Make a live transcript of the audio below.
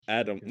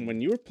Adam, when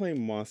you were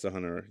playing Monster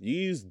Hunter, you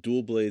used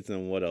dual blades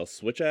and what else?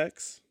 Switch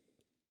axe?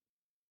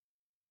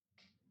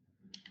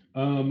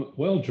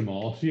 Well,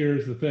 Jamal,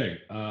 here's the thing.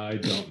 I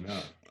don't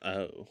know.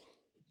 Oh.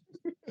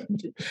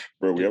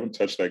 Bro, we haven't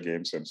touched that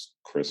game since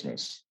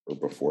Christmas or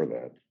before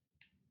that.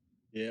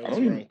 Yeah, it was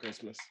around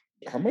Christmas.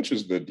 How much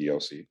is the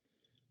DLC?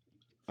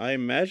 I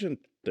imagine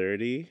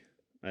 30.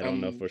 I don't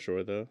know for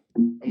sure though.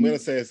 I'm gonna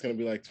say it's gonna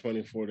be like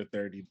 24 to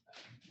 30.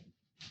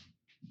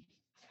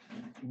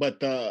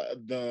 But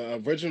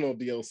the original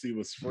DLC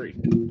was free.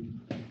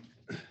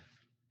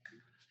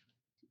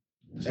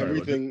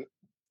 Sorry,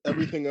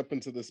 everything up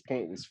until this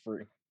point was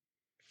free.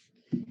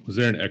 Was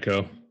there an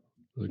echo?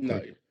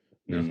 Really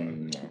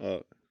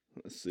No.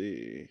 Let's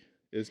see.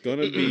 It's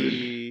gonna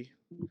be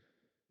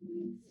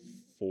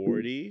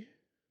 40.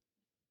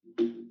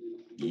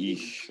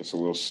 Eesh, that's a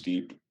little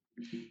steep.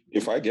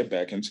 If I get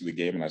back into the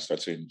game and I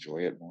start to enjoy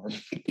it more,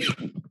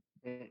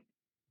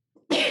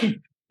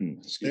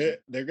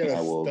 they're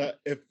gonna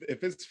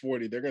if it's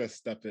 40, they're gonna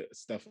stuff it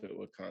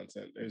with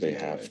content. They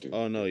have to.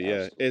 Oh no,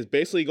 yeah, it's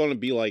basically gonna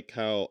be like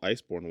how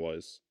Iceborne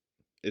was.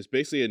 It's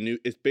basically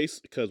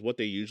because what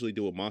they usually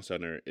do with Monster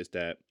Hunter is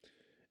that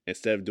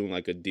instead of doing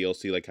like a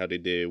DLC like how they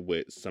did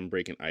with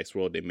Sunbreak and Ice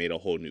World, they made a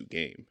whole new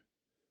game.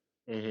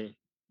 Mm-hmm.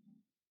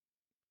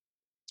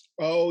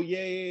 Oh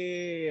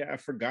yeah. I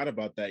forgot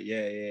about that.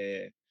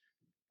 Yeah.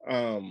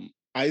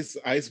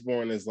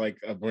 Iceborne is like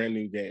a brand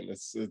new game.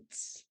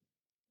 It's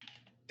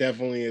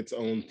definitely its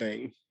own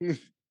thing.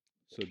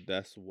 So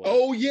that's what.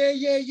 Oh yeah.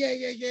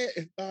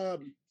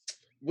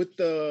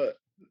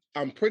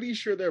 I'm pretty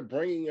sure they're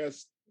bringing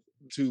us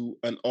to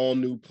an all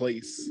new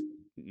place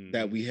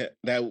that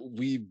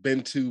we've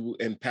been to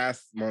in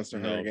past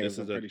Monster Hunter games.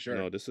 I'm pretty sure.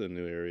 No, this is a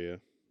new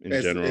area in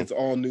general. It's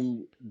all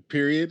new.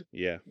 Period.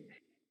 Yeah.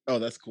 Oh,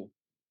 that's cool.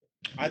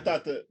 I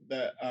thought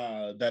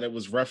that it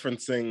was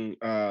referencing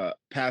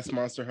past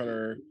Monster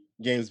Hunter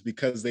games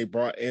because they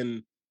brought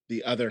in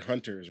the other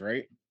hunters,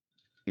 right?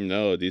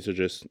 No, these are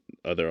just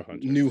other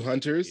hunters. New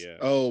hunters? Yeah.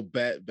 Oh,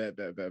 bet.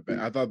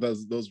 I thought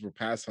those were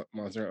past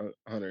Monster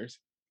Hunters.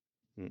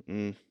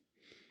 Mm-mm.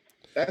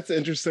 That's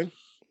interesting.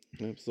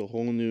 It's a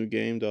whole new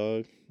game,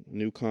 dog.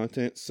 New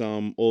content.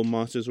 Some old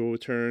monsters will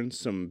return.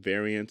 Some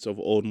variants of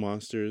old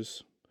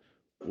monsters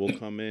will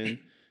come in.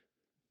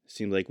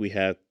 Seems like we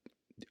have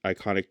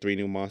iconic 3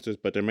 new monsters,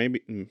 but there may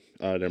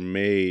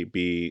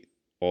be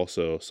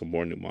also some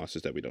more new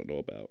monsters that we don't know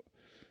about.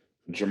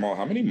 Jamal,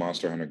 how many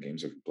Monster Hunter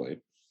games have you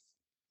played?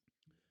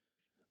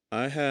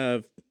 I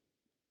have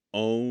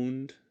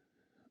owned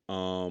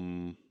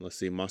let's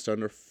see, Monster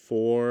Hunter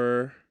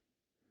 4,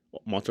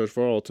 Monster Hunter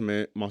 4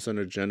 Ultimate, Monster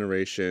Hunter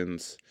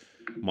Generations,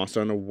 Monster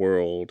Hunter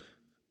World,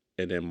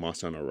 and then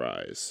Monster Hunter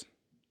Rise.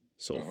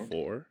 So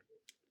 4.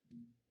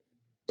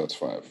 That's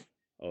 5.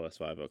 Oh, that's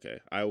 5. Okay.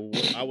 I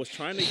was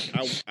trying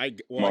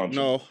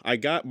to. I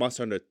got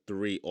Monster Hunter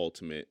 3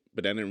 Ultimate,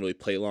 but I didn't really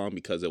play long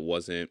because it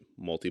wasn't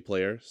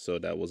multiplayer, so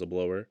that was a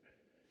blower.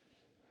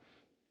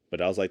 But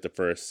that was like the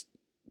first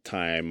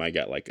time I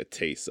got like a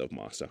taste of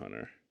Monster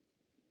Hunter,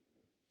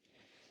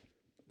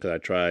 because I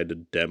tried the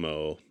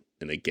demo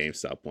in a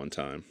GameStop one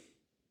time,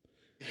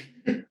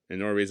 and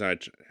the only reason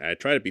I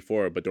tried it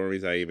before, but the only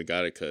reason I even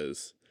got it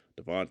because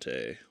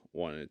Devontae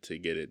wanted to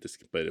get it,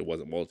 but it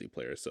wasn't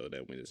multiplayer, so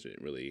then we just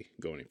didn't really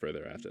go any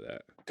further after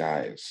that.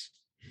 Guys,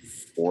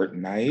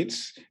 Fortnite,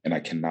 and I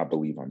cannot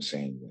believe I'm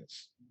saying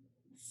this,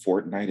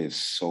 Fortnite is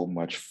so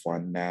much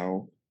fun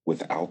now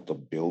without the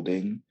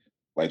building.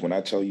 Like when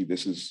I tell you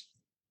this is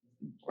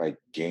like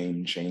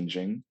game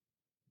changing,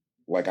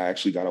 like I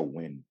actually got a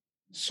win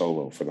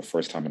solo for the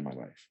first time in my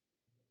life.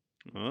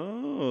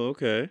 Oh,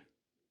 okay.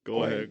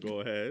 Go ahead.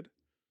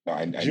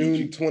 No,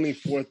 June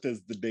 24th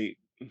is the date.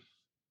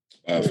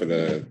 For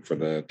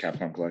the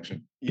Capcom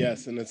collection.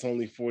 Yes, and it's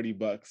only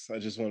 $40. I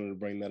just wanted to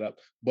bring that up.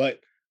 But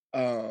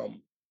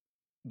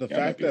the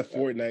fact that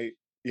Fortnite,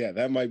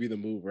 that might be the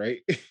move,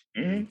 right?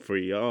 For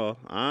y'all,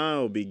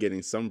 I'll be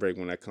getting Sunbreak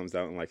when that comes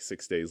out in like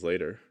 6 days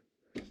later.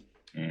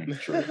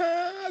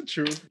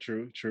 True.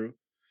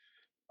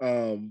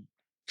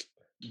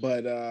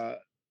 But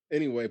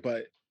anyway,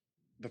 but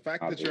the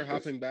fact that you're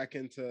hopping back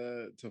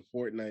into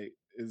Fortnite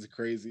is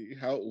crazy.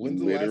 When's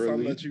the last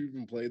time that you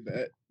even played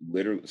that?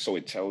 Literally, so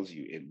it tells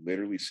you, it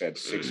literally said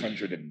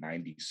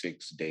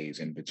 696 days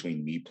in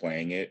between me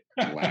playing it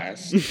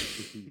last.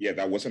 Yeah,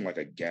 that wasn't like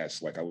a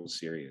guess, like I was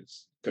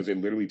serious. Because it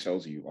literally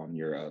tells you on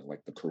your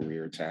like the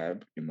career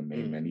tab in the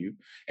main menu.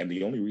 And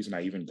the only reason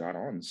I even got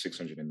on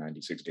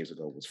 696 days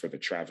ago was for the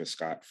Travis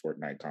Scott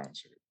Fortnite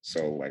concert.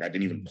 So like I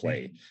didn't even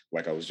play.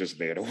 Like I was just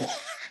there to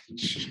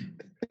watch.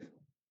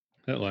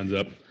 That lines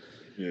up.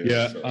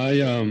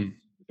 So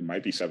it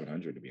might be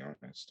 700 to be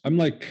honest. I'm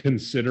like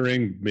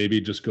considering maybe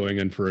just going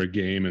in for a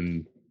game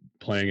and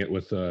playing it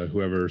with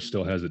whoever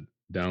still has it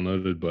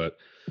downloaded, but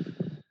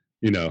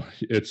you know,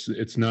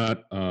 it's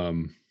not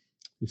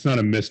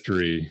a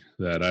mystery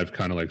that I've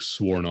kind of like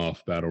sworn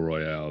off battle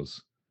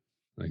royales.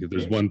 Like if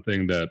there's one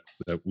thing that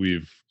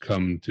we've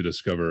come to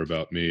discover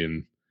about me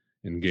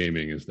in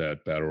gaming is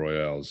that battle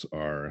royales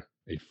are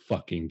a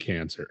fucking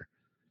cancer.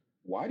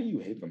 Why do you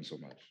hate them so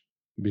much?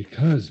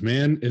 Because,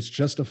 man,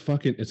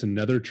 it's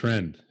another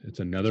trend. It's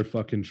another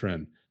fucking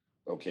trend.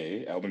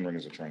 Okay, Elden Ring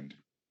is a trend.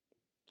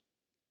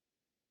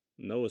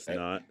 No, it's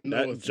not.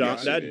 No,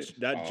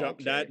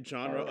 That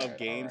genre of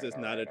games is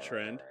not a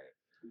trend.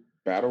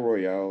 Battle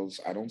royales,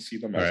 I don't see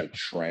them as a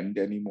trend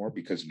anymore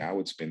because now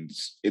it's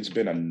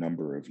been a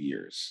number of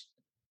years,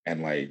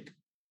 and like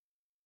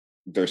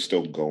they're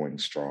still going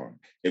strong.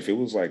 If it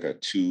was like a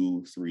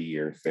 2-3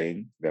 year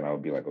thing, then I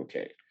would be like,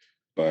 okay.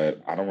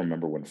 But I don't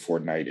remember when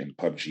Fortnite and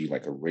PUBG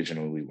like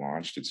originally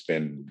launched. It's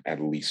been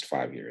at least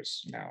 5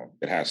 years now.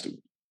 It has to.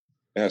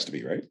 It has to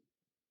be, right?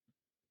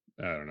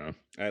 I don't know.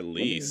 At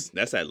least.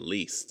 That's at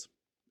least.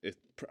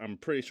 I'm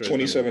pretty sure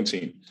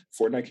 2017.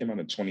 Fortnite came out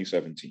in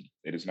 2017.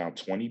 It is now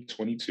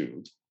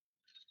 2022.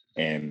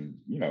 And,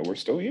 we're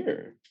still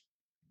here.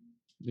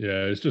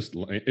 Yeah, it's just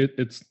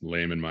it's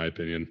lame in my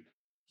opinion.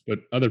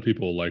 But other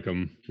people like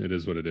them. It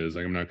is what it is.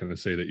 Like, I'm not going to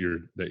say that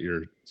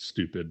you're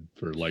stupid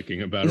for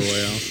liking a battle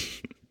royale.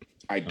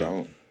 I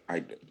don't.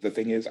 The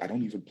thing is, I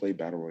don't even play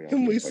battle royale.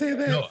 Can we say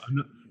that? No,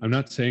 I'm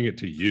not saying it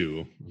to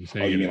you. I'm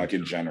saying you mean like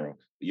in general?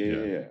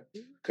 Yeah.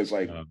 Because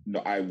no,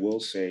 I will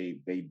say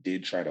they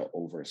did try to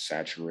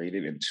oversaturate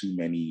it, and too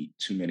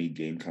many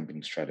game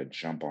companies try to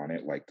jump on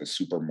it, like the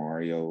Super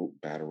Mario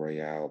Battle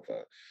Royale.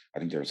 I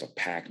think there's a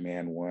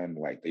Pac-Man one.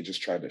 Like they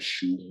just tried to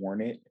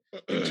shoehorn it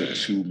into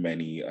too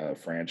many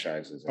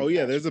franchises. Oh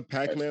yeah, there's a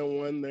Pac-Man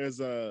one. There's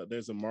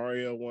a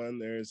Mario one.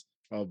 There's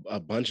a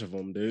bunch of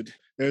them, dude.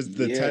 There's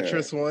the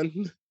Tetris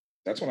one.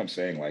 That's what I'm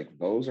saying. Like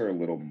those are a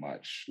little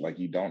much. Like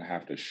you don't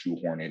have to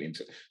shoehorn it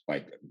into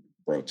like,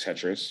 bro,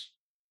 Tetris,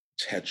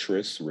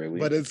 really.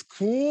 But it's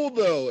cool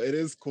though. It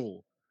is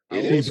cool.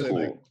 It is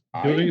cool.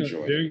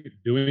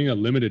 Doing a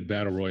limited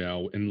battle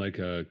royale in like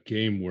a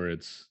game where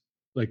it's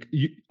like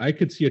I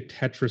could see a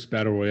Tetris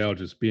battle royale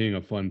just being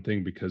a fun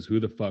thing because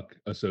who the fuck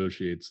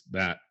associates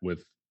that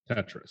with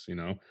Tetris,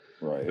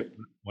 Right.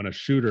 When a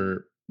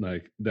shooter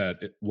like that,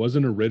 it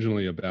wasn't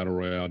originally a battle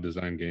royale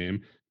design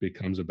game,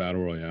 becomes a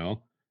battle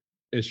royale.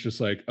 It's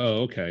just like,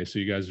 oh, okay, so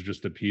you guys are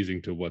just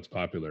appeasing to what's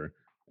popular.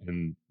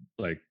 And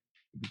like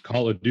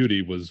Call of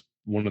Duty was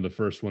one of the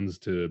first ones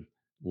to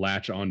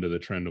latch onto the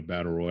trend of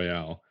battle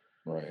royale.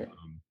 Right.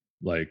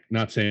 Like,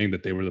 not saying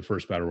that they were the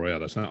first battle royale.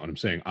 That's not what I'm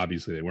saying.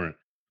 Obviously, they weren't.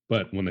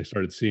 But when they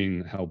started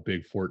seeing how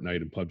big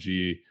Fortnite and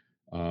PUBG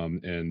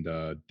and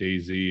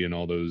DayZ and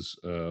all those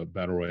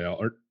battle royale,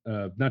 or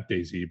not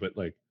DayZ, but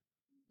like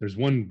there's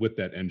one with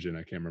that engine.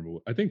 I can't remember.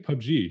 I think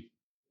PUBG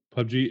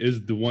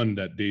is the one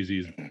that DayZ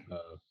is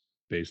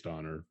based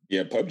on. Or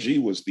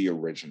PUBG was the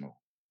original.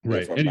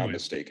 Right. If I'm not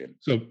mistaken.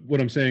 So what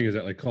I'm saying is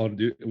that like Call of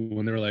Duty,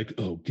 when they were like,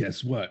 oh,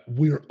 guess what?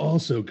 We're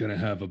also going to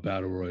have a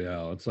battle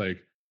royale. It's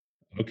like,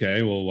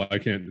 okay, well, why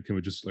can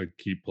we just like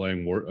keep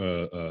playing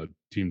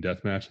team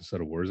deathmatch instead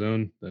of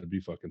Warzone? That'd be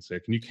fucking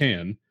sick. And you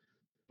can,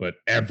 but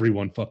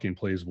everyone fucking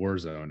plays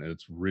Warzone, and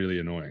it's really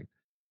annoying.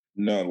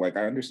 No, like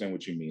I understand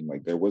what you mean.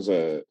 Like there was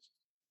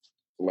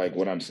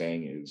what I'm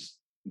saying is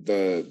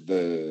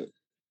the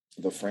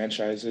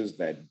franchises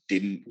that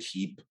didn't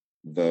keep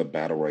the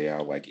battle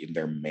royale like in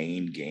their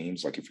main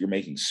games, like if you're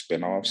making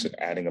spin-offs and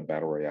adding a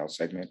battle royale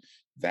segment,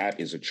 that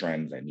is a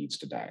trend that needs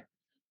to die.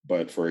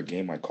 But for a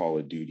game like Call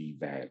of Duty,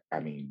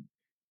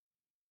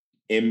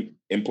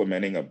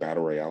 implementing a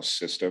battle royale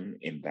system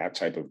in that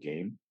type of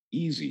game,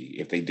 easy.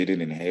 If they did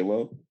it in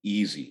Halo,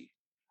 easy.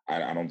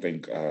 I don't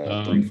think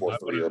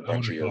 343 or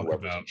Bungie or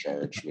whoever's in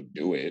charge would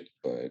do it.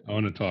 But I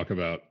want to talk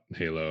about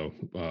Halo,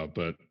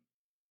 but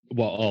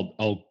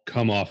I'll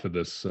come off of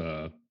this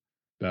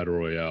battle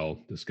royale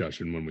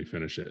discussion when we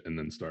finish it, and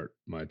then start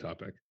my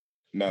topic.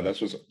 No,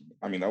 that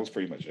was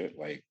pretty much it.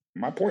 Like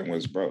my point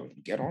was, bro,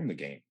 get on the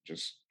game,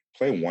 just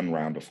play one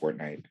round of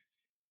Fortnite,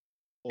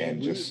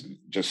 and just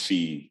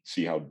see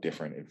how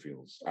different it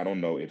feels. I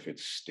don't know if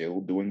it's still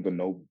doing the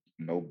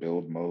no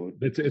build mode.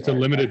 It's a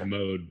limited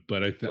mode,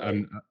 but I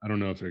don't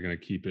know if they're gonna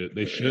keep it.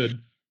 They should.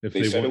 If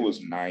they said it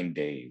was 9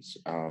 days.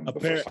 The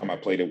first time I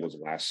played it was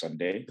last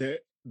Sunday. I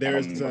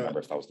don't remember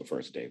if that was the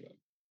first day though.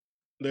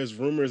 There's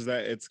rumors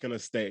that it's gonna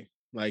stay.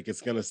 Like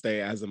it's gonna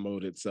stay as a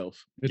mode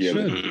itself.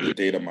 The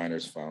data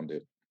miners found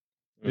it.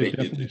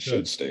 It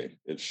should stay.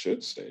 It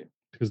should stay.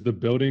 Because the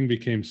building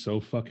became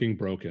so fucking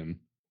broken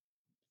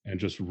and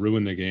just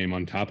ruined the game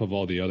on top of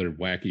all the other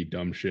wacky,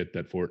 dumb shit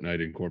that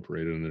Fortnite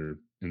incorporated into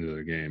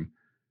their game.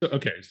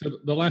 Okay, so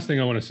the last thing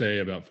I want to say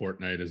about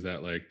Fortnite is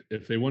that like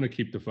if they want to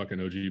keep the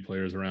fucking OG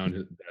players around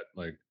that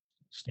like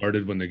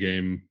started when the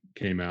game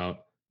came out,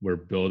 where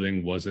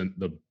building wasn't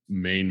the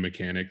main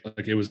mechanic,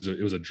 like it was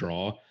a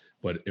draw,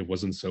 but it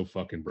wasn't so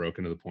fucking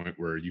broken to the point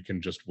where you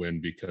can just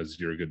win because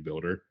you're a good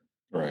builder.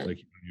 Right. Like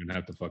you don't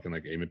have to fucking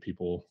like aim at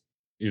people,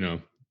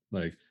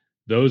 like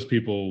those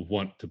people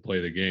want to play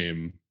the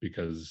game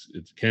because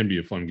it can be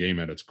a fun game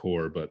at its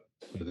core, but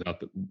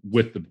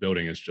with the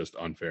building, it's just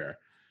unfair.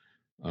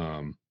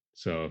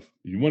 So if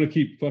you want to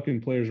keep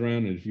fucking players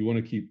around, and if you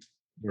want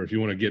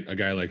to get a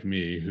guy like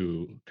me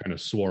who kind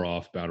of swore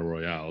off battle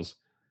royales,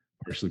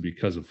 partially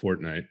because of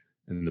Fortnite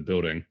and the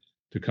building,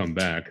 to come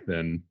back,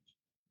 then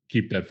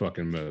keep that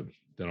fucking mode.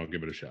 then I'll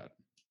give it a shot.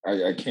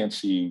 I can't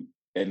see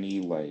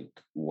any like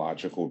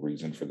logical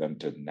reason for them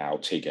to now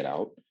take it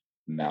out.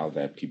 Now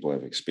that people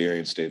have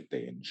experienced it,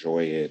 they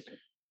enjoy it.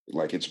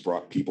 Like it's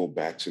brought people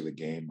back to the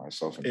game,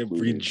 myself included.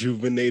 It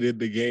rejuvenated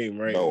the game,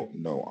 right?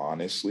 No,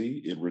 honestly,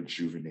 it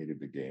rejuvenated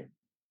the game.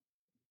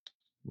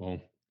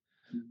 Well,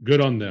 good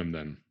on them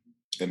then.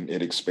 And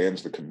it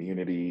expands the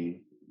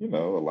community. You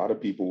know, a lot of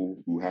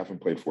people who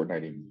haven't played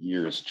Fortnite in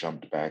years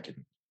jumped back and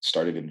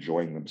started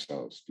enjoying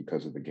themselves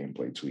because of the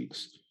gameplay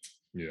tweaks.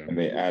 Yeah. And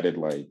they added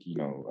like,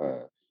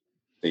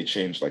 they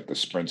changed like the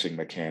sprinting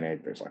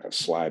mechanic. There's like a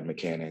slide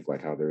mechanic,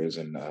 like how there is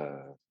in,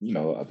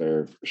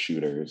 other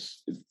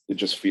shooters. It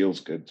just feels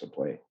good to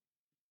play.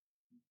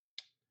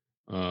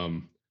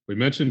 We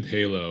mentioned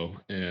Halo,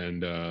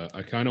 and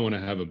I kind of want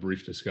to have a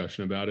brief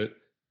discussion about it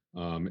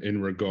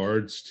in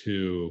regards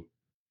to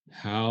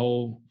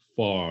how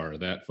far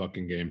that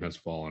fucking game has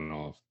fallen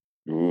off.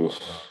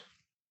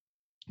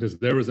 Because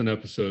there was an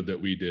episode that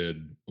we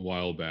did a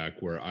while back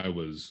where I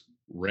was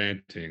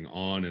ranting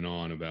on and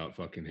on about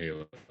fucking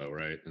Halo,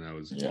 right? And I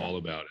was all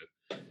about it.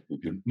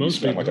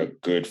 Mostly spent like a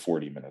good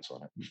 40 minutes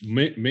on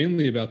it.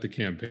 Mainly about the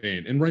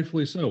campaign, and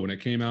rightfully so. When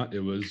it came out, it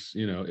was,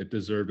 it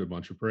deserved a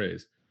bunch of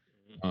praise.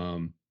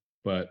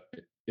 But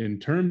in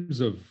terms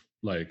of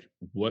like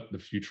what the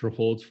future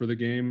holds for the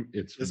game,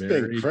 it's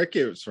been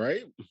crickets,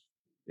 right?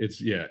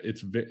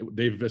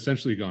 They've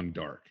essentially gone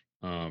dark.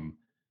 I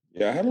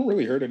haven't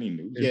really heard any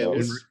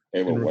news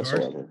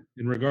whatsoever.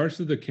 In regards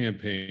to the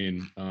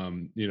campaign,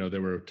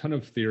 there were a ton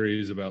of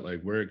theories about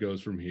like where it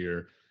goes from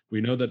here. We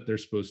know that they're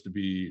supposed to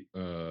be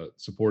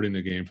supporting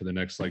the game for the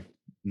next like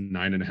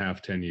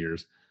 9.5, 10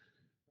 years.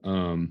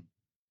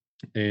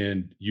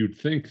 And you'd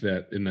think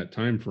that in that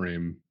time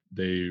frame,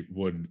 they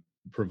would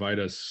provide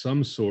us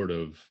some sort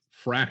of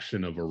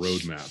fraction of a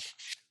roadmap,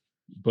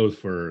 both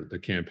for the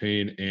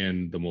campaign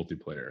and the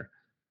multiplayer.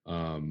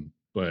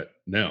 But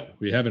no,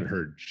 we haven't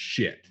heard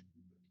shit.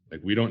 Like,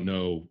 we don't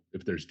know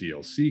if there's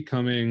DLC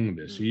coming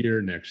this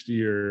year, next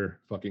year,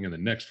 fucking in the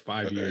next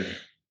 5 years.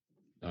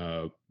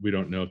 We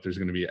don't know if there's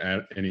going to be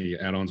any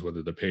add-ons,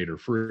 whether they're paid or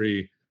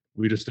free.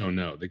 We just don't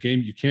know. The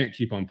game, you can't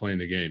keep on playing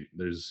the game.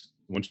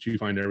 Once you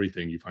find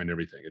everything, you find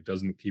everything. It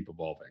doesn't keep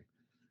evolving.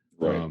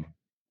 Right.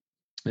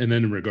 And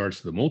then in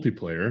regards to the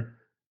multiplayer,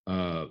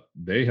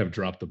 they have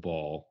dropped the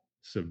ball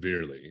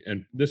severely,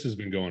 and this has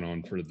been going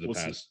on for the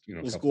past.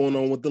 What's going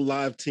on with the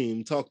live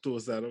team? Talk to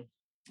us, Adam.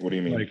 What do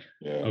you mean?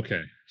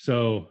 Okay,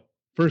 so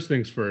first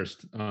things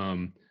first.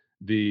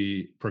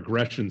 The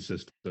progression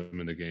system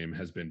in the game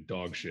has been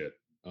dog shit,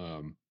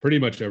 pretty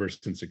much ever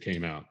since it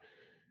came out.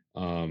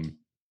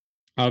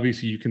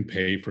 Obviously, you can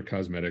pay for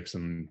cosmetics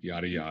and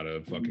yada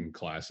yada, fucking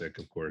classic,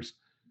 of course.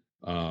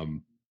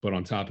 But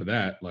on top of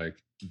that,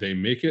 like, they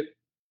make it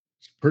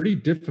pretty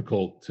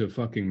difficult to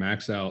fucking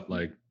max out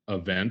like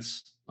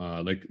events.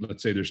 Like,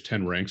 let's say there's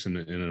 10 ranks in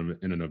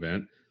an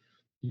event.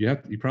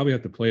 You probably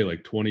have to play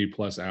like 20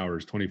 plus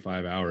hours,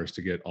 25 hours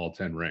to get all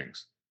 10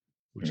 ranks,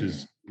 which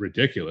is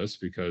ridiculous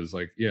because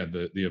like,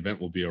 the event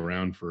will be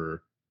around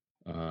for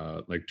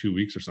like 2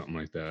 weeks or something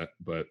like that.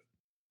 But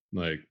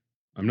like,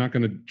 I'm not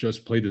going to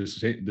just play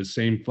the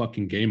same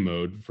fucking game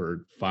mode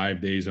for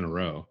 5 days in a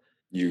row.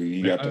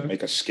 You have to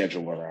make a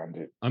schedule around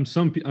it. I'm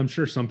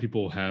sure some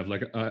people have,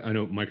 like, I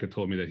know Micah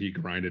told me that he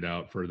grinded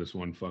out for this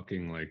one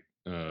fucking like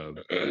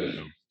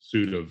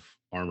suit of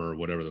armor or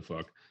whatever the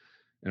fuck.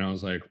 And I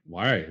was like,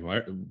 why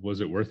was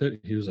it worth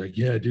it? He was like,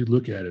 yeah, dude,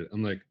 look at it.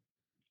 I'm like,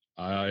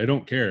 I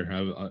don't care.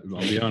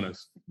 I'll be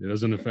honest. It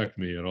doesn't affect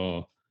me at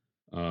all.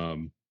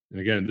 And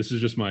again, this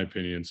is just my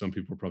opinion. Some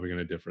people are probably going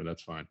to differ.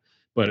 That's fine.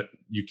 But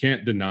you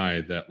can't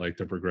deny that like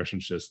the progression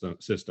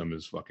system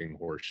is fucking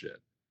horseshit.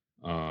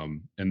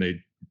 And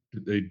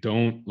they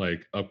don't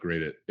like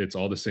upgrade it. It's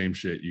all the same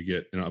shit. You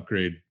get an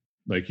upgrade,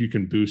 like you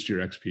can boost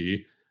your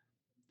XP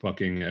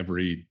fucking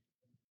every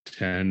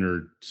 10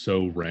 or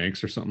so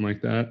ranks or something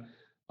like that.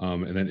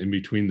 And then in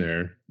between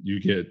there, you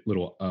get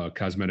little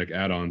cosmetic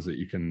add-ons that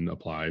you can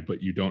apply,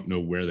 but you don't know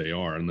where they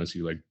are unless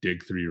you like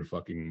dig through your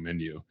fucking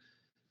menu.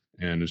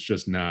 And it's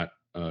just not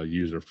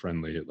user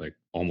friendly, like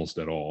almost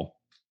at all.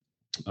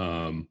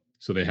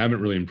 So they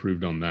haven't really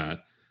improved on that.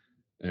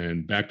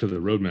 And back to the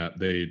roadmap,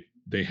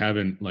 they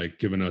haven't like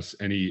given us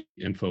any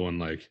info on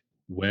like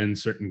when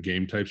certain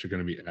game types are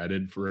going to be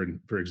added.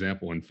 For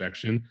example,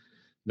 Infection.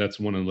 That's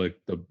one of like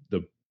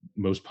the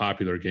most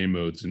popular game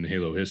modes in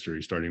Halo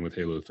history, starting with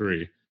Halo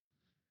 3.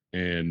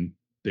 And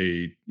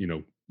they,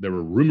 there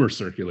were rumors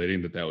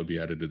circulating that would be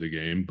added to the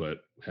game,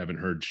 but haven't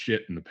heard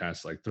shit in the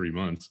past like 3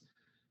 months.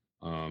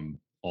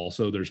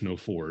 Also, there's no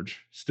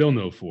Forge. Still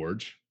no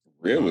Forge.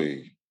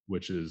 Really?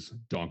 Which is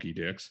donkey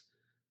dicks.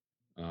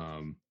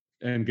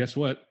 And guess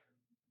what?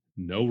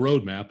 No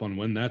roadmap on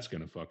when that's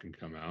going to fucking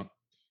come out.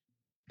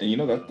 And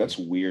that's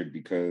weird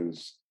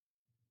because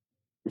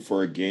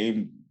for a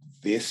game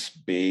this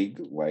big,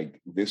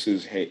 like this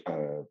is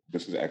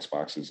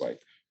Xbox's like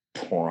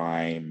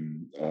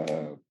prime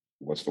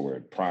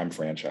prime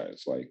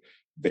franchise. Like,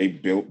 they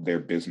built their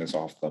business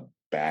off the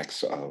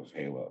backs of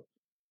Halo.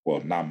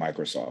 Well, not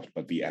Microsoft,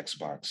 but the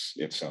Xbox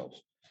itself.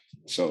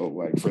 So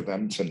like for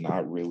them to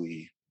not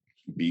really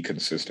be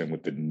consistent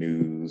with the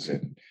news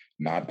and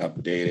not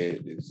update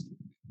it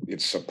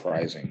it's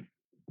surprising,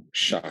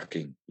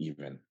 shocking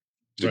even,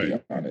 to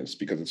be honest,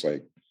 because it's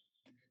like,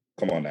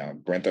 come on now,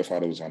 Grand Theft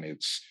Auto is on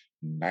its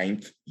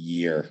 9th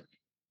year.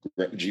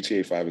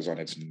 GTA 5 is on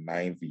its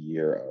 9th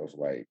year of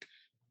like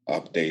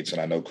updates.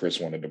 And I know Chris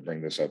wanted to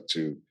bring this up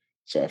too.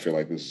 So I feel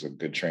like this is a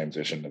good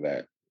transition to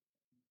that.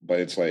 But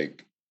it's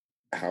like,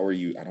 how are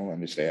you? I don't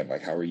understand.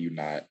 Like, how are you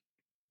not?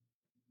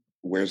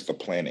 Where's the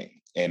planning?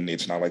 And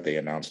it's not like they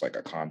announced like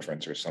a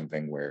conference or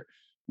something where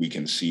we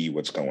can see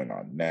what's going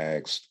on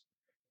next.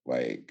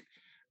 Like,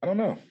 I don't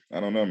know. I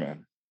don't know,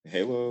 man.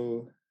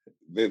 Halo,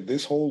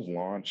 this whole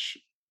launch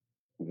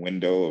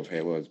window of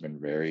Halo has been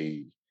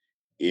very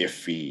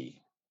iffy.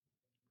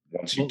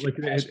 Once you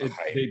get past the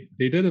hype.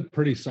 They did a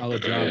pretty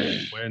solid job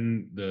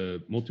when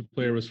the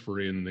multiplayer was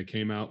free and they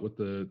came out with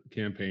the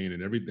campaign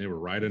and they were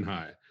riding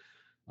high.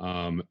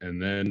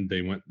 And then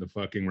they went the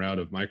fucking route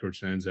of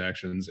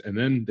microtransactions, and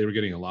then they were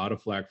getting a lot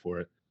of flack for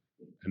it.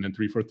 And then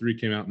 343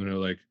 came out and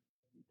they're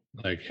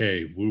like,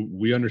 hey,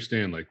 we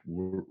understand, like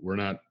we're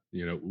not,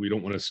 we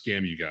don't want to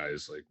scam you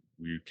guys. Like,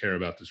 we care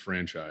about this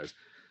franchise.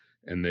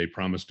 And they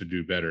promised to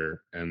do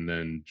better and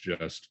then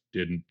just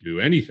didn't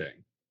do anything.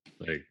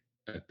 Like,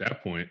 at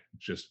that point,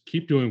 just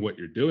keep doing what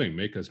you're doing,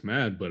 make us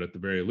mad, but at the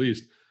very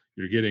least,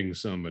 you're getting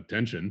some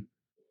attention.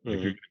 Like,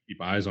 you're gonna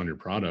keep eyes on your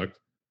product.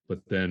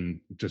 But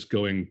then just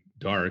going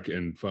dark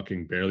and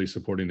fucking barely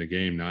supporting the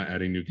game, not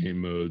adding new game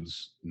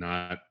modes,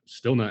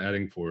 still not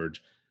adding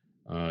Forge,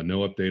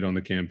 no update on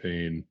the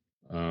campaign,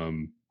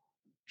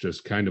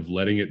 just kind of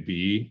letting it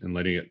be and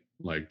letting it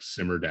like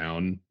simmer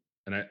down.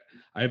 And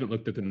I haven't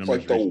looked at the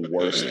numbers. It's like the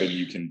worst thing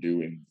you can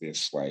do in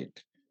this,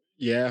 like,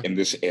 in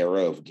this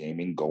era of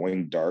gaming,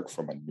 going dark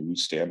from a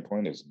news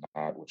standpoint is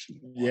not what you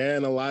want. Yeah,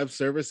 in a live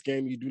service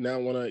game, you do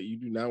not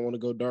want to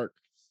go dark.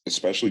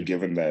 Especially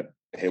given that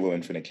Halo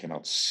Infinite came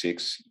out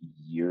 6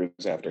 years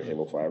after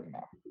Halo 5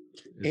 now.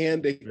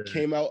 And it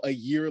came out a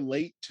year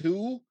late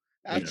too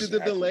after the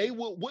delay.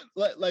 What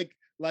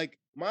like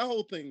my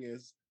whole thing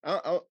is,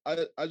 I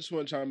just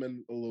want to chime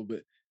in a little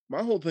bit.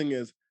 My whole thing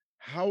is,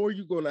 how are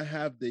you going to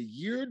have the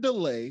year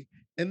delay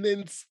and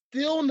then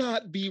still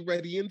not be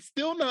ready and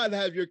still not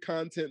have your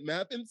content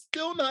map and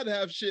still not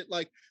have shit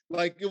like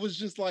it was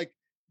just like,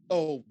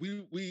 oh,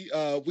 we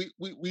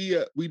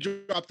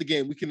dropped the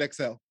game, we can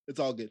excel, it's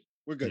all good,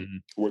 we're good.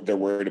 They're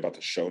worried about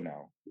the show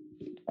now.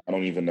 I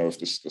don't even know if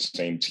this is the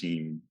same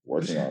team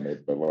working on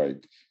it, but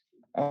like,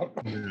 I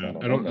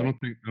don't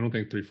think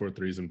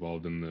 343 is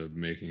involved in the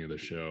making of the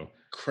show.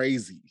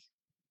 Crazy.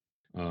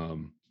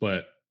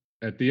 But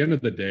at the end of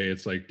the day,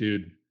 it's like,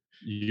 dude,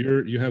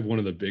 you have one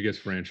of the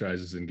biggest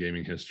franchises in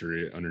gaming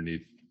history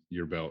underneath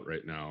your belt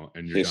right now,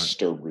 and you're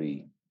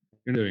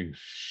doing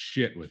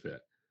shit with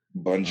it.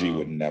 Bungie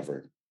would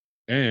never.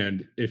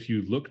 And if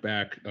you look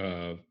back,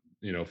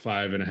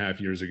 5.5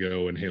 years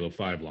ago when Halo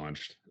 5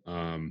 launched,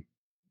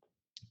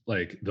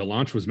 like, the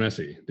launch was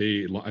messy.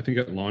 I think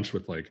it launched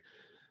with like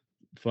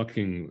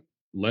fucking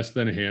less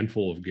than a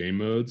handful of game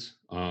modes.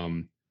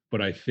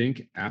 But I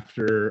think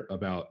after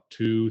about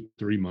 2-3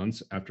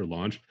 months after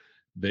launch,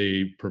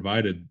 they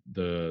provided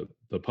the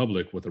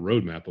public with a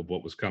roadmap of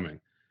what was coming.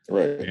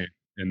 Right.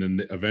 And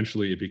then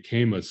eventually it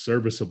became a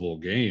serviceable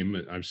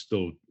game.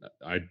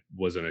 I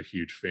wasn't a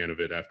huge fan of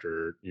it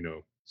after,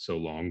 so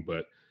long,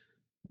 but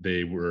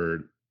they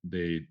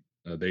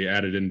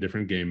added in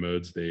different game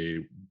modes. They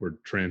were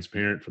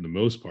transparent for the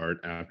most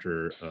part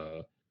after,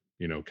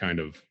 kind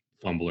of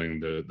fumbling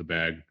the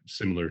bag,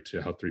 similar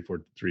to how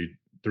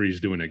 343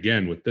 is doing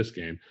again with this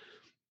game.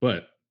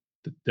 But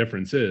the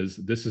difference is,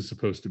 this is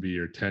supposed to be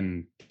your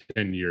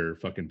 10-year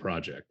fucking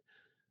project,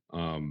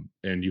 and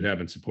you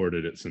haven't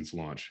supported it since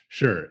launch.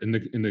 Sure, in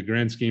the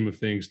grand scheme of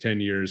things,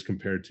 10 years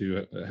compared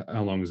to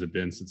how long has it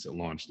been since it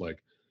launched?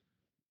 Like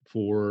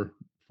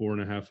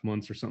 4.5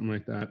 months or something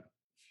like that.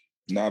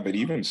 Nah, but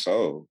even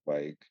so,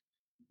 like,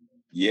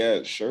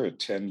 yeah, sure,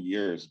 10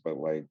 years, but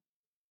like,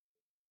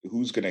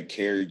 who's gonna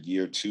care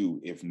year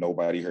 2 if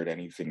nobody heard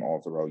anything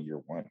all throughout year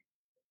 1?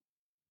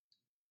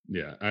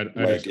 Yeah, I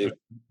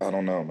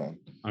don't know, man.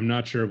 I'm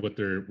not sure what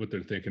they're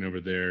thinking over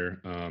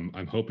there.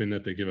 I'm hoping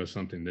that they give us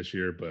something this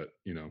year, but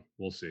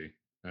we'll see.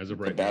 As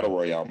of right now, the battle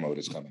royale mode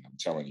is coming. I'm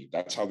telling you,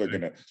 that's how they're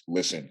gonna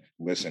listen,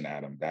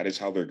 Adam. That is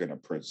how they're gonna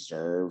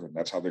preserve, and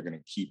that's how they're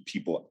gonna keep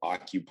people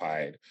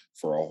occupied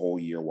for a whole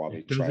year while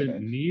they try to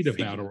need a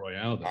battle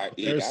royale. Though.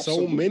 There's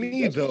so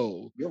many,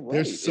 though. You're right.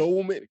 There's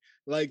so many.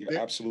 Like, you're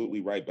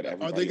absolutely right. But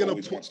everybody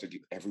always wants to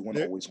get. Everyone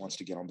always wants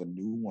to get on the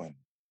new one.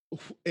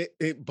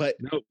 But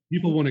no,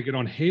 people want to get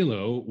on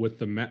Halo with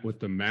the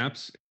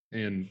maps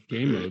and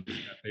game modes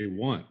that they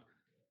want.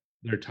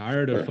 They're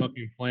tired of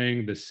fucking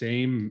playing the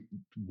same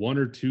 1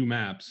 or 2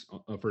 maps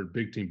for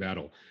Big Team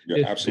Battle.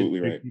 You're absolutely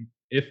right.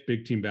 If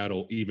Big Team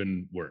Battle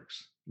even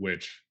works,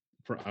 which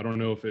I don't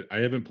know if I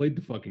haven't played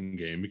the fucking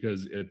game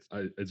because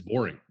it's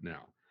boring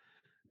now.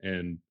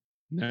 And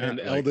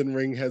Elden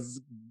Ring has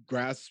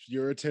grasped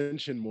your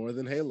attention more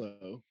than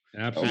Halo.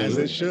 Absolutely. As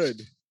it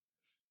should.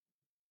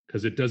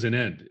 because it doesn't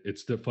end.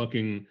 It's the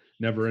fucking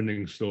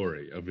never-ending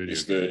story of video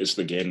games. It's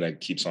the game that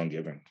keeps on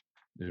giving.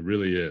 It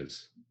really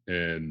is.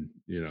 And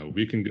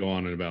we can go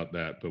on about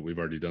that, but we've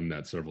already done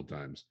that several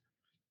times.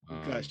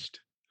 Gushed.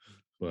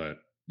 But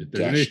if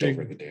there's Dashed anything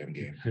over the damn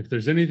game. if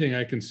there's anything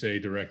I can say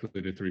directly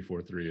to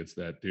 343, it's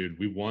that, dude,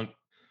 we want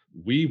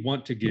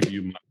to give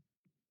you money.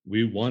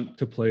 We want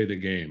to play the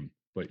game,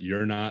 but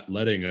you're not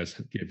letting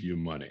us give you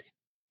money.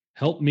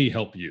 Help me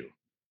help you.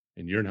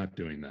 And you're not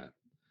doing that.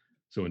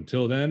 So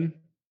until then,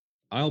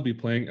 I'll be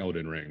playing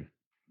Elden Ring.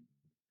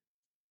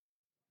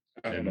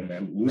 I don't know,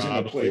 man. Losing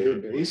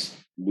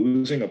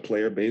a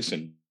player base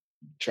and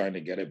trying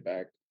to get it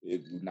back,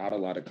 not a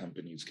lot of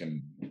companies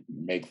can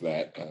make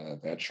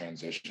that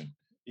transition.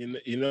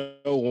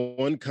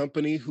 One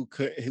company who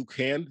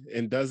can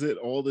and does it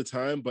all the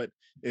time, but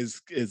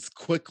is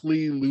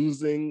quickly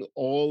losing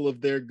all of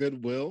their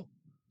goodwill.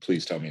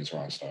 Please tell me it's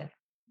Rockstar.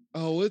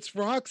 Oh, it's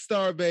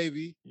Rockstar,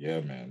 baby.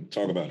 Yeah, man.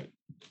 Talk about it.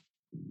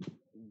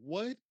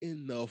 What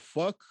in the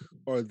fuck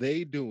are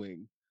they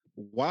doing?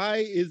 Why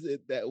is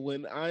it that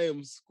when I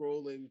am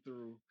scrolling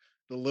through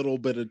the little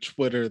bit of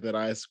Twitter that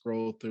I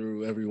scroll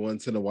through every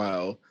once in a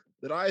while,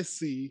 that I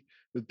see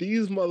that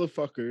these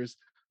motherfuckers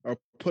are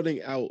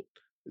putting out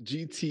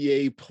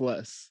GTA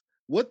Plus?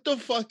 What the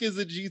fuck is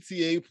a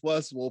GTA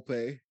Plus,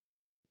 Wolpe?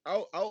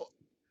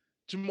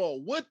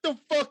 Jamal, what the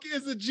fuck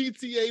is a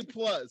GTA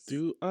Plus?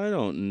 Dude, I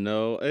don't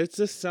know. It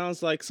just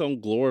sounds like some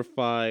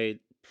glorified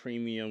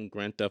premium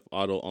Grand Theft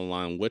Auto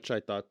Online, which I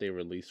thought they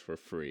released for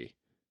free.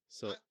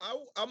 So I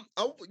want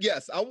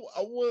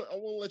to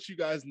let you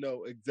guys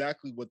know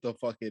exactly what the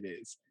fuck it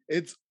is.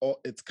 It's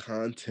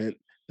content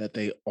that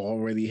they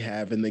already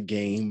have in the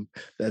game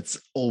that's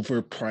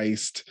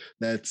overpriced.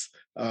 That's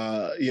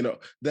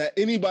that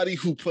anybody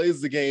who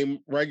plays the game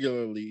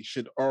regularly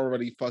should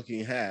already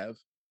fucking have.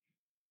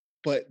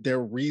 But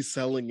they're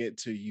reselling it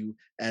to you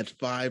at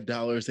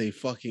 $5 a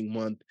fucking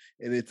month.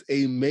 And it's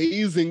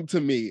amazing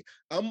to me.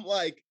 I'm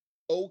like,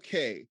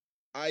 okay,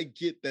 I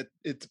get that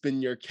it's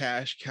been your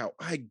cash cow.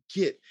 I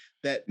get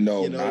that.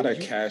 No, not a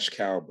cash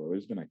cow, bro.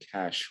 It's been a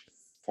cash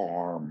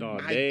farm.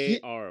 Dog, I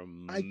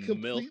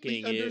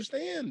completely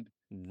understand.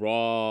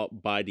 Raw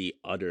by the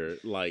udder.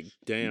 Like,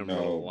 damn,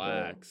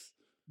 relax.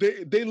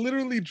 They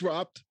literally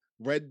dropped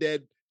Red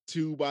Dead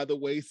 2 by the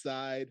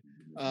wayside.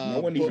 No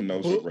one even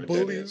knows what Red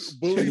Dead is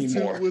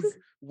anymore.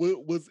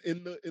 2 was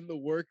in the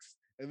works,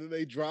 and then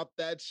they dropped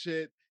that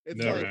shit. It's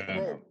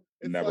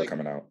never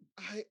coming out.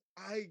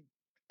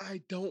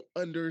 I don't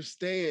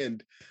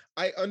understand.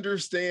 I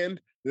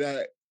understand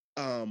that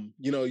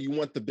you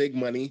want the big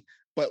money,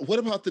 but what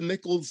about the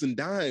nickels and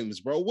dimes,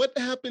 bro? What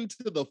happened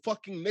to the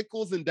fucking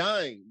nickels and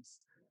dimes?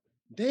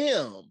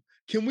 Damn.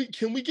 Can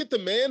we get the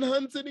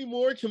manhunts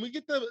anymore? Can we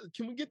get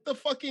the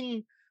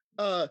fucking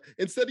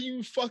instead of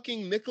you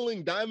fucking nickel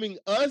and diming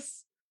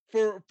us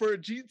for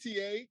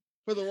GTA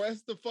for the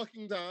rest of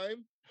fucking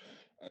time?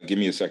 Give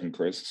me a second,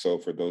 Chris. So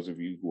for those of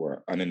you who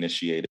are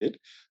uninitiated,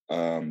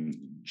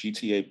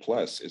 GTA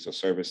Plus is a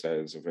service that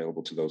is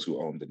available to those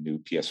who own the new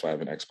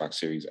PS5 and Xbox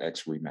Series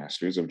X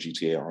remasters of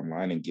GTA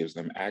Online and gives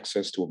them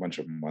access to a bunch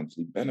of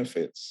monthly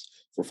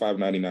benefits. For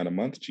 $5.99 a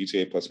month,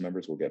 GTA Plus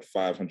members will get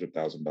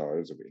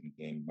 $500,000 of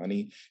in-game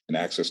money and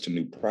access to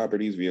new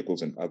properties,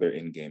 vehicles, and other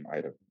in-game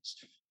items.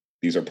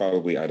 These are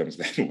probably items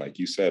that, like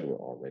you said, were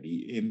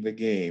already in the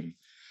game.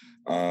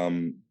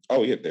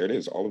 Oh yeah, there it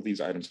is. All of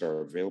these items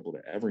are available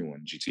to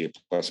everyone. GTA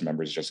Plus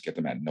members just get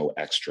them at no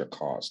extra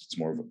cost. It's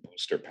more of a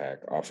booster pack,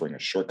 offering a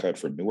shortcut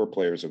for newer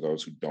players or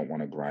those who don't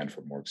want to grind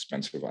for more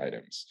expensive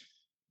items.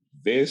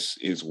 This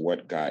is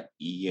what got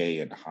EA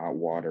in hot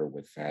water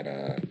with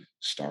that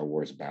Star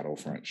Wars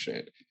Battlefront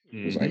shit.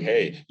 It was like,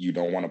 hey, you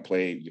don't want to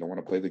play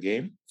the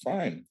game?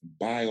 Fine.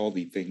 Buy all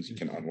the things you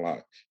can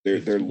unlock.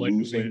 They're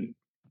losing.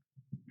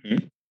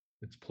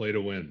 It's play to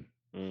win.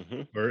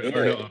 Mm-hmm. Or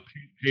no,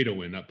 pay to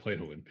win, not play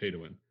to win, pay to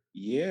win.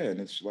 Yeah, and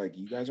it's like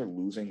you guys are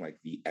losing like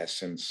the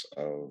essence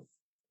of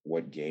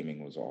what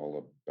gaming was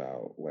all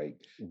about. Like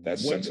that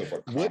sense of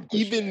accomplishment. What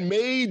even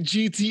made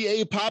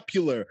GTA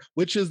popular,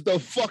 which is the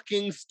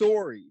fucking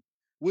story,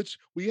 which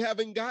we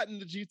haven't gotten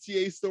the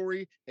GTA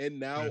story in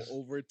now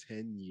over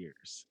 10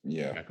 years.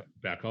 Yeah.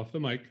 Back off the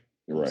mic.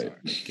 Right.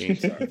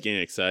 Getting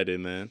excited,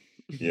 man.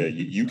 Yeah,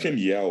 you can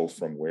yell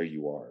from where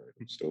you are.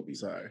 It'll still be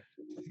sorry.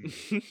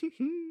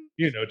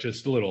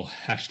 Just a little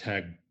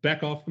hashtag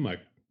back off the mic.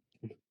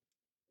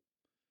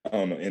 I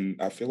don't know,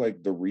 and I feel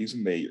like the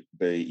reason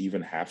they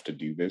even have to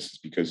do this is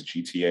because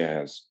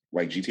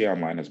GTA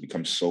Online has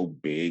become so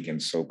big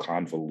and so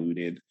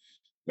convoluted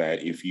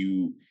that if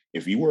you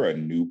were a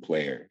new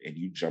player and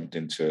you jumped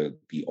into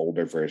the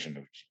older version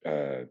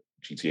of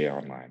GTA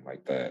Online,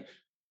 like the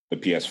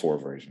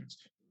PS4 versions,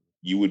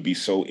 you would be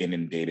so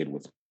inundated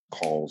with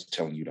calls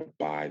telling you to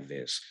buy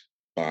this,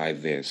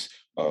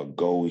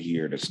 go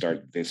here to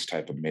start this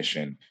type of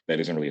mission that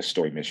isn't really a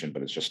story mission,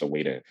 but it's just a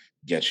way to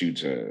get you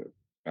to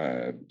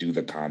do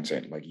the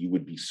content. Like you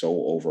would be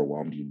so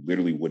overwhelmed, you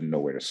literally wouldn't know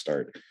where to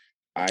start.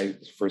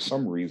 For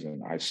some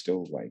reason, I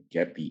still like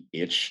get the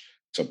itch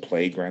to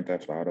play Grand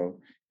Theft Auto,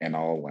 and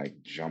I'll like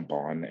jump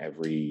on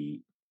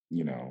every,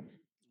 you know,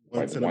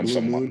 Once like in a once blue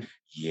a month. moon.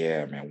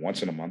 Yeah, man,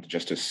 once in a month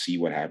just to see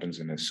what happens.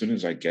 And as soon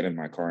as I get in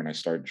my car and I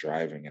start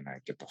driving and I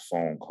get the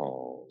phone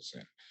calls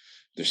and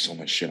there's so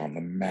much shit on the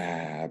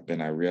map,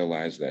 and I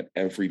realize that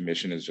every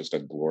mission is just a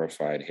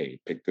glorified, hey,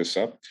 pick this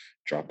up,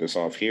 drop this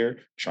off here,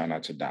 try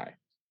not to die.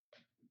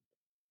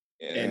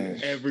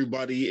 And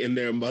everybody and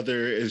their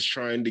mother is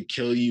trying to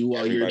kill you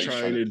while you're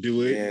trying to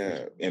do it.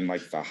 Yeah, and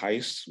like the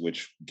heists,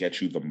 which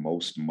get you the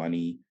most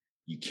money,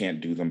 you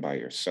can't do them by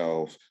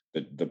yourself.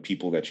 The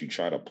people that you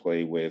try to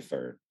play with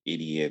are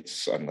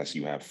idiots unless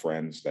you have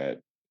friends that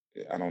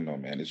I don't know,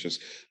 man. It's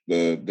just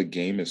the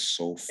game is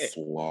so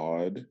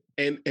flawed.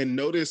 And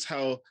notice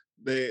how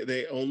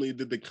they only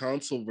did the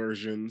console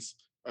versions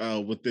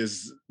with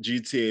this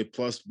GTA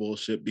Plus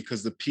bullshit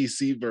because the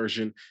PC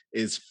version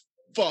is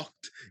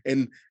fucked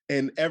and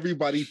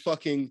everybody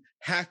fucking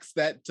hacks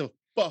that to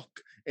fuck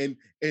and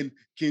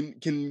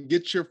can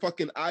get your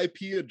fucking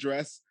IP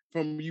address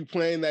from you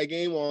playing that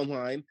game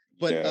online.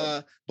 But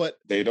yeah. But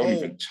they don't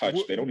even touch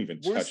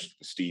the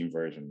Steam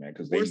version, man,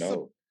 because they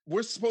know.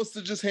 We're supposed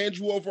to just hand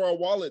you over our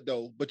wallet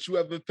though, but you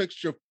haven't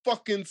fixed your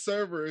fucking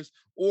servers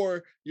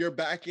or your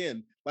back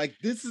end. Like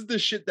this is the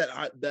shit that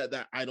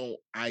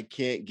I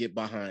can't get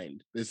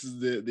behind. This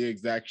is the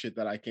exact shit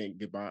that I can't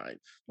get behind.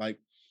 Like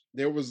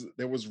there was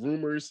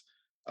rumors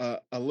a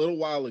little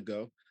while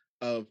ago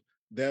of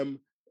them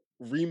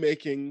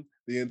remaking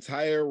the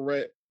entire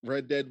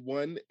Red Dead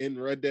 1 and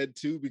Red Dead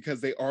 2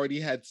 because they already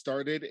had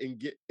started and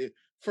get it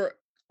for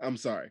I'm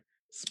sorry.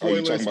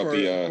 Spoilers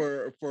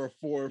for a 4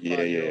 or 5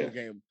 year old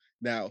game.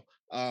 Now,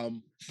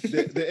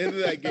 the end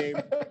of that game,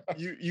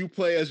 you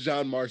play as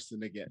John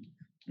Marston again,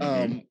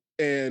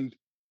 and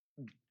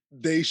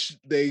they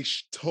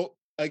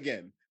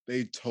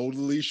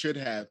totally should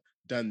have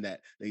done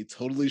that. They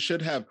totally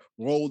should have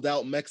rolled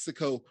out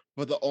Mexico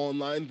for the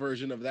online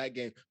version of that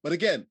game. But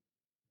again,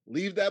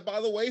 leave that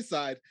by the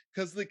wayside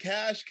because the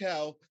cash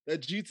cow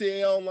that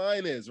GTA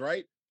Online is,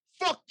 right?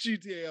 Fuck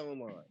GTA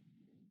Online.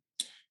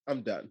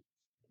 I'm done.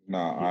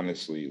 Nah,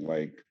 honestly,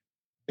 like,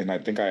 and I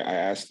think I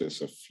asked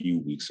this a few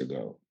weeks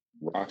ago.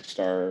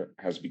 Rockstar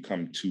has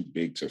become too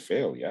big to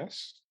fail.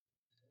 Yes.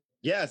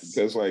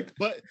 Because like,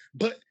 but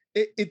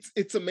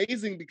it's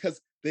amazing because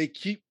they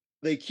keep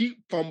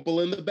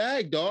fumbling the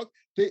bag, dog.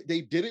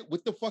 They did it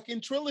with the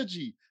fucking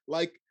trilogy.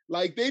 Like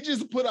they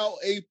just put out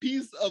a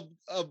piece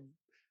of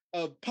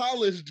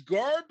polished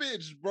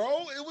garbage,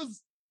 bro.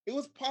 It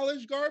was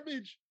polished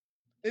garbage.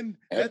 And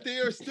that they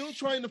are still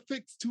trying to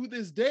fix to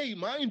this day,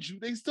 mind you,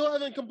 they still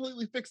haven't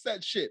completely fixed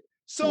that shit.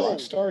 So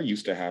Rockstar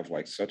used to have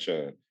like such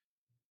a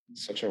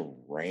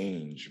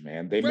range,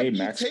 man. They made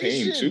Max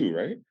Payne too,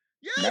 right?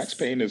 Yes. Max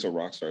Payne is a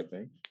Rockstar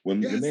thing.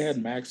 When they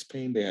had Max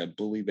Payne, they had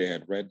Bully, they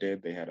had Red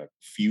Dead, they had a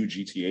few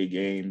GTA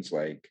games.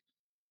 Like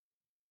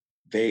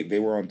they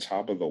were on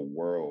top of the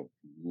world,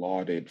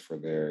 lauded for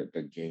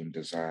the game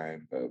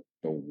design, the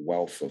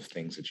wealth of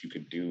things that you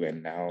could do.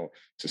 And now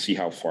to see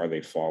how far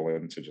they've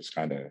fallen to just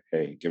kind of,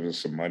 hey, give us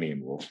some money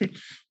and we'll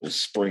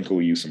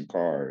sprinkle you some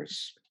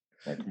cars.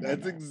 Like,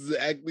 that's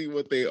exactly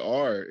what they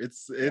are.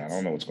 I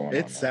don't know what's going on.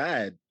 It's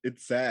sad.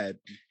 It's sad.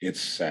 It's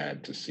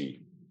sad to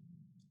see.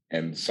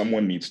 And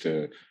someone needs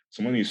to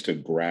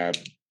grab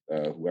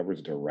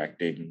whoever's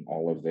directing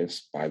all of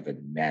this by the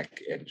neck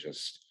and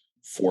just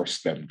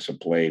force them to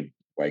play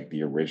like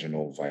the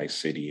original Vice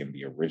City and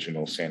the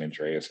original San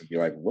Andreas and be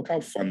like, look how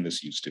fun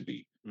this used to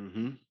be.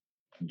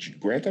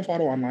 Grand Theft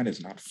Auto Online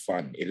is not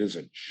fun. It is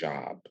a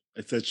job.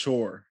 It's a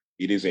chore.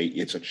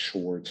 It's a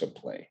chore to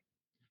play.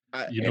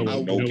 You know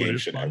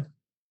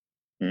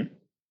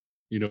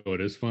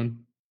what is fun?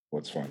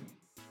 What's fun?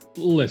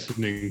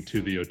 Listening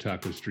to the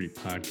Otaku Street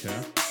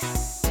podcast.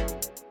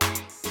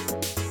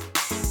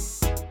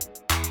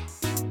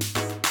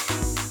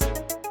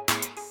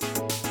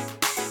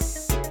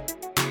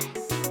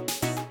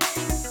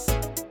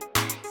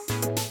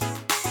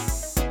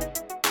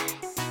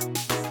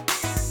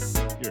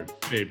 Your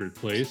favorite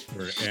place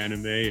for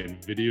anime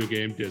and video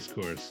game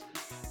discourse.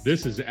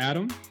 This is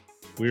Adam.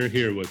 We're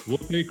here with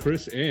Whoopi,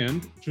 Chris,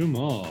 and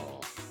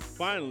Jamal.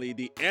 Finally,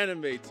 the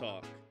anime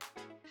talk.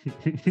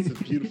 It's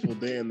a beautiful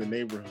day in the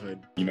neighborhood.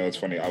 You know, it's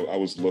funny. I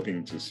was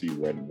looking to see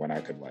when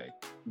I could like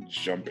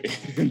jump in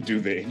and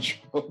do the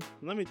intro.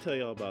 Let me tell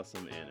y'all about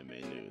some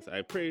anime news.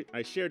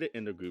 I shared it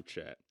in the group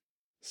chat.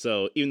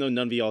 So even though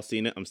none of y'all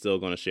seen it, I'm still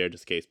going to share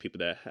just in case people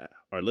that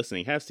are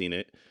listening have seen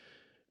it.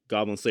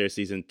 Goblin Slayer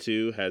Season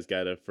 2 has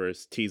got a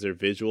first teaser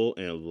visual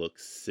and it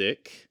looks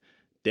sick.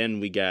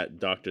 Then we got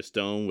Dr.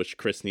 Stone, which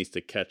Chris needs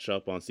to catch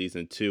up on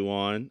Season 2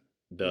 on.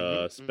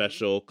 The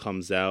special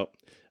comes out.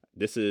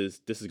 This is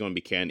going to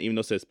be canon. Even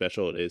though it says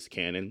special, it is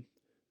canon.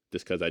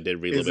 Just because I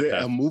did read a little bit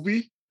past. Is it a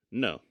movie?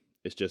 No,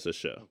 it's just a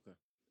show. Okay.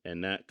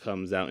 And that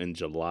comes out in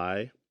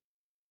July.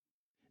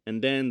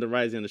 And then The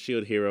Rising of the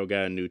Shield Hero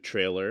got a new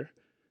trailer.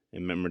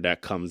 And remember,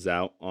 that comes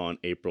out on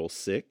April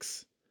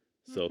 6th.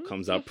 So it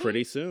comes out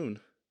pretty soon.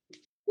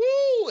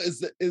 Woo!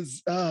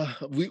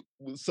 we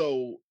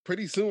so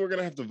pretty soon we're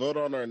gonna have to vote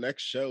on our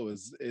next show.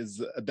 Is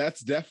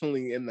that's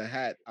definitely in the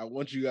hat. I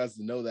want you guys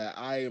to know that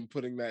I am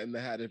putting that in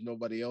the hat if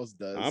nobody else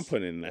does. I'm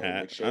putting it in the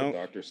hat. Which show,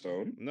 Dr.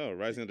 Stone? No,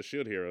 Rising of the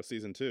Shield Hero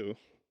season 2.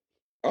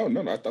 Oh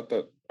no, I thought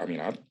that. I mean,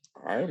 I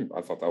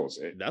thought that was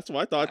it. That's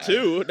what I thought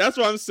too. That's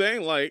what I'm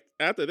saying. Like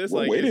after this,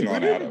 we're like waiting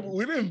on Adam.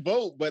 We didn't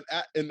vote, but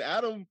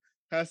Adam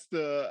has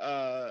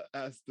to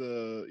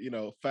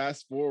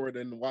fast forward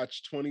and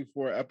watch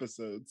 24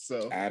 episodes.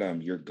 So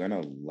Adam, you're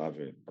gonna love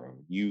it, bro.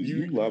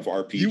 You love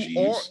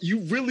RPGs.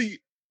 You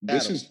really.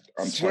 This Adam, is.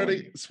 I'm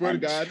swear to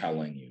God,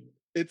 telling you.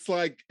 It's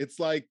like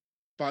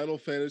Final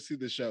Fantasy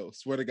the show.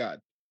 Swear to God,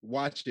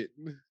 watch it.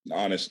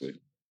 Honestly,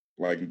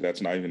 like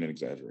that's not even an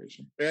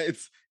exaggeration.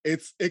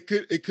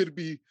 It could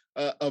be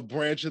a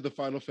branch of the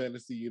Final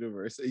Fantasy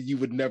universe. You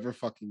would never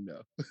fucking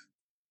know.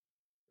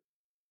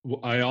 Well,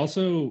 I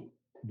also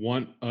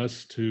want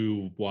us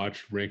to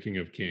watch Ranking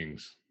of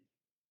Kings.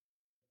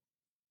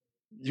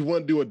 You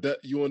want to do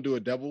a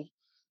double?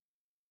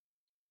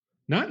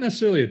 Not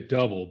necessarily a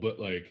double, but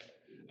like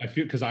I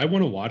feel because I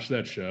want to watch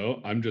that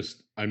show. I'm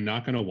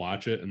not going to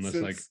watch it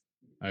unless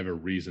I have a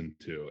reason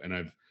to.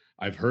 And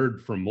I've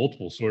heard from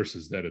multiple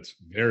sources that it's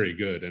very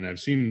good, and I've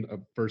seen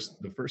the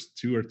first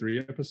 2 or 3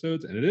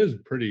 episodes, and it is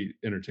pretty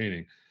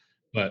entertaining.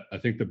 But I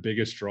think the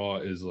biggest draw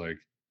is like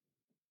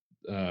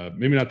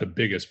maybe not the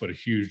biggest, but a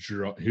huge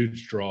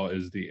draw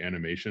is the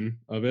animation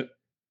of it.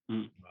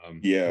 The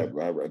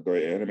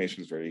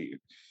animation is very.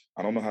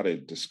 I don't know how to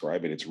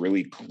describe it. It's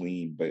really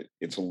clean, but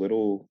it's a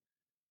little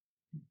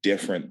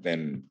different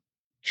than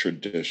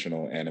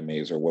traditional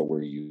animes or what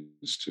we're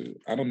used to.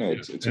 I don't know.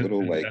 It's a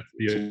little like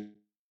a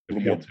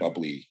little more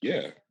bubbly.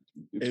 Yeah,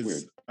 it's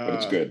weird, but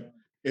it's good.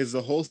 Is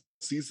the whole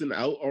season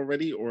out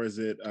already, or is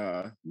it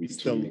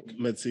still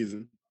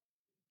mid-season?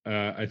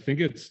 I think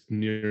it's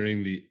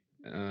nearing the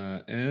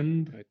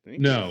end.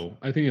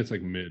 I think it's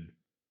like mid.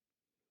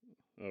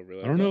 Oh,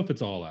 really? I don't know if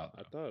it's all out.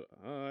 I thought.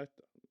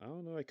 I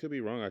don't know. I could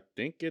be wrong. I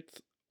think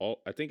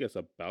it's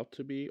about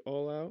to be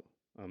all out.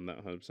 I'm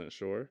not 100%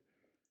 sure.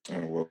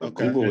 Oh, well,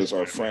 okay. Google is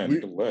our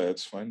friend.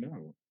 Let's find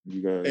out.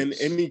 You guys. In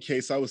any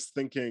case, I was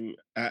thinking,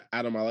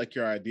 Adam, I like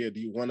your idea.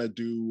 Do you want to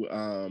do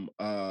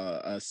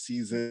a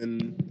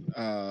season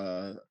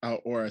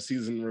or a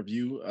season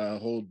review, a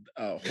whole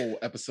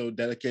episode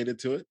dedicated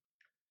to it?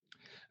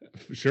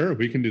 Sure,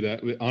 we can do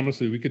that.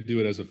 Honestly, we could do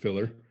it as a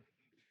filler.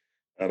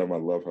 Adam, I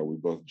love how we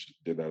both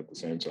did that at the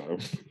same time.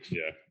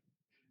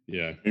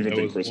 Yeah. Even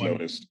think Chris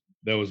noticed.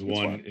 That was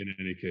one in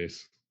any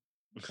case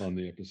on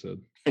the episode.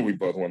 We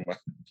both won.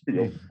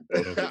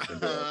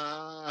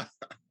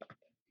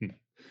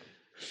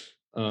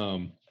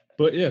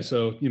 But yeah,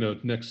 so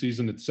next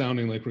season it's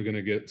sounding like we're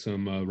gonna get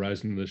some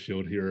Rising of the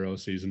Shield Hero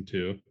season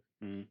 2.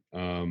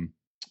 And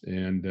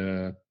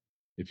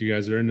if you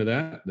guys are into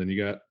that, then you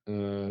got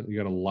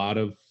a lot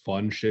of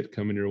fun shit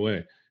coming your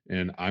way.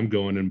 And I'm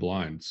going in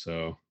blind,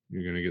 so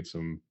you're gonna get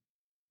some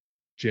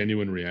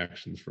genuine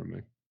reactions from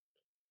me.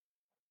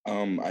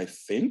 I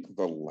think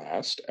the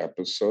last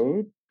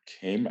episode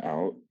came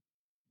out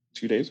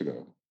 2 days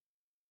ago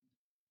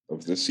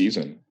of this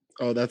season.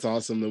 Oh, that's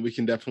awesome. Then we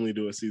can definitely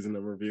do a season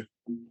of review.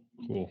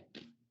 Cool.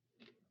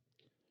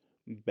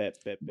 Bet.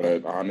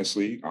 But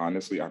honestly,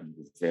 I'm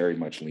very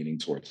much leaning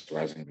towards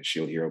Rising of the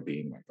Shield Hero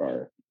being like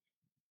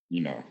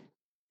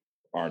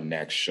our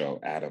next show.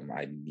 Adam,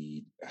 I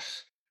need.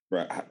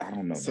 Bro, I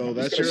don't know. So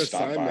that's your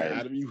assignment,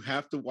 Adam. You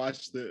have to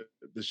watch the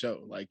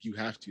show. Like you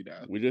have to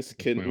now. We just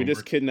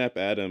kidnap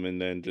Adam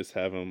and then just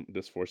have him,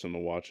 just force him to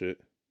watch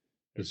it.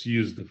 Just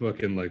use the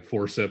fucking like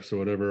forceps or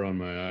whatever on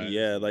my eye.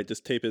 Yeah, like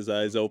just tape his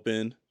eyes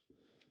open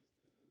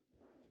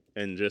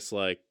and just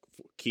like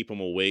keep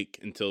him awake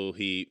until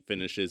he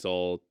finishes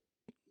all.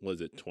 Was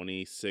it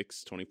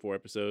 26, 24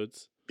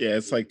 episodes? Yeah,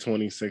 it's like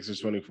 26 or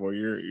 24.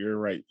 You're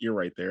right. You're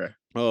right there.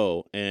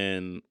 Oh,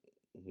 and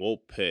we'll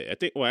pay. I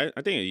think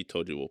he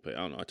told you we'll pay. I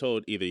don't know. I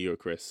told either you or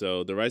Chris.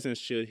 So the Rising of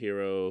the Shield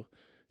Hero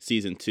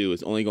season 2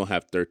 is only gonna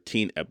have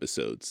 13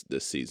 episodes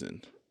this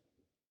season.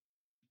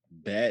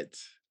 Bet.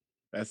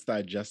 That's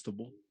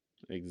digestible.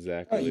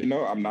 Exactly.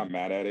 I'm not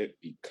mad at it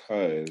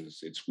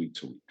because it's week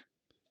to week.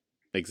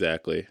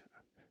 Exactly.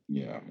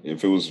 Yeah.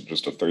 If it was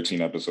just a 13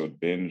 episode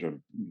binge,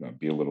 I'd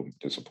be a little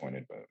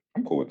disappointed, but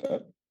I'm cool with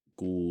that.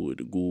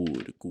 Good.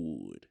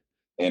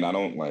 And I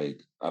don't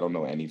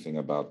know anything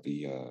about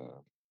the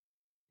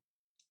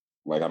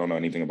I don't know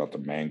anything about the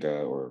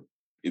manga, or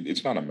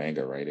it's not a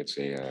manga, right? It's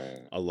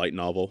a light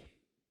novel.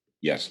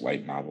 Yes,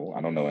 light novel.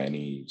 I don't know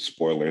any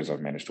spoilers. I've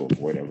managed to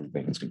avoid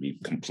everything. It's going to be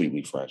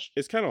completely fresh.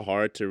 It's kind of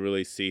hard to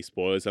really see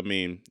spoilers. I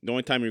mean, the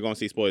only time you're going to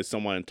see spoilers is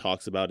someone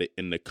talks about it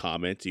in the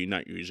comments. You're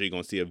not usually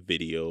going to see a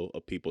video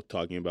of people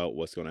talking about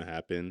what's going to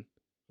happen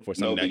for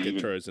something that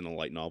occurs in a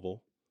light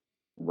novel.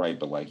 Right,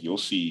 but you'll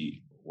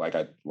see, like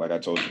I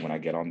told you, when I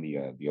get on the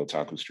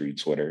Otaku Street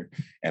Twitter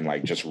and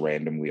just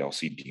randomly I'll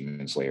see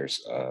Demon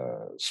Slayer's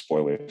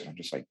spoilers. I'm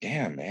just like,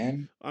 damn,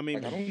 man. I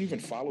mean, I don't even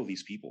follow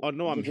these people. Oh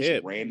no, I'm just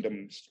hip.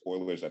 Random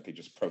spoilers that they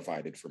just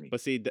provided for me.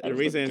 But see, the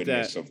reason is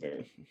that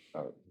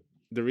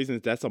the reason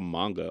is that's a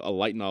manga, a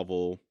light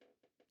novel.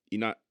 You're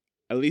not,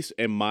 at least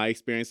in my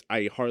experience,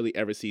 I hardly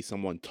ever see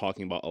someone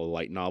talking about a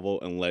light novel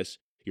unless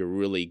you're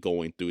really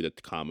going through the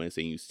comments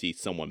and you see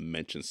someone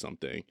mention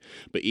something.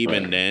 But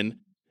even then,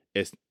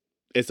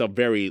 it's a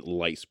very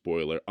light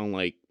spoiler,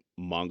 unlike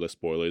manga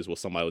spoilers where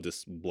somebody will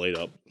just blade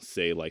up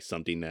say like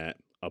something that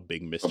a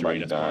big mystery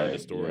that's part of the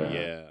story.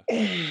 Yeah.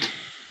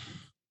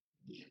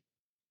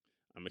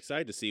 I'm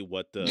excited to see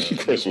what the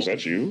Chris, was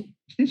that you?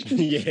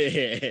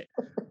 Yeah.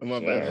 My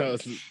bad.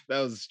 That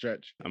was a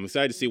stretch. I'm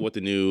excited to see what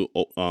the new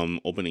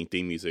opening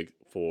theme music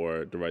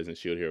for the Rising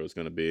Shield Hero is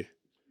going to be.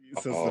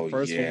 Since the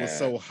first one was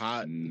so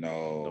hot.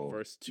 No. The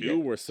first two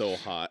were so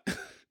hot.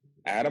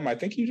 Adam, I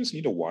think you just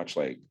need to watch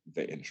like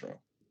the intro.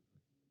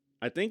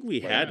 I think we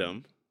had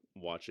him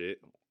watch it.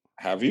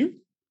 Have you?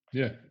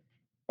 Yeah.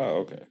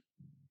 Oh, okay.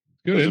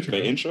 Good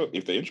intro.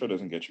 If the intro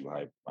doesn't get you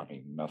hype, I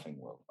mean, nothing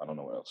will. I don't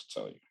know what else to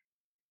tell you.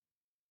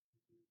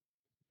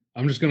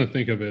 I'm just gonna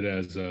think of it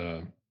as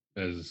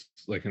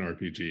like an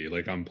RPG,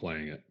 like I'm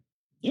playing it.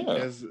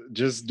 Yeah.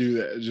 Just do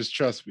that. Just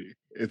trust me.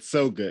 It's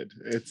so good.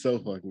 It's so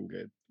fucking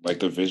good. Like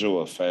the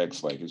visual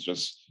effects, like it's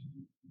just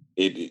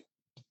it's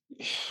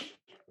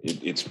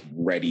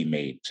ready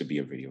made to be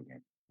a video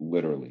game.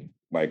 Literally.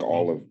 Like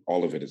all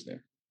of it is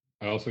there.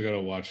 I also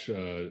gotta watch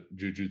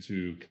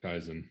Jujutsu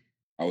Kaisen.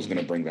 I was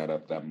gonna bring that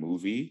up. That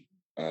movie.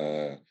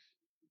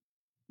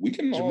 We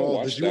can Jamal, all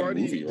watch that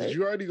movie, right? Did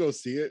you already go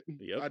see it?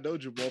 Yep. I know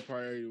Jamal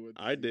probably would.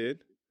 I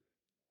did.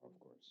 Of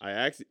course. I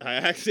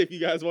asked if you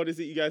guys wanted to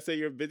see. You guys say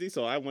you're busy,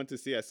 so I went to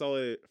see. I saw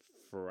it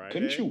Friday.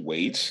 Couldn't you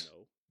wait?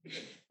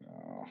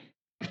 No.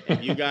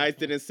 If you guys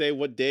didn't say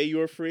what day you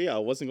were free, I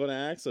wasn't going to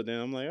ask. So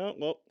then I'm like, oh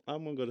well,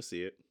 I'm gonna go to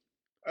see it.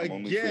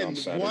 Again,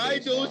 why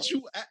don't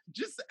you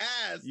just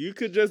ask? You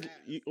could just,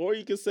 or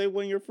you could say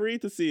when you're free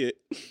to see it.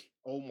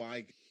 Oh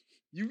my!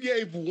 You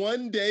gave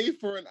 1 day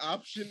for an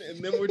option,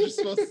 and then we're just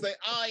supposed to say,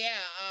 "Oh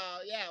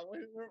yeah,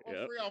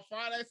 we're free on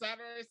Friday,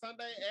 Saturday,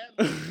 Sunday,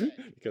 and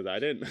Monday."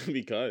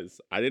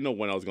 because I didn't know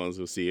when I was going to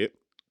go see it.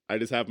 I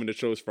just happened to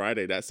chose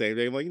Friday that same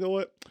day. I'm like, you know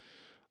what?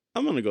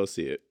 I'm gonna go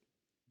see it.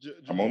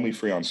 I'm only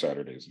free on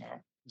Saturdays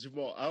now.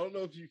 Jamal, I don't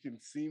know if you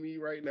can see me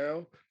right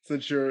now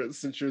since your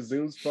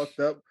Zoom's fucked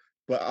up,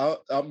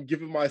 but I'm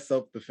giving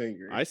myself the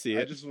finger. I see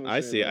it. I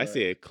see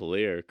it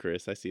clear,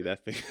 Chris. I see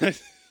that finger.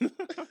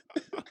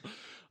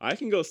 I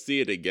can go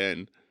see it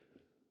again.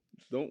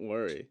 Don't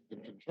worry.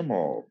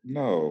 Jamal,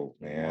 no,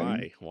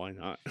 man. Why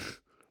not?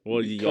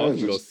 Well, y'all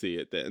can go see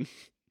it then.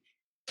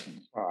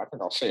 I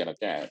think I'll say it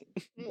again.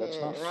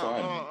 That's not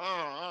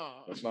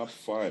fun. That's not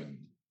fun.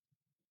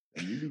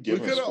 You we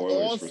could have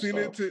all seen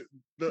it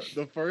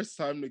the first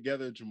time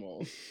together,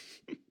 Jamal.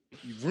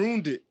 You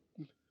ruined it.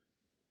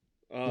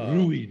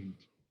 Ruined.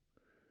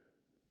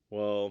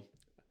 Well,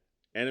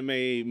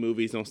 anime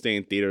movies don't stay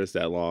in theaters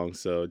that long,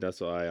 so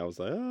that's why I was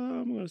like,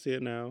 oh, I'm gonna see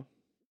it now.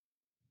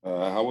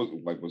 How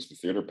was the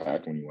theater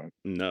packed when you went?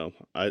 No,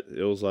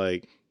 it was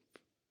like,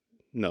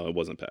 no, it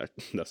wasn't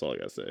packed. That's all I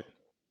gotta say. It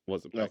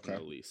wasn't packed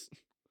at least.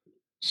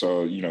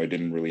 So it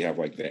didn't really have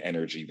like the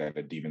energy that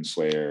a Demon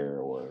Slayer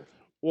or.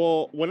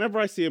 Well, whenever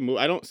I see a movie,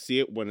 I don't see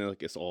it when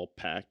it's all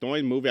packed. The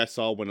only movie I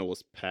saw when it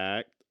was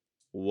packed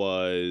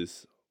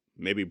was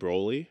maybe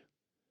Broly.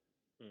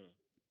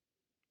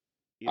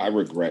 I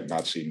regret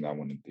not seeing that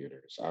one in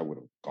theaters. I would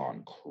have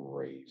gone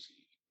crazy.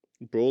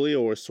 Broly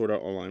or Sword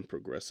Art Online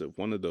Progressive,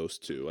 one of those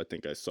two. I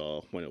think I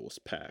saw when it was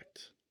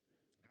packed.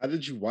 How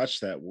did you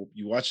watch that?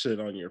 You watched it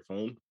on your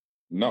phone?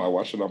 No, I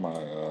watched it on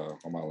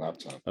my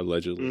laptop.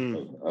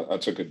 Allegedly, I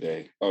took a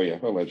day. Oh yeah,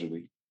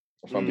 allegedly.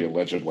 I found the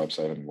alleged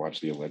website and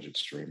watched the alleged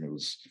stream. It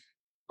was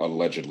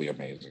allegedly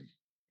amazing.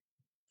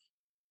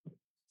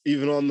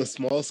 Even on the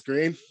small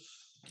screen?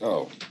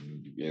 Oh,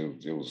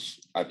 it was.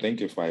 I think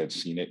if I had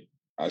seen it,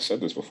 I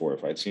said this before,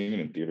 if I'd seen it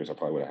in theaters, I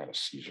probably would have had a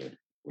seizure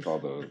with all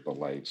the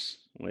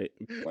lights. Wait.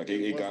 Like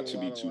it got to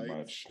be too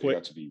much. It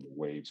got to be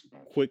way too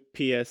much. Quick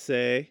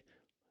PSA.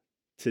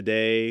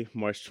 Today,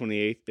 March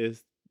 28th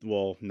is,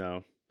 well,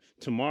 no.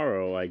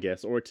 Tomorrow, I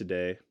guess, or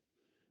today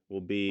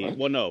will be, what?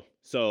 Well, no.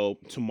 So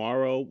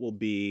tomorrow will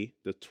be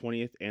the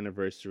 20th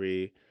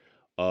anniversary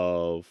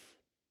of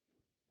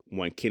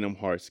when Kingdom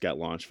Hearts got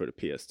launched for the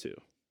PS2.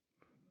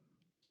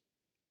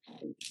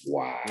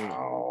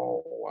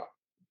 Wow.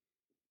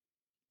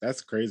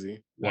 That's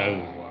crazy.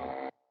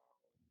 Wow.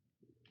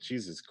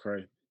 Jesus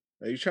Christ.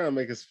 Are you trying to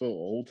make us feel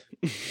old?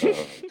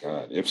 Oh,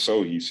 God. If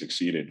so, you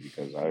succeeded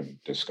because I'm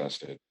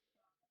disgusted.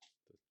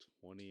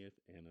 The 20th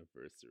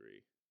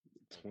anniversary.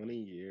 20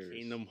 years.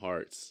 Kingdom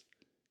Hearts.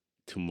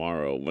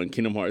 Tomorrow, when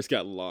Kingdom Hearts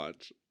got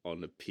launched on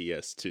the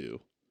PS2.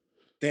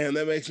 Damn,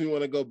 that makes me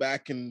want to go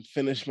back and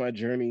finish my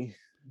journey.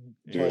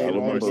 Dude,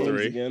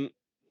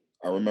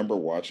 I remember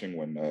watching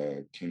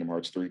when Kingdom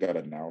Hearts 3 got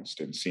announced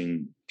and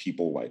seeing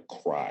people like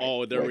cry.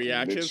 Oh, their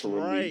reactions?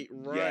 Right.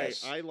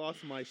 Yes. I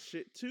lost my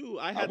shit too.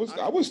 I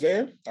was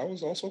there. I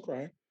was also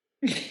crying.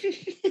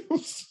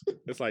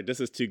 It's like, this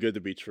is too good to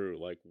be true.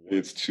 Like, what?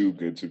 It's too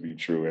good to be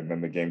true. And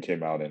then the game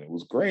came out and it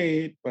was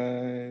great, but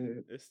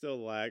it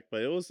still lagged,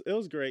 but it was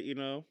great,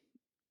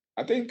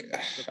 I think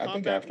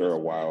after a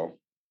while,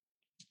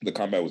 The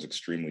combat was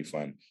extremely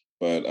fun.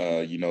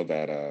 But you know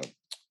that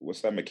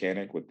what's that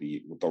mechanic with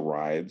the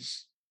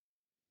rides,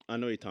 I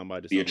know you're talking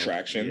about. Just the don't know.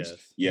 attractions?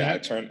 Yes. Yeah,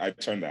 That I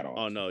turned that Oh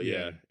off. no,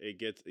 Yeah. It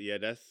gets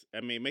that's.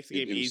 I mean, it makes the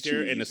game It was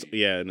easier, too and it's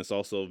easy. and it's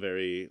also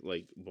very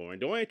like boring.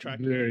 The only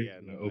attractive, Very I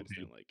OP. just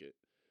didn't like it.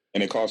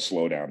 And it caused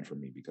slowdown for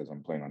me because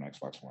I'm playing on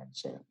Xbox One.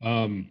 So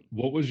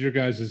What was your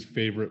guys'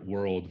 favorite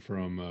world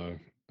from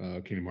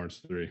Kingdom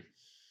Hearts 3?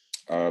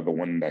 the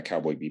one that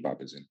Cowboy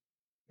Bebop is in.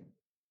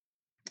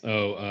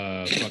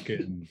 Oh,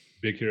 fucking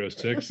Big Hero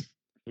 6.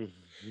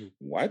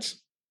 What?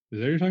 Is that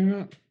what you're talking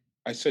about?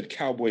 I said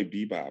Cowboy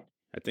Bebop.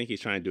 I think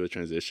he's trying to do a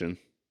transition.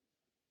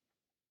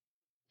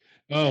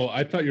 Oh,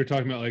 I thought you were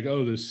talking about like,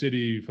 oh, the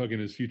city fucking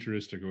is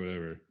futuristic or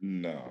whatever.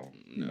 No.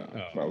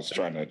 Oh. I was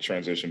trying to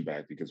transition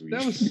back because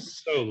That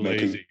was so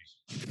lazy.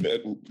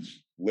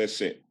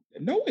 Listen,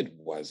 no, it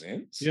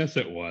wasn't. Yes,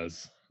 it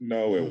was.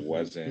 No, it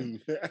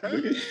wasn't.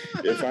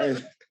 if I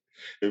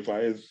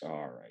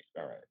all right.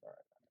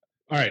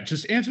 All right,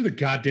 just answer the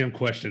goddamn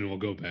question and we'll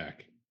go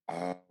back.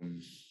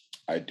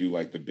 I do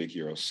like the Big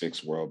Hero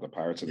 6 world. The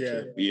Pirates of the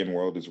Caribbean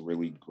world is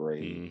really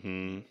great.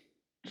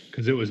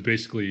 Because it was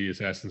basically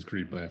Assassin's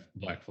Creed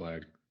Black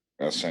Flag.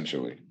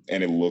 Essentially.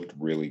 And it looked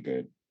really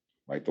good.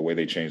 Like the way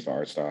they changed the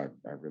art style.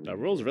 That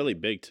world's really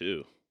big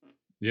too.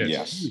 Yeah,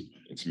 yes,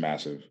 it's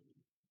massive.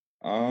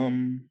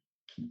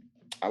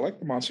 I like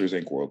the Monsters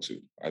Inc. world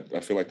too. I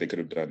feel like they could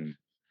have done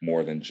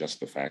more than just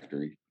the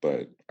factory,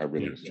 but I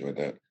really enjoyed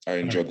that. I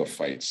enjoyed the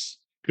fights.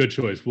 Good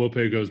choice.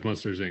 Wope goes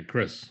Monsters Inc.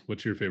 Chris,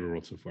 what's your favorite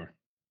world so far?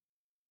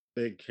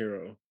 Big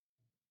Hero.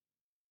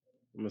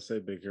 I'm gonna say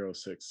Big Hero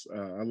 6.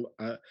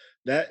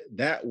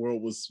 That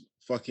world was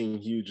fucking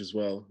huge as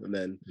well, and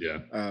then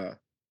it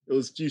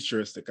was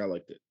futuristic. I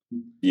liked it.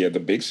 Yeah, the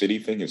big city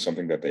thing is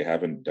something that they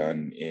haven't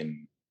done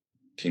in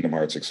Kingdom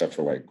Hearts except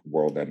for like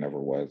World That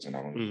Never Was, and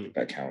I don't think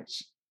that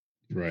counts.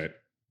 Right.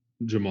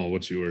 Jamal,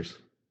 what's yours?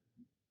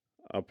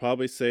 I'll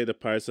probably say the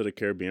Pirates of the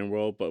Caribbean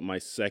world, but my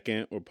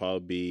second will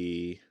probably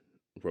be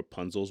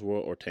Rapunzel's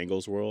world or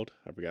Tangle's world.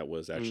 I forgot what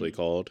it's actually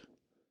called.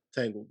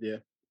 Tangled, yeah.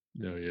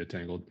 Oh yeah,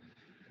 Tangled.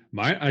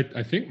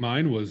 I think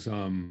mine was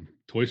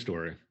Toy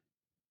Story.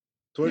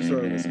 Toy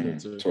Story was good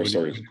too. Toy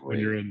Story is great. When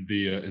you're in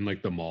the in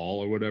like the mall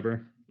or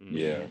whatever.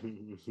 Yeah.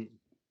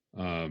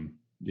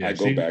 Yeah. I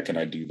go back and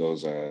I do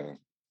those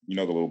you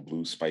know the little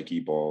blue spiky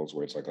balls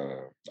where it's like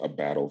a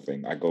battle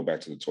thing. I go back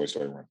to the Toy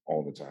Story run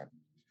all the time.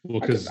 Well,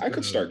 because I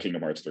could start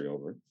Kingdom Hearts 3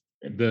 over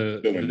and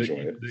still enjoy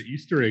it. The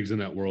Easter eggs in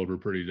that world were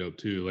pretty dope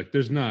too. Like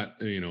there's not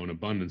an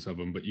abundance of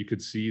them, but you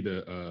could see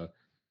the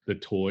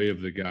toy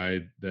of the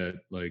guy that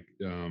like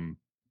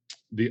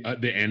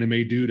the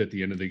anime dude at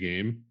the end of the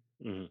game.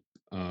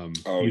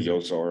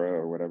 Yozora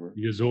or whatever.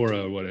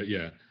 Yozora or whatever.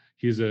 Yeah,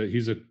 he's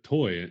a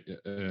toy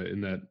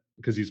in that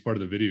because he's part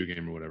of the video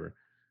game or whatever.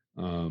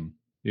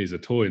 He's a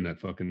toy in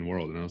that fucking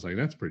world, and I was like,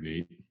 that's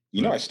pretty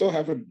neat. I still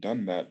haven't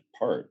done that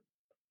part.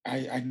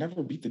 I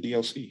never beat the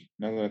DLC.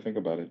 Now that I think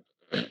about it.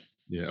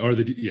 Yeah, or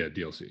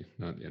DLC.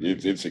 Not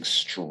the it's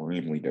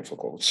extremely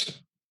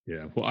difficult.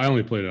 Yeah, well, I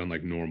only played it on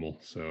like normal,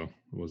 so it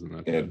wasn't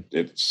that bad.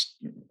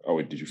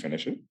 Did you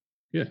finish it?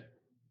 Yeah.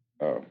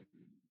 Oh,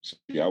 so,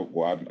 yeah.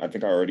 Well, I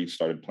think I already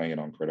started playing it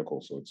on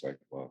critical, so it's like,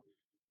 well,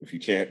 if you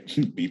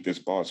can't beat this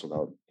boss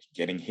without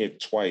getting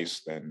hit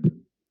twice, then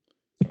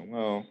I don't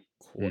know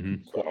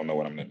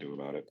what I'm gonna do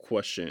about it.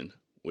 Question: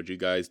 would you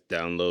guys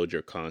download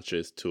your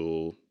conscience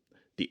to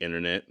the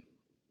internet?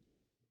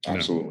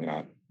 Absolutely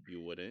not.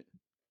 You wouldn't?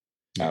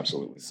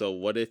 Absolutely. So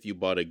what if you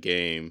bought a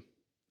game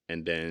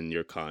and then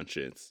your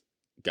conscience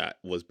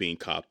was being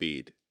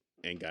copied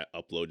and got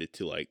uploaded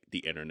to like the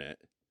internet?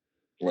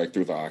 Like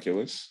through the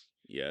Oculus?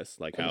 Yes,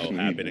 like how it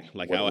happened.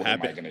 Like how it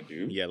happened. What am I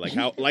gonna do? Yeah, like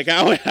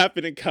how it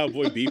happened in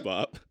Cowboy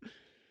Bebop.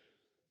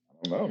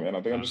 I don't know, man.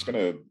 I think I'm just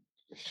I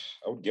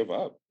would give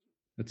up.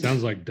 It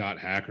sounds like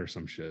 .hack or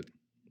some shit.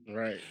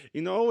 Right.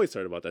 I always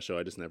heard about that show.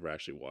 I just never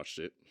actually watched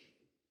it.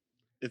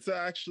 It's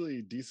actually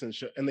a decent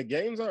show, and the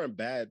games aren't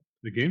bad.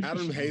 The games.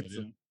 Adam hates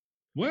them.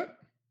 What?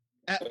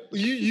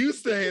 You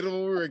used to hate them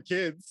when we were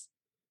kids.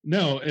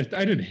 No,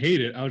 I didn't hate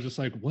it. I was just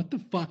like, what the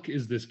fuck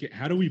is this game?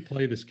 How do we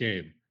play this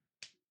game?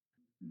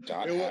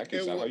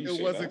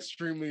 It was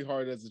extremely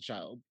hard as a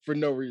child for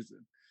no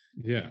reason.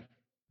 Yeah.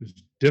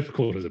 It's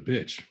difficult as a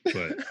bitch,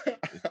 but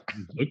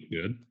it looked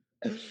good.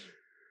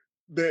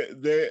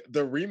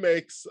 The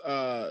remakes,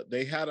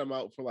 they had them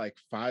out for like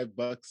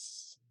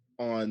 $5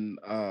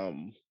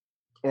 on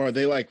or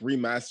they like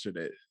remastered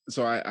it.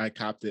 So I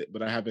copped it,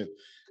 but I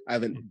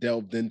haven't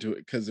delved into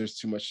it because there's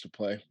too much to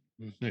play.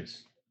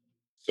 Nice.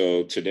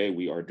 So today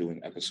we are doing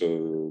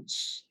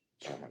episodes.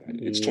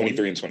 It's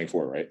 23 and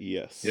 24, right?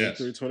 Yes.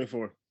 23,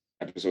 24.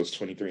 Episodes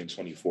 23 and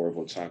 24 of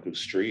Otaku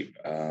Street.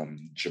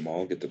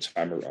 Jamal, get the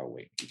timer. Oh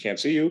wait, you can't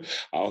see you.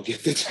 I'll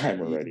get the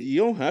timer ready.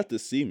 You don't have to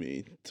see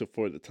me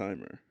for the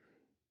timer.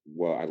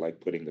 Well, I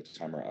like putting the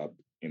timer up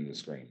in the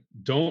screen.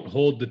 Don't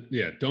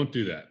don't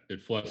do that.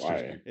 It flusters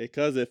me.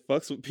 Because it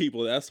fucks with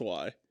people, that's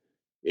why.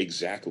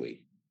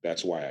 Exactly.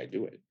 That's why I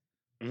do it.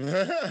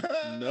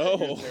 No.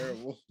 You're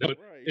terrible. No, Right.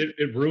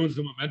 it ruins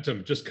the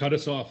momentum. Just cut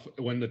us off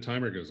when the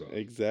timer goes off.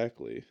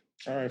 Exactly.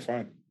 All right,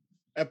 fine.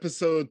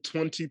 Episode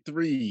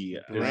 23,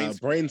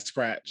 Brain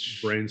Scratch.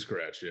 Brain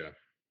scratch, yeah.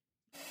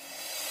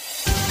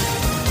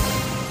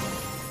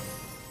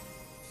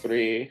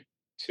 3,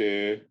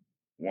 2,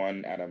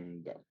 1,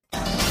 Adam, go.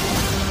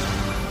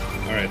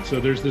 All right, so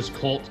there's this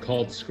cult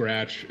called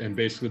Scratch, and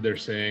basically they're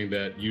saying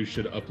that you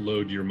should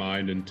upload your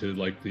mind into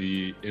like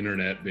the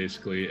internet,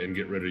 basically, and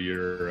get rid of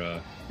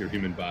your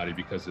human body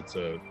because it's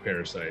a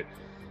parasite.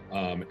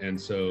 And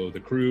so the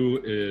crew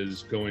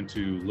is going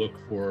to look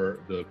for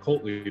the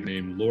cult leader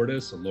named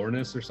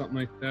Lornis or something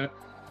like that.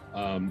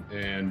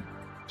 And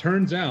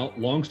turns out,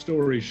 long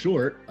story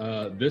short,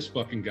 this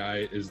fucking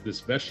guy is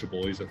this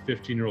vegetable. He's a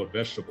 15-year-old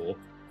vegetable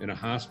in a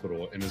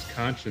hospital, and his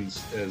conscience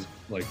has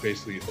like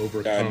basically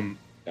overcome.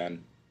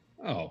 Done.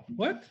 Oh,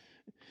 what?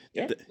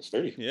 Yeah, it's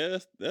 30. Yeah,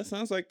 that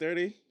sounds like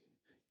 30.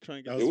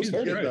 Trying to get It was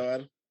 30. good, though,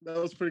 Adam. That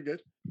was pretty good.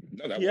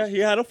 No, that Yeah, was he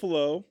had a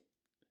flow.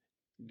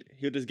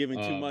 He was just giving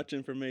too Um, much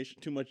information,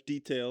 too much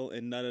detail,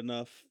 and not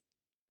enough.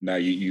 Now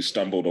you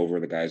stumbled over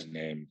the guy's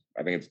name.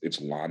 I think it's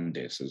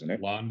Londis, isn't it?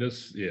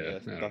 Londis? Yeah.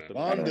 Yes, I don't Dr. know.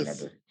 I don't Londis.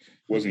 remember. It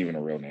wasn't even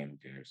a real name.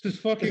 Who cares? This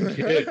fucking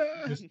kid,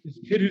 this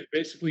kid who's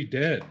basically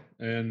dead,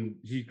 and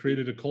he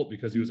created a cult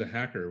because he was a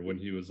hacker when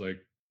he was like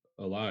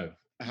alive.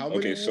 How many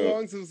Okay, so-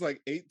 songs? It was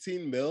like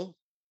 18 mil.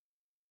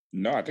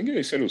 No, I think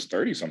they said it was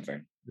 30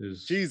 something.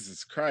 Is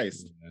Jesus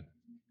Christ. yeah.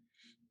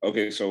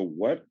 Okay,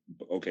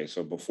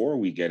 so before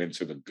we get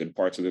into the good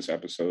parts of this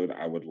episode,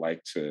 I would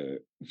like to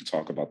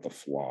talk about the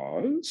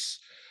flaws.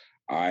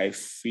 I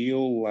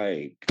feel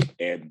like,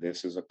 and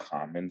this is a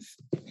common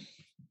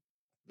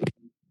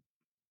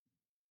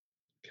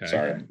Okay.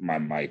 sorry, my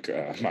mic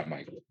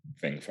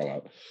thing fell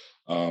out.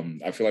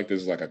 I feel like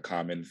this is like a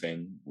common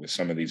thing with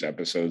some of these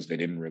episodes. They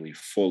didn't really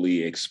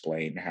fully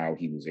explain how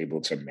he was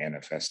able to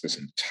manifest this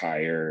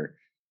entire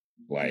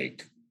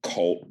like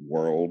cult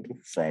world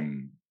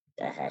from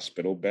a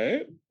hospital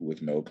bed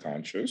with no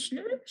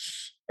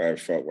consciousness. I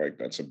felt like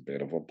that's a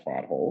bit of a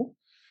plot hole,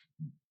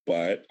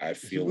 but I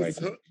feel like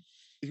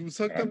He was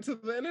hooked up to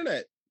the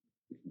internet.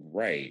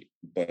 right,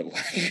 but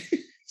like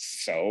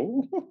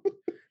so.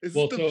 It's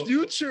Well, the so-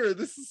 future.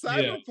 This is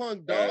Yeah.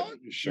 cyberpunk, dog.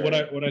 Sure. What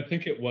I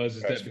think it was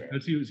is That's that fair.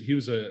 because he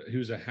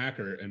was a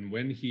hacker, and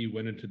when he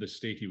went into the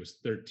state, he was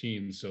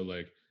 13. So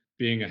like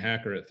being a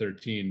hacker at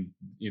 13,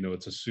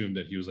 it's assumed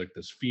that he was like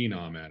this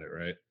phenom at it,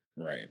 right?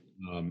 Right.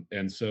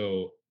 And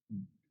so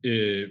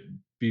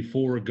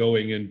before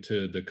going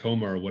into the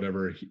coma or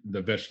whatever,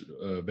 the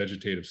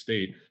vegetative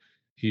state,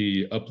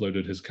 he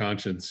uploaded his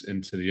conscience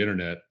into the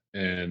internet,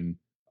 and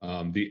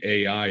the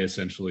AI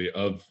essentially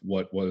of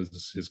what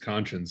was his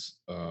conscience,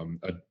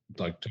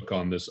 like took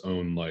on this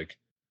own like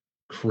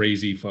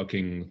crazy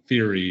fucking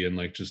theory and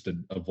like just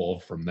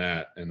evolved from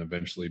that and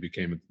eventually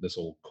became this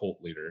old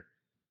cult leader.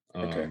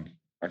 Okay.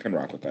 I can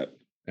rock with that.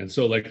 And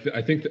so like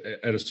I think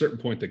at a certain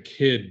point the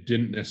kid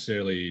didn't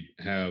necessarily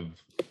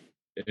have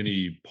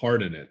any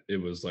part in it. It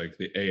was like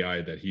the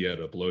AI that he had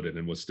uploaded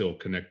and was still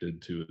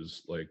connected to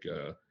his like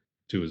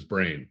to his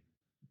brain.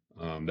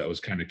 That was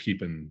kind of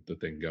keeping the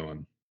thing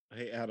going.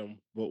 Hey, Adam,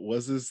 but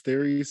was his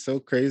theory so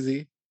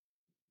crazy?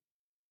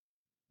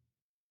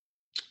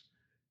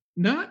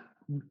 Not,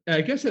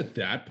 I guess at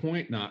that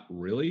point, not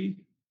really.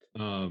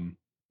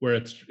 Where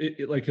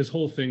it like his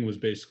whole thing was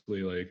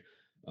basically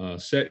like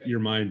set your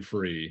mind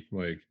free.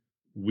 Like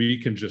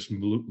we can just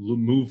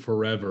move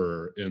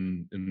forever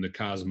in the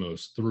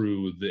cosmos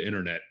through the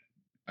internet.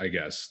 I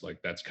guess like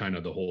that's kind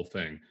of the whole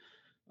thing.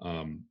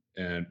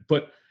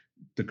 But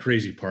the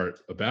crazy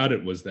part about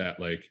it was that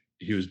like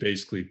he was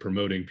basically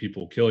promoting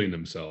people killing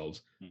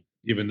themselves,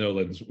 even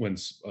though when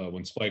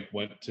Spike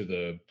went to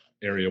the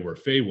area where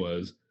Faye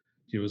was,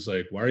 he was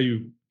like, "Why are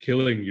you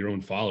killing your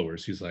own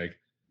followers?" He's like,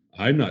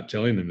 "I'm not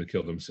telling them to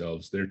kill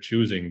themselves. They're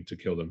choosing to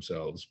kill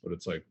themselves." But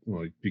it's like,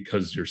 well,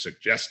 because you're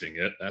suggesting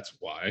it, that's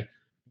why.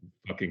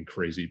 Fucking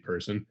crazy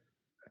person.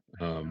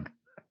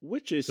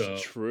 Which is So-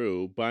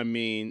 true, but I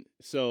mean,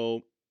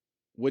 so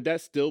would that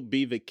still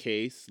be the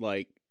case,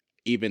 like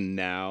even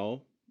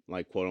now,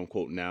 like quote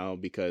unquote now,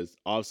 because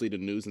obviously the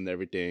news and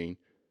everything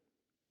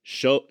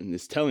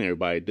is telling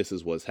everybody this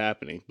is what's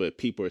happening, but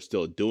people are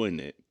still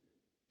doing it.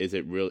 Is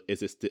it real?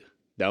 Is it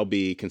that would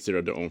be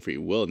considered their own free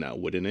will now,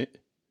 wouldn't it?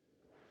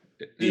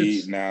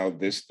 Now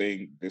this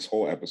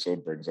whole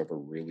episode brings up a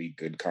really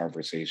good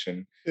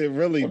conversation. It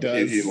really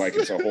does. Like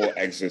it's a whole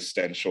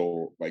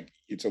existential, like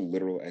it's a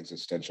literal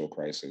existential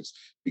crisis.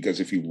 Because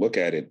if you look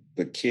at it,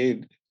 the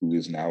kid who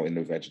is now in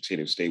the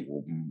vegetative state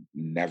will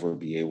never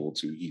be able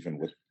to,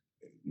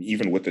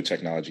 even with the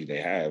technology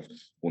they have,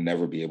 will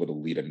never be able to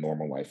lead a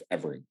normal life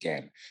ever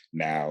again.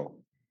 Now,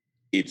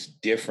 it's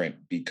different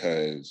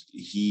because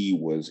he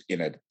was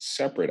in a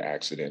separate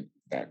accident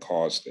that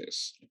caused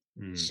this.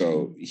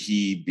 So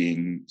he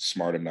being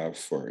smart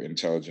enough or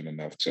intelligent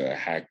enough to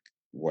hack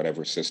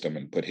whatever system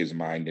and put his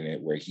mind in it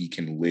where he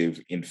can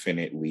live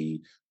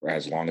infinitely or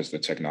as long as the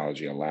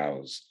technology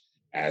allows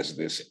as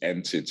this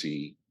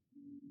entity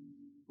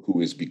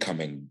who is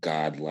becoming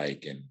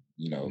godlike and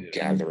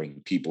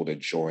gathering people to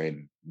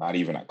join, not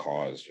even a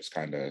cause, just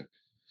kind of,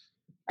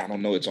 I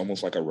don't know, it's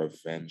almost like a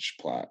revenge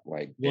plot.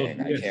 Like,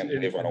 dang, I can't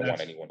live. I don't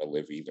want anyone to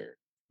live either.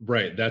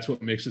 Right. That's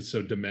what makes it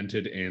so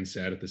demented and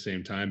sad at the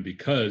same time,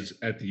 because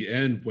at the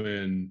end,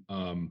 when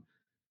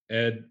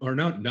Ed, or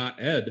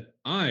not Ed,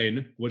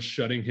 Ein was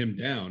shutting him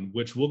down,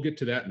 which we'll get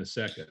to that in a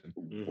second.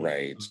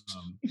 Right.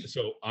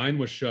 So Ein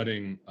was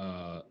shutting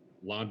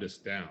Landis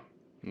down.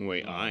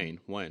 Wait, Ein?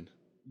 When?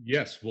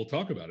 Yes, we'll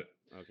talk about it.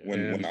 Okay.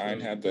 When Ein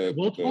had the...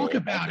 We'll talk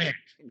about it.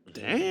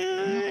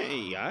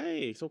 Dang,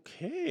 yikes,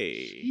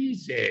 okay.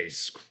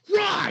 Jesus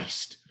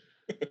Christ.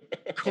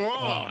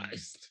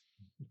 Christ.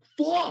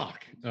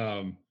 Fuck.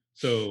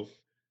 So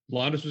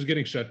Landis was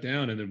getting shut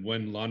down, and then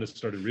when Landis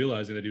started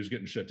realizing that he was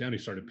getting shut down, he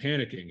started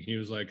panicking. He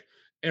was like,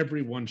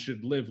 everyone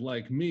should live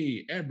like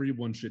me.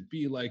 Everyone should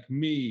be like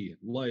me,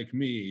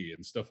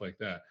 and stuff like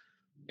that.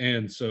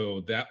 And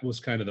so that was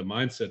kind of the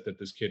mindset that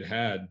this kid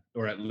had,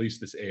 or at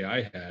least this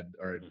AI had,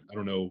 or I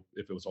don't know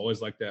if it was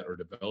always like that or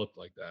developed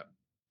like that,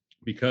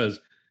 because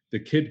the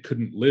kid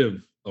couldn't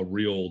live a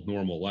real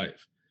normal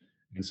life.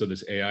 And so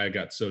this AI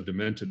got so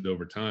demented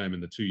over time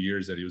in the 2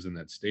 years that he was in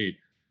that state,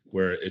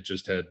 where it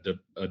just had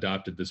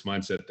adopted this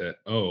mindset that,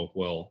 oh,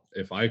 well,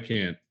 if I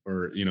can't,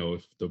 or,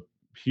 if the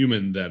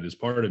human that is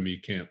part of me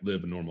can't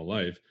live a normal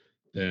life,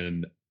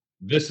 then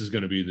this is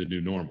going to be the new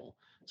normal.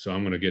 So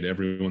I'm going to get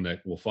everyone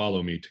that will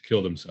follow me to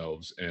kill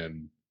themselves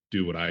and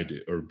do what I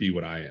do, or be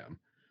what I am.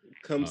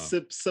 Come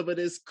sip some of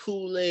this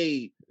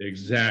Kool-Aid.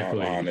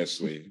 Exactly.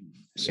 Honestly,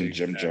 some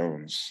Jim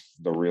Jones,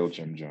 the real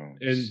Jim Jones.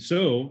 And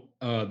so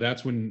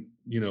that's when,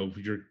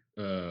 you're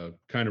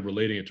kind of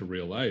relating it to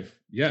real life.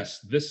 Yes,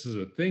 this is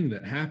a thing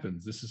that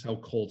happens. This is how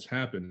cults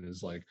happen,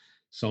 is like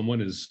someone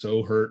is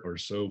so hurt or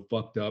so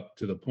fucked up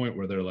to the point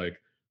where they're like,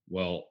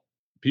 well,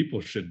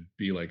 people should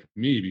be like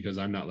me because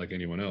I'm not like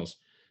anyone else.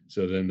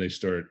 So then they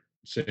start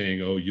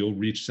saying, oh, you'll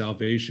reach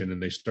salvation,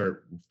 and they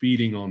start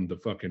feeding on the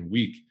fucking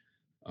weak,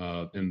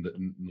 and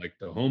like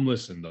the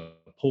homeless and the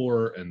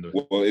poor and the...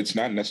 Well, it's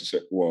not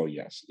necessary. Well,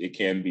 yes, it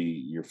can be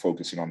you're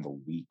focusing on the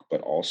weak,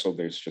 but also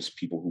there's just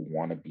people who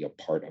want to be a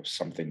part of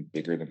something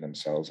bigger than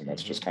themselves, and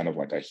that's just kind of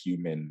like a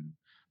human...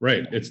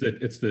 Right. It's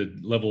the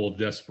level of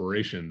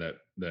desperation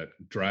that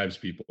drives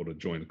people to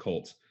join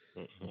cults.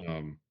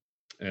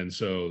 And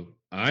so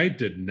I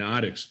did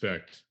not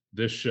expect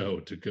this show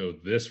to go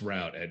this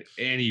route at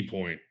any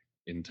point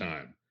in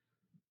time.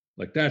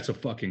 Like, that's a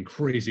fucking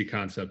crazy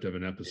concept of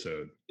an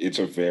episode. It's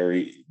a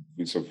very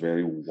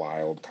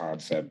wild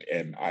concept,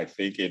 and I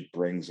think it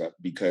brings up,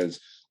 because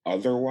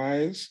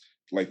otherwise,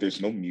 like, there's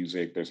no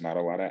music, there's not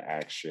a lot of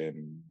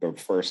action. The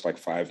first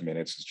 5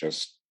 minutes is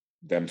just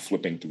them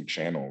flipping through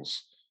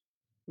channels,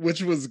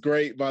 which was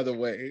great, by the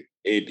way.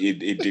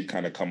 It did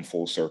kind of come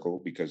full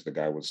circle, because the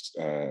guy was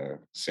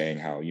saying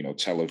how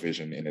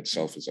television in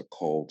itself is a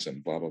cult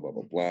and blah blah blah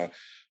blah blah,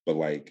 but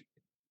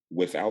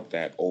without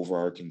that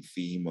overarching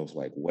theme of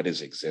what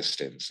is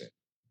existence and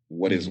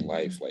what is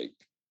life,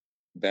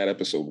 that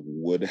episode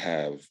would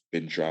have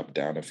been dropped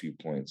down a few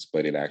points,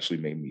 but it actually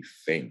made me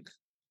think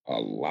a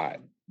lot.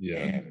 Yeah.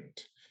 And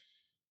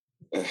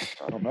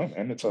I don't know,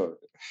 man.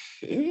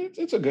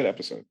 It's a good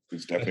episode.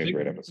 It's definitely a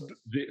great episode.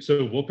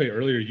 So Wolpe,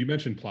 earlier you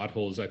mentioned plot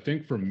holes. I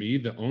think for me,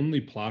 the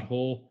only plot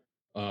hole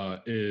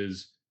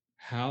is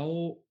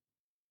how,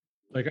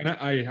 and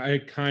I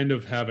kind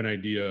of have an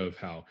idea of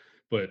how,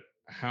 but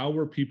how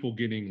were people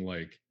getting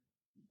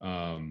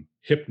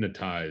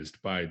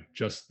hypnotized by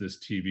just this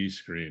TV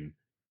screen?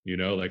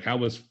 How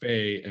was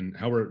Faye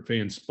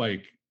and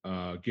Spike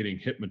getting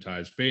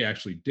hypnotized? Faye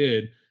actually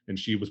did, and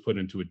she was put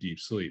into a deep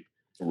sleep.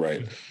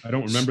 Right. I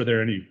don't remember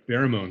there any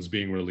pheromones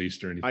being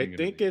released or anything. I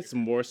think it's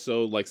more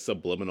so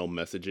subliminal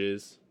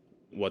messages,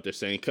 what they're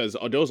saying, because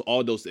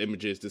all those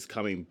images just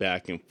coming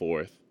back and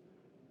forth.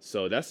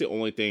 So that's the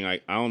only thing I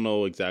don't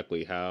know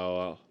exactly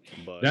how,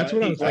 but that's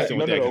what I was saying.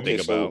 Okay,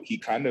 so he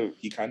kind of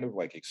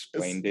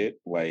explained it,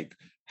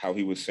 how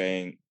he was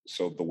saying.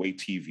 So the way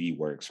TV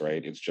works,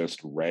 right? It's just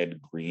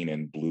red, green,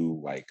 and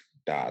blue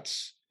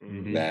dots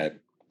that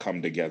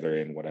come together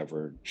in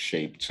whatever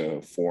shape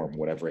to form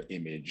whatever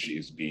image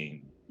is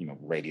being,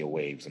 radio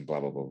waves and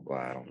blah blah blah blah.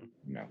 I don't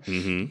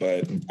know,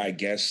 but I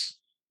guess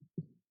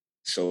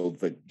so.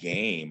 The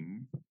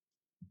game.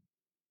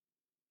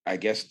 I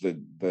guess the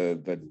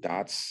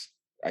dots.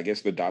 I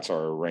guess the dots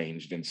are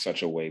arranged in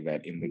such a way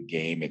that in the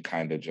game it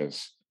kind of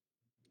just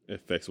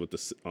affects with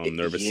the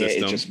nervous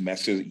system. It just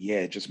messes. Yeah,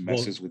 it just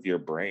messes with your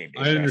brain.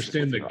 I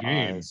understand the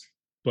game,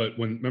 but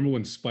remember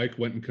when Spike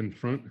went and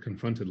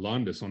confronted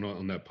Landis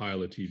on that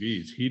pile of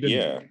TVs, he didn't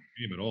play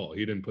the game at all.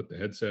 He didn't put the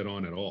headset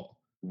on at all.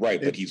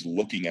 Right, but he's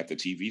looking at the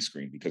TV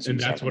screen because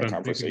he's having a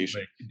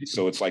conversation.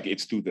 So it's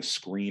it's through the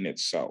screen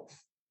itself.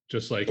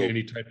 Just like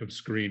any type of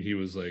screen, he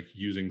was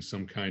using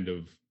some kind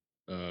of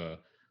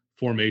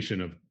formation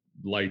of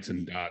lights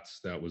and dots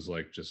that was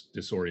just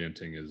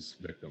disorienting his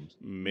victims.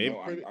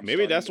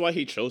 Maybe that's why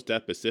he chose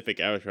that specific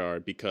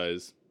avatar,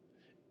 because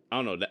I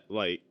don't know that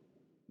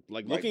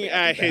looking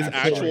at his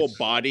actual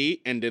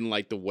body and then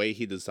the way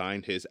he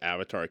designed his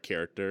avatar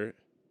character,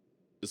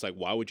 it's like,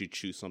 why would you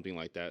choose something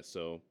like that?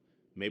 So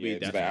maybe Yeah,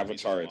 it's that's the the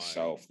reason avatar why.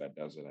 itself that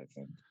does it, I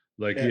think.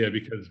 Like, Yeah. yeah,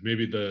 because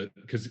maybe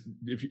because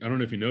if I don't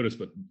know if you noticed,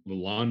 but the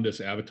Landis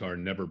avatar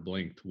never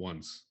blinked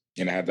once.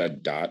 And it had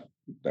that dot,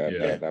 that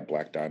Yeah. that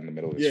black dot in the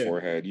middle of his Yeah.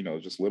 forehead,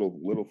 just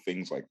little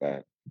things like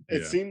that.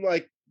 It Yeah. seemed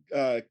like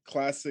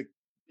classic,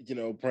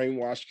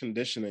 brainwash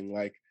conditioning.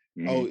 Like,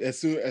 oh, Mhm.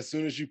 as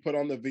soon as you put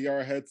on the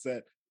VR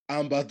headset,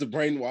 I'm about to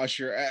brainwash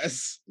your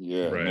ass.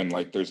 Yeah, Right. and then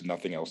like there's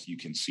nothing else you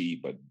can see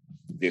but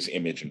this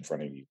image in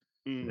front of you.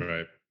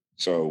 Right.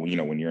 So,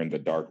 when you're in the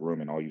dark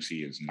room and all you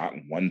see is not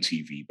one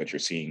TV, but you're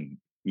seeing,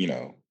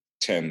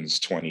 10s,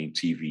 20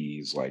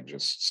 TVs like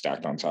just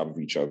stacked on top of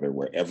each other,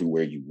 where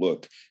everywhere you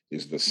look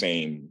is the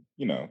same,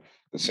 the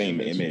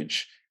same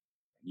image.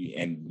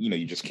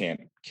 You just can't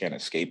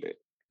escape it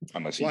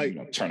unless you,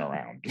 Like- turn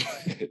around.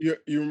 You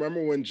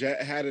remember when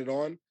Jet had it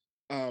on?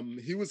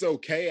 He was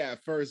okay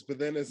at first, but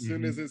then as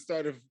soon as it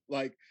started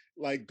like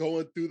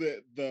going through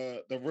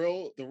the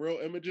real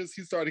images,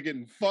 he started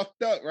getting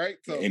fucked up, right?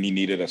 So And he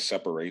needed a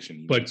separation.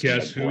 He But needed something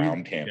guess to who?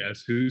 ground him.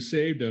 Guess who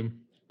saved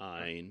him?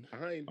 Ein,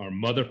 Ein, Our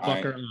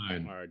motherfucker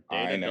Ein. our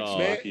Ein data Ex dog.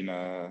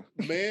 Machina,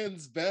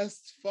 man's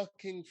best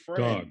fucking friend.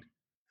 Dog.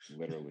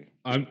 literally.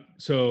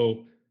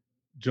 So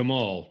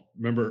Jamal,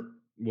 remember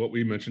what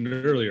we mentioned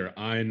earlier?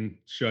 Ein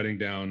shutting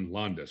down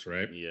Landis,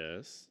 right?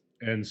 Yes.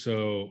 And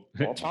so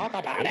We'll talk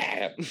about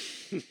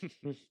it.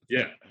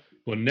 yeah.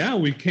 Well, now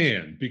we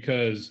can,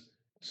 because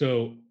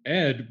so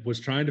Ed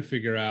was trying to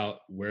figure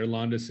out where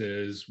Landis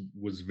is,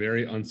 was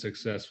very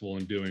unsuccessful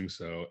in doing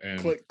so, and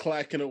Click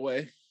clacking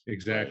away.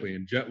 exactly.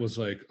 And Jet was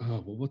like,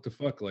 "Oh, well, what the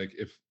fuck? Like,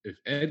 if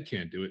Ed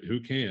can't do it, who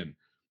can?"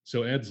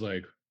 So Ed's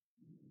like,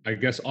 I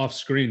guess off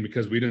screen,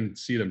 because we didn't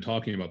see them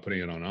talking about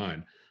putting it on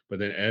Ein, but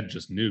then Ed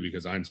just knew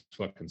because Ein's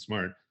fucking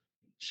smart.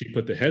 She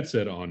put the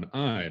headset on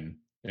Ein,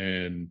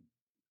 and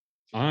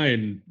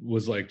Ein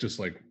was like, just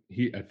like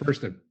he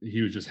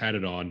was just had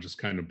it on, just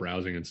kind of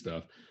browsing and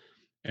stuff.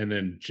 And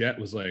then Jet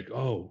was like,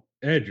 "Oh,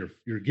 Ed,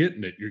 you're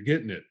getting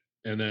it,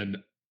 And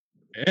then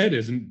Ed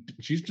isn't.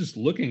 She's just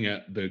looking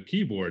at the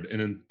keyboard, and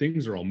then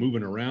things are all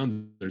moving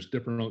around. There's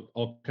different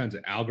all kinds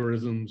of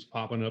algorithms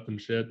popping up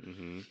and shit.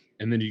 Mhm.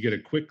 And then you get a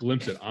quick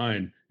glimpse at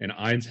Ein, and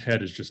Ein's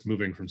head is just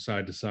moving from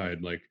side to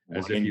side, like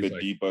as if Running he's the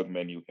like, debug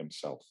menu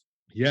himself.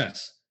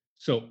 yes.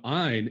 So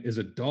Ein is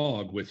a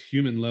dog with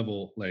human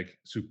level, like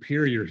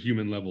superior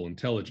human level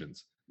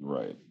intelligence.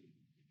 Right.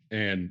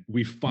 And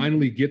we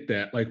finally get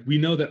that. Like, we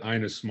know that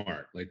Ein is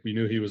smart. Like, we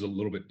knew he was a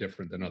little bit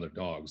different than other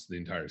dogs the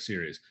entire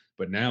series.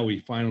 But now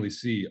we finally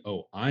see,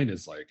 oh, Ein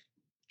is like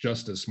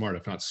just as smart,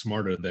 if not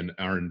smarter than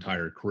our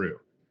entire crew.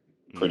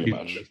 Pretty He's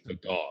much. just a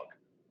dog.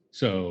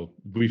 So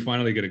we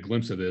finally get a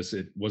glimpse of this.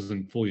 It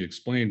wasn't fully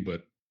explained,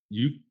 but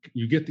you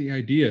get the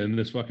idea in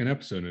this fucking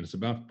episode, and it's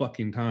about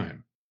fucking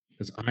time.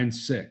 Because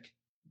Ein's sick.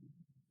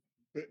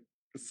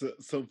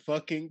 Some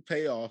fucking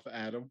payoff,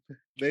 Adam.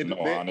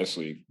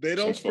 Honestly, they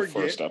don't since the forget.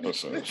 first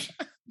episode.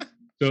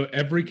 So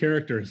every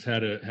character has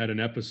had an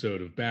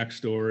episode of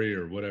backstory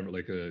or whatever.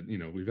 Like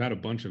we've had a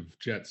bunch of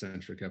Jet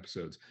centric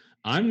episodes.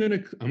 I'm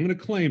gonna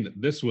claim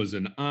that this was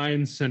an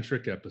Ein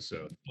centric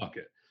episode. Fuck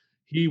it.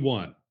 He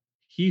won.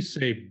 He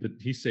saved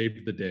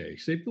the day. He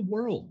saved the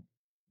world.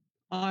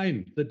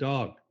 Ein, the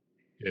dog.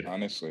 Did it.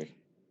 Honestly.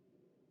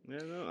 Yeah,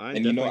 no, I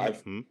And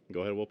definitely.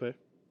 Go ahead, Wolpe.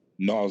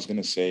 No, I was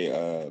gonna say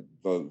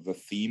the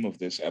theme of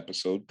this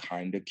episode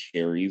kind of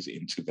carries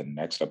into the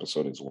next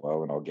episode as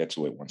well, and I'll get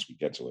to it once we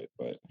get to it.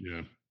 But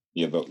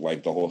yeah,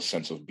 the whole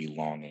sense of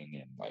belonging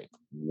and like,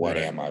 what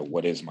Right. am I?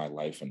 What is my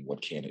life, and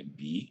what can it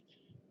be?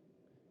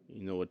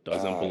 You know what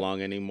doesn't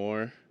belong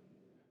anymore?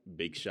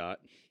 Big Shot.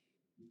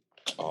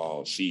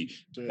 Oh, see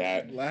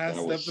that last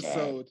that was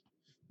episode.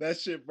 That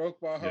shit broke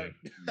my heart.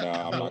 No,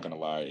 I'm not gonna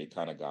lie. It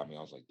kind of got me.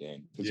 I was like,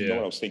 dang. Because you Yeah. know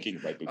what I was thinking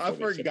right before. I they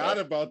said forgot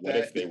that? about What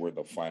that. if they were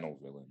the final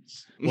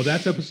villains? Well,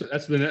 that's episode.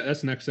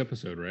 That's next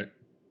episode, right?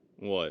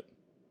 What?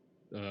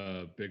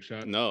 Big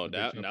Shot. No, Big that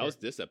Shot that part? was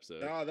this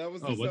episode. Nah, that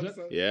was Oh, this was it?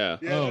 episode. Yeah.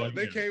 Yeah, Oh,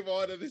 they yeah. came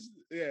on and this.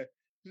 Yeah,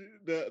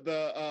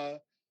 the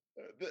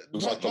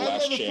was like the my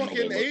last channel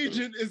they motherfucking looked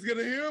agent is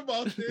gonna hear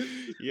about this.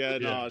 Yeah, Yeah.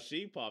 no,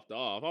 she popped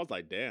off. I was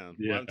like, damn.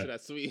 Yeah. What happened to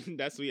that sweet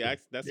Big sweet Shot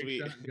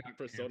got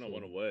persona canceled.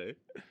 went away.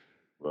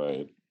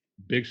 Right.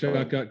 Big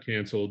Shot got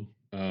canceled.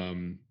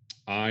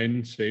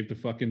 Ein saved the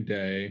fucking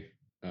day.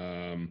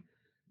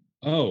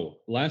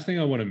 Last thing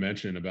I want to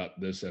mention about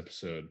this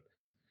episode.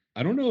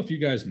 I don't know if you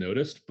guys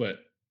noticed, but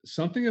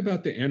something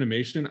about the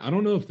animation. I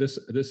don't know if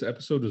this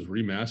episode was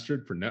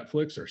remastered for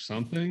Netflix or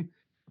something,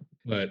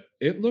 but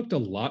it looked a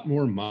lot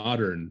more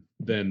modern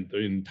than the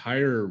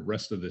entire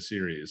rest of the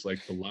series.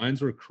 Like, the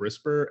lines were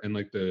crisper, and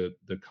like the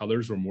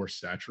colors were more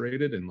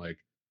saturated and like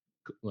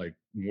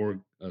more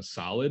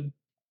solid.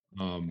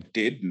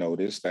 Did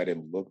notice that it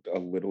looked a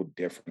little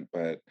different,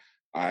 but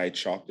I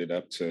chalked it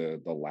up to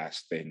the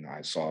last thing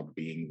I saw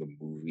being the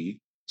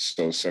movie.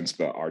 So since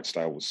the art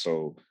style was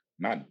so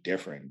not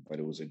different, but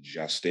it was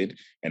adjusted,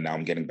 and now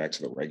I'm getting back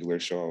to the regular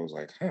show, I was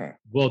like, huh.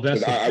 Well,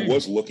 that's 'Cause the I thing.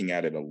 was looking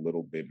at it a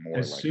little bit more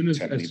as like soon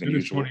as intently than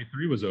 23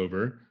 usual. was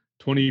over,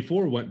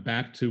 24 went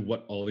back to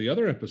what all the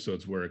other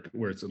episodes were,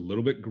 where it's a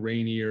little bit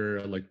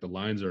grainier, like the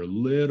lines are a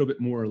little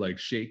bit more like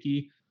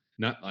shaky.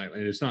 Not like,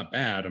 and it's not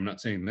bad, I'm not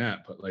saying that,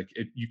 but like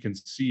you can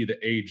see the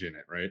age in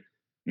it, right?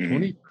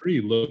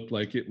 23 looked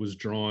like it was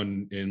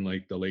drawn in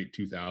like the late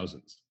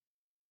 2000s.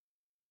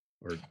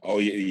 Oh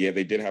yeah,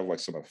 they did have like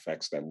some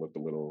effects that looked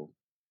a little.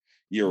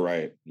 You're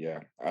right. Yeah,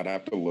 I'd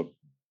have to look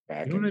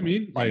back. You know what I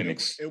mean? Like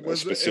it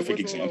was a specific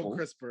it was example. A little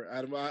crisper.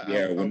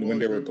 When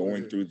they were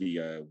going through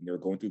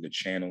the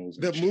channels,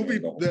 the movie,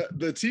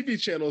 the TV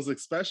channels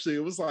especially,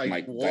 it was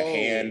like the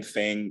hand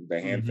thing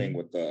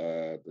with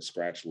the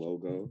scratch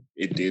logo.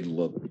 It did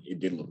look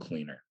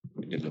cleaner.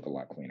 It did look a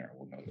lot cleaner. I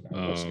will know that.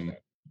 I will say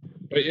that.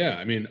 But yeah,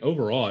 I mean,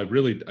 overall,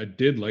 I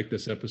did like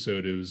this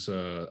episode. It was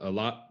a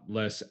lot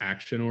less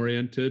action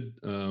oriented,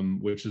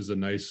 which is a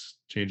nice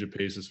change of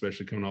pace,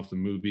 especially coming off the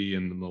movie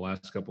and the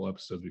last couple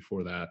episodes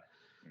before that.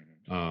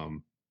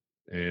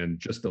 And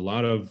just a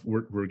lot of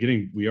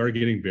we are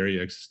getting very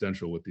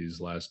existential with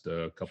these last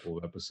couple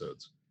of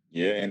episodes.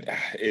 Yeah, and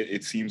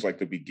it seems like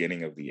the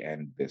beginning of the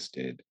end. This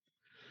did.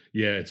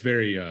 Yeah, it's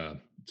very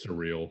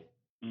surreal.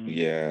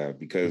 Yeah,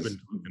 because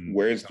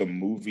whereas the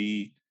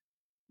movie,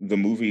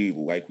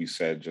 like we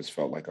said, just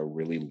felt like a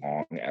really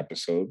long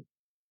episode,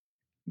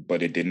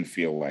 but it didn't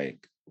feel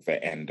like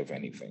the end of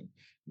anything.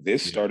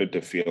 This started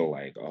to feel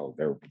like, oh,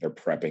 they're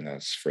prepping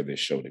us for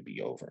this show to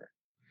be over.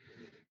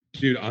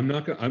 Dude,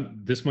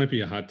 this might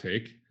be a hot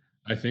take.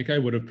 I think I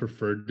would have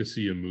preferred to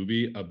see a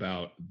movie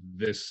about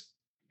this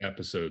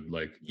episode,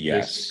 like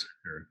this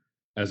character,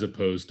 as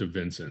opposed to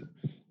Vincent.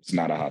 It's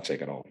not a hot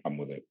take at all. I'm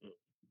with it.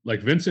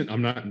 Like Vincent,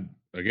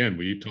 again,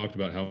 we talked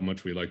about how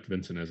much we liked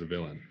Vincent as a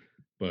villain,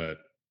 but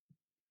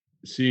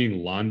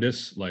seeing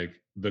Landis, like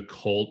the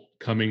cult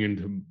coming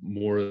into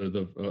more of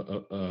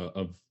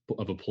a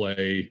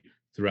play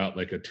throughout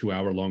like a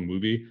 2-hour long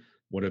movie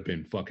would have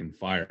been fucking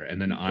fire.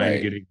 And then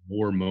I'm getting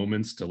more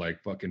moments to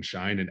like fucking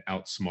shine and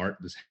outsmart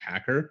this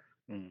hacker.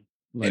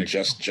 Like, and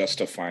just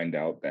to find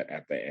out that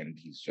at the end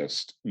he's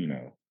just,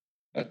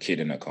 a kid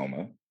in a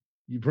coma.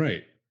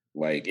 Right.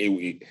 Like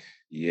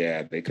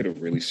they could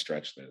have really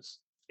stretched this.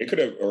 It could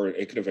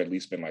have at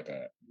least been like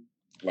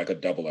a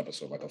double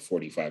episode, like a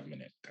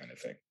 45-minute kind of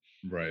thing.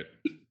 Right.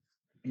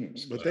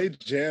 But they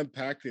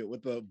jam-packed it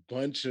with a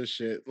bunch of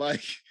shit.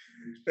 Like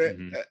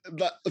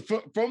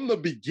from the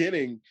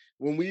beginning,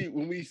 when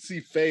we see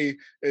Faye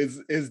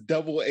is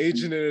double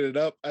agenting it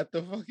up at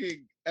the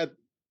fucking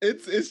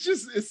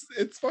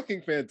it's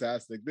fucking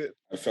fantastic.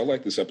 I felt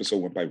like this episode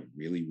went by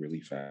really,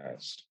 really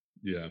fast.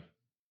 Yeah.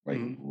 Like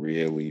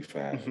really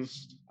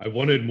fast. I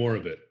wanted more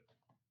of it.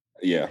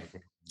 Yeah.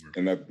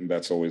 And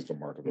that's always the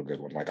mark of a good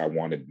one. Like I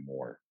wanted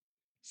more.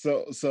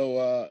 So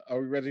are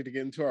we ready to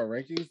get into our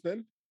rankings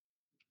then?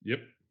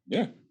 Yep.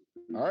 Yeah.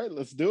 All right,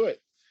 let's do it.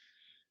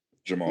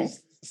 Jamal.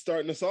 Who's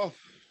starting us off?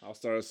 I'll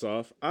start us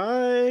off.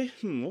 What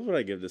would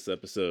I give this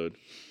episode?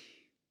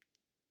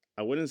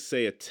 I wouldn't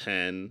say a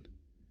 10.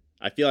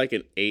 I feel like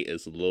an 8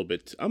 is a little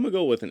bit. I'm gonna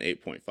go with an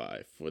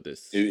 8.5 for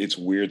this. It's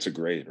weird to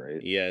grade,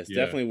 right? Yeah, it's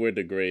definitely weird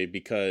to grade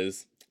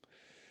because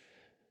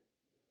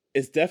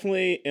it's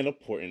definitely an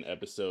important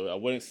episode. I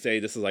wouldn't say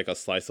this is like a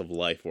slice of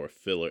life or a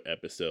filler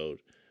episode,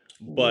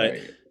 but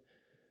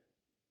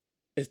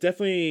it's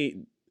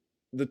definitely,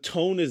 the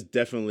tone is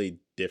definitely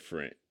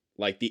different.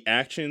 Like the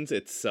actions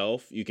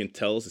itself, you can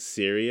tell it's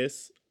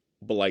serious,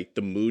 but like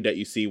the mood that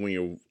you see when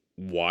you're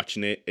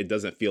watching it, it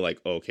doesn't feel like,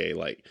 okay,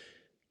 like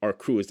our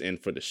crew is in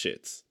for the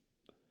shits.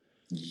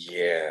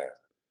 Yeah.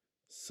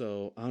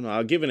 So I don't know.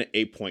 I'll give it an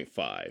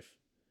 8.5.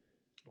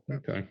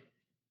 Okay.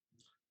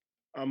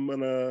 I'm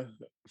gonna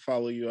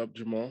follow you up,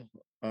 Jamal.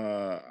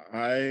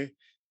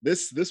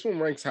 This one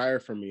ranks higher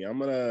for me. I'm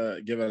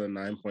gonna give it a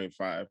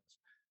 9.5.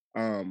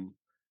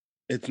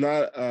 It's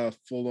not a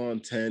full-on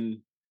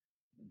 10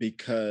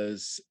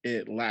 because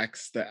it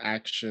lacks the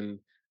action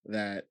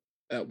that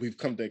we've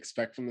come to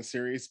expect from the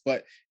series,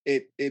 but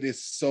it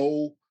is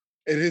so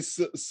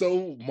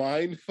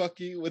mind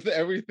fucky with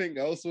everything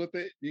else with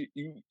it.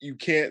 You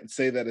can't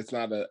say that it's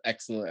not an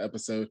excellent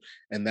episode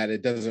and that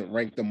it doesn't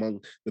rank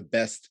among the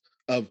best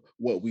of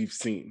what we've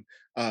seen,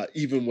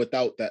 even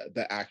without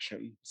the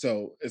action.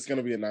 So it's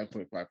gonna be a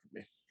 9.5 for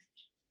me.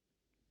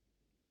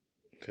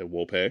 Okay,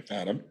 we'll pay.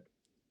 Adam.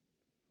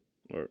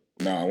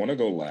 No, I want to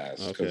go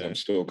last because I'm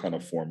still kind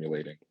of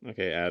formulating.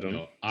 Okay, Adam.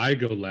 No, I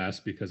go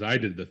last because I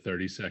did the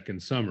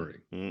 30-second summary.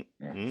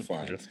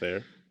 Fine. That's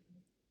fair.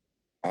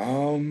 I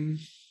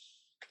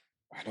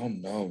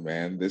don't know,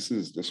 man. This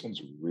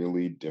one's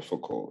really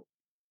difficult.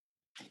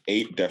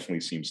 8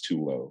 definitely seems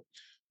too low,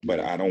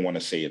 but I don't want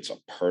to say it's a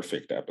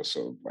perfect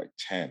episode like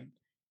 10.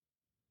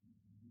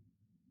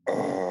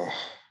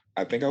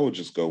 I think I would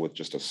just go with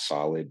just a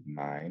solid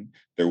 9.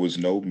 There was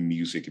no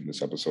music in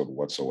this episode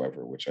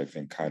whatsoever, which I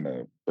think kind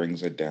of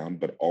brings it down,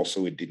 but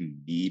also it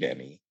didn't need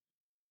any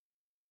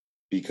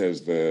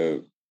because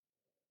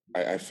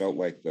I felt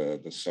like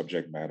the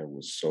subject matter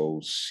was so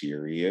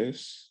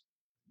serious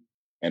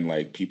and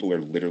like people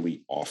are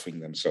literally offing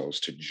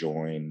themselves to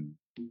join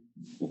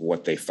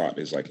what they thought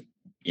is like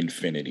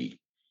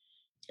infinity.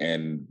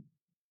 And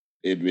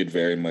It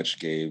very much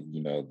gave,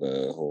 you know,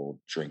 the whole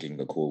drinking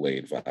the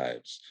Kool-Aid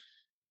vibes.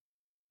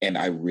 And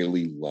I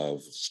really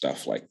love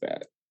stuff like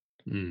that.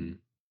 Mm.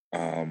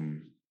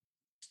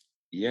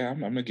 Yeah, I'm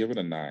gonna give it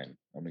a 9.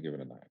 I'm gonna give it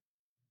a 9.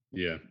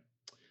 Yeah.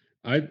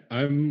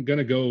 I'm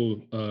gonna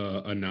go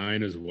a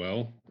 9 as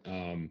well.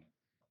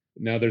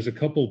 Now there's a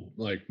couple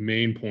like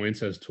main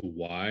points as to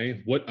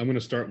why. What I'm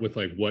gonna start with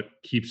like what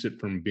keeps it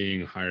from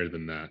being higher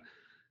than that.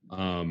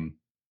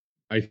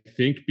 I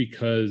think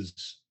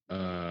because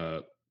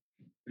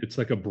it's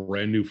like a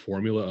brand new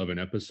formula of an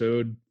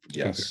episode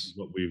compared to Yes.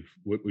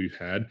 what we've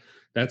had.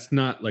 That's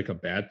not like a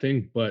bad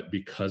thing, but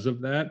because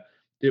of that,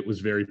 it was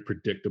very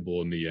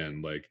predictable in the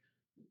end. Like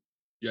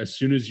as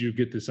soon as you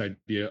get this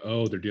idea,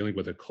 oh, they're dealing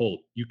with a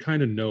cult, you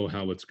kind of know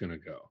how it's going to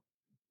go.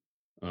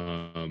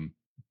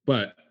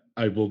 But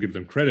I will give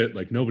them credit.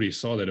 Like nobody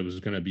saw that it was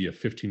going to be a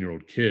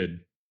 15-year-old kid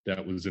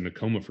that was in a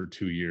coma for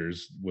 2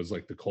 years was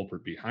like the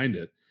culprit behind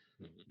it.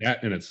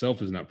 That in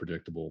itself is not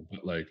predictable,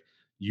 but like,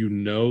 you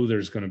know,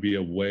 there's going to be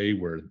a way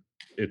where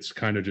it's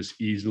kind of just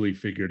easily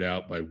figured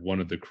out by one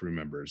of the crew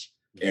members.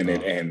 And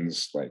it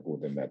ends like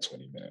within that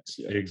 20 minutes.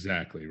 Yeah.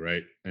 Exactly.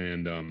 Right.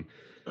 And,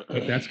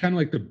 but that's kind of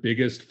like the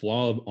biggest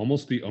flaw,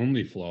 almost the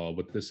only flaw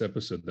with this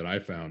episode that I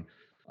found.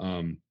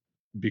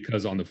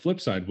 Because on the flip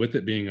side, with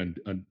it being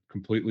a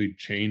completely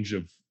change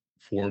of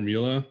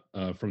formula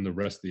from the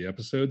rest of the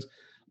episodes,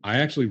 I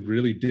actually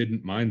really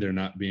didn't mind there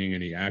not being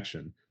any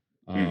action.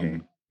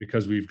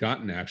 Because we've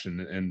gotten action,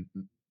 and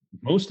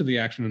most of the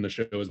action in the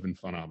show has been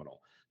phenomenal.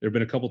 There have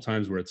been a couple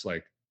times where it's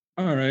like,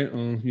 all right,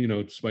 well, you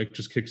know, Spike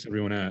just kicks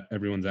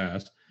everyone's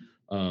ass.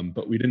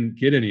 But we didn't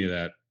get any of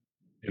that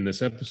in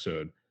this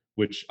episode,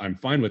 which I'm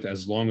fine with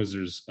as long as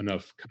there's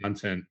enough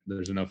content,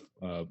 there's enough,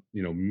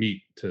 you know,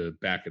 meat to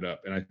back it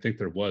up. And I think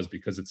there was,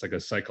 because it's like a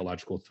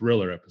psychological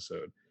thriller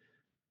episode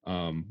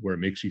where it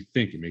makes you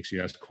think, it makes you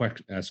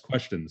ask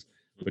questions,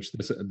 which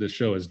this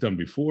show has done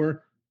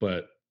before,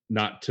 but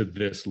not to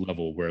this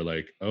level where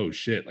like, oh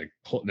shit, like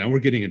now we're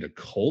getting into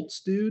cults,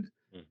 dude.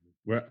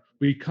 Where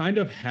we kind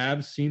of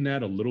have seen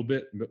that a little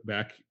bit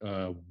back,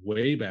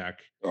 way back.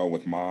 Oh,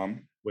 with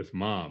Mom,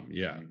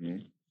 yeah.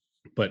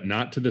 But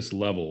not to this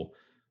level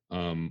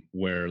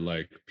where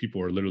like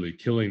people are literally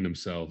killing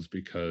themselves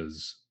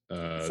because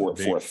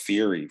for a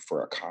theory,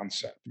 for a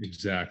concept.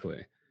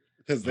 Exactly.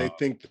 Because they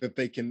think that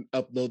they can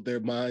upload their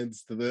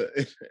minds to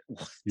the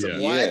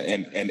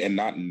and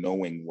not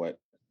knowing what,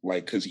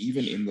 like, because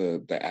even in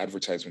the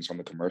advertisements on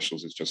the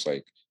commercials, it's just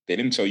like they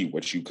didn't tell you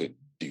what you could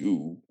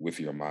do with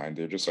your mind.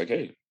 They're just like,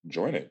 hey,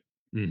 join it.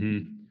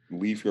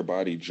 Leave your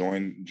body,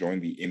 join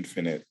the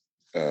infinite,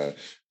 the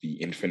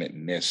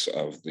infiniteness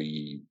of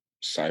the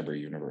cyber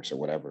universe or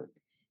whatever.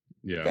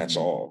 Yeah, that's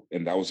all.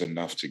 And that was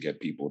enough to get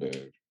people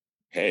to,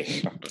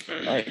 hey, all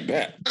right,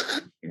 bet.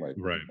 Like,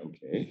 right,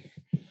 okay.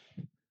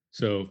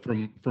 So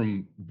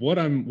from what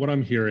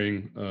I'm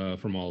hearing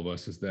from all of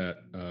us is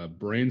that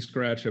Brain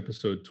Scratch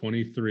episode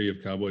 23 of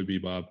Cowboy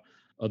Bebop,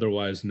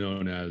 otherwise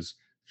known as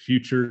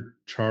Future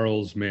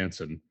Charles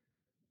Manson,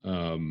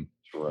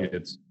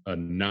 it's a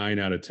 9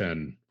 out of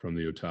 10 from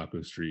the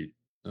Otaku Street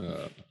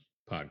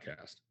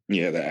podcast.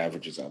 Yeah, the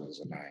average is out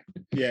as a 9.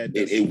 Yeah,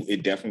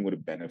 it definitely would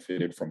have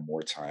benefited from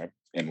more time.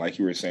 And like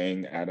you were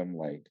saying, Adam,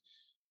 like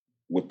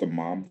with the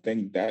mom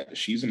thing, that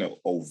she's an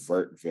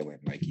overt villain.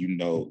 Like, you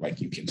know,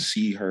 like you can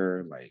see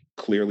her, like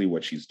clearly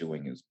what she's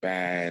doing is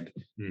bad.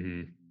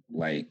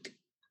 Like,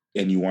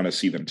 and you want to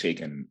see them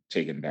taken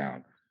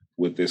down.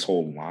 With this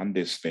whole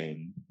Landis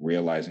thing,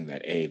 realizing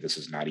that, hey, this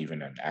is not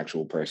even an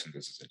actual person.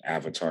 This is an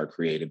avatar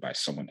created by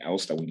someone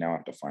else that we now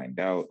have to find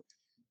out.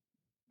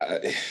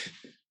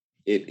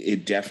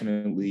 It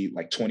definitely,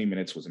 like 20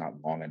 minutes was not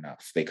long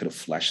enough. They could have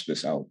fleshed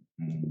this out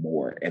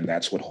more. And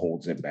that's what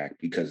holds it back,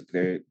 because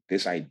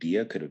this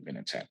idea could have been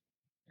a 10.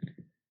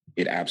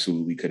 It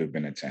absolutely could have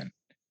been a 10.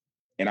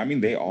 And I mean,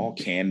 they all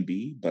can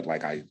be, but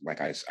I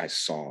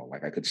saw,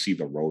 like I could see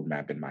the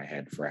roadmap in my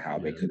head for how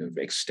they could have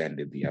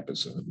extended the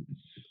episode.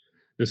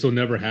 This will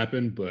never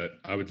happen, but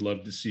I would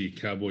love to see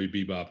Cowboy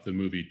Bebop the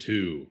movie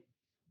 2.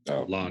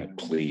 Oh, man,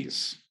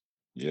 please.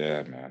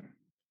 Yeah, man.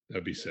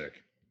 That'd be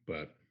sick.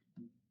 But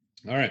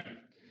all right.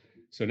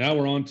 So now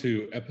we're on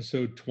to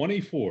episode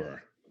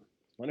 24.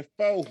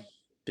 24.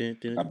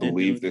 I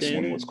believe this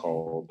one was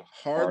called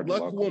Hard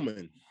Luck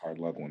Woman. Hard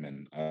Luck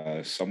Woman.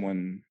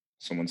 Someone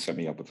set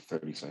me up with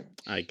 30 seconds.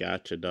 I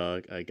gotcha,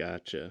 dog. I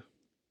gotcha.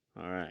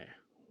 All right.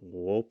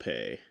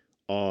 Wope,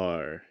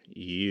 are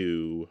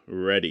you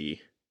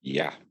ready?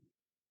 Yeah.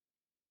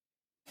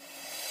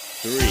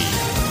 3,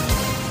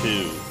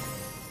 2,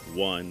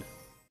 1.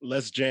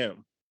 Let's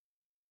jam.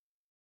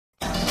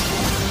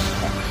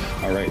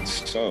 All right,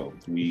 so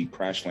we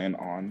crash land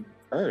on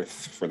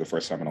Earth for the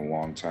first time in a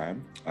long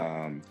time.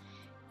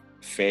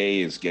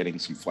 Faye is getting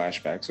some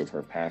flashbacks of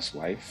her past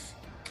life,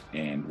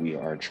 and we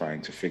are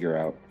trying to figure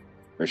out,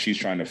 or she's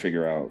trying to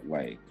figure out,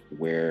 like,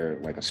 where,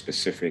 like, a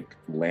specific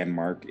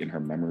landmark in her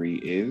memory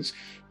is.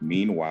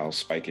 Meanwhile,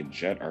 Spike and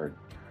Jet are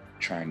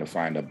trying to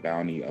find a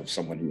bounty of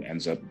someone who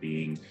ends up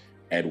being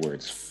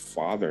Edward's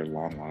father,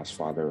 long lost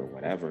father or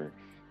whatever.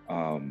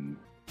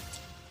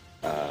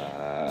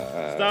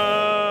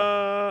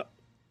 Stop.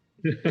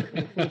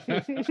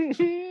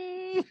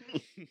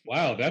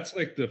 Wow, that's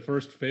like the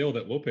first fail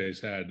that Lopez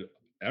had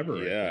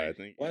ever. Yeah, I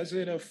think. Was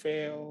it a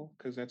fail?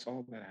 Because that's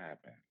all that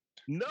happened.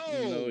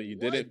 No, you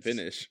didn't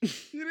finish.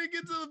 You didn't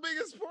get to the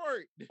biggest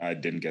part. I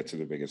didn't get to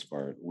the biggest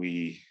part.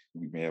 We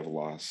may have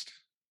lost.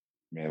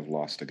 May have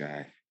lost a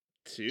guy.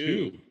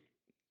 Two.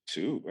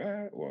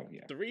 Well,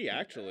 yeah. 3,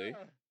 actually.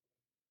 Yeah.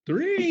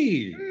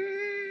 3.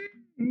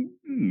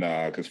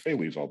 Nah, because Faye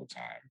leaves all the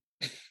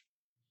time.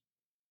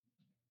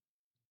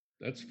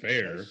 That's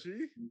fair. Does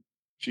she?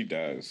 She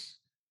does.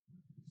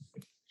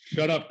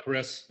 Shut up,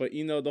 Chris. But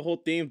the whole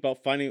theme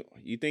about finding,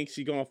 you think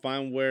she's gonna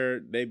find where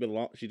they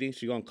belong? She thinks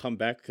she's gonna come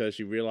back because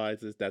she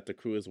realizes that the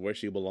crew is where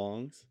she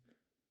belongs.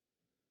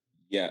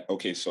 Yeah.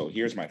 Okay. So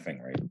here's my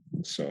thing, right?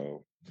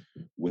 So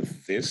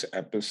with this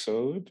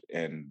episode,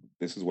 and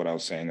this is what I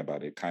was saying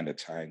about it kind of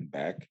tying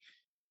back.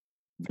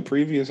 The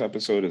previous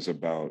episode is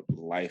about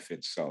life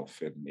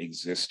itself and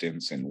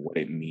existence and what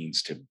it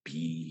means to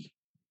be,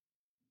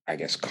 I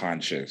guess,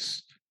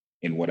 conscious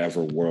in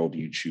whatever world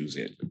you choose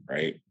it,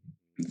 right?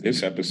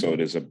 This episode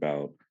is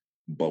about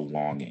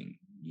belonging.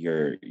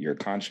 You're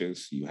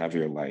conscious, you have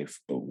your life,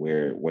 but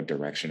what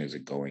direction is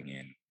it going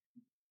in?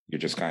 You're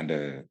just kind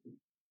of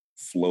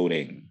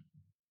floating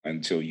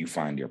until you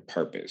find your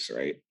purpose,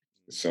 right?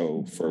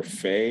 So for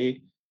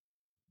Faye,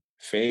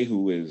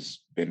 who has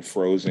been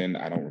frozen,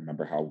 I don't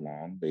remember how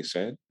long they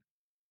said.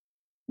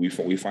 We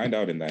find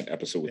out in that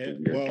episode with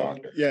the weird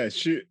doctor. Yeah,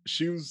 she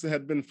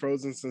had been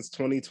frozen since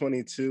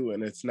 2022,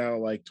 and it's now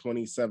like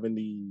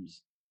 2070.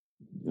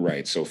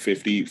 Right. So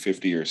 50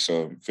 or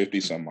so, 50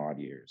 some odd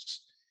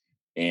years.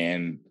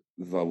 And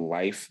the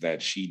life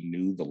that she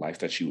knew, the life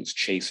that she was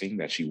chasing,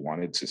 that she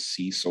wanted to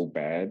see so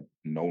bad,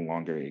 no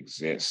longer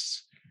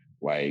exists.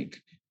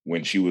 Like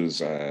when she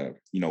was,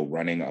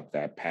 running up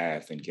that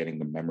path and getting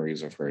the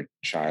memories of her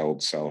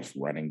child self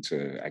running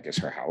to, I guess,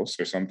 her house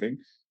or something,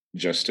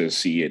 just to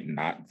see it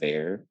not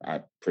there,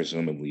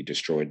 presumably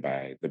destroyed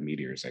by the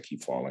meteors that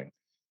keep falling.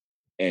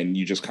 And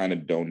you just kind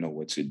of don't know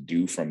what to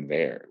do from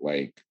there.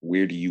 Like,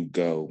 where do you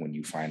go when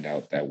you find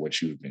out that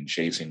what you've been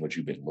chasing, what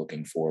you've been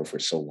looking for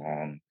so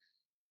long,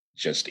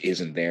 just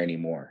isn't there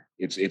anymore?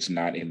 It's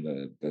not in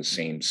the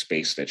same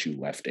space that you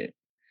left it.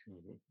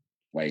 Mm-hmm.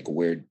 Like,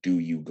 where do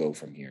you go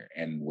from here?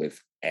 And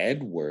with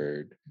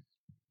Edward,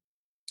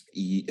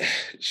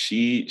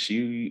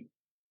 she.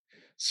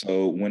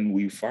 So when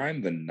we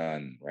find the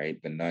nun,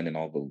 right, the nun and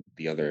all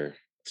the other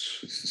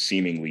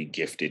seemingly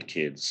gifted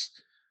kids.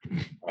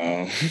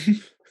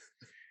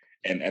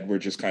 And Edward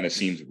just kind of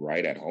seems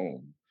right at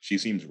home. She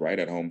seems right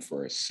at home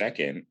for a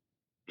second.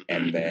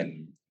 And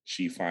then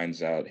she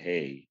finds out,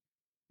 hey,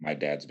 my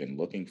dad's been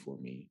looking for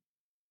me.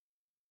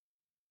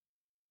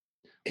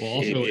 Well,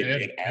 also,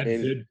 Ed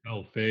did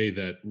tell Faye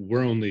that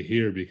we're only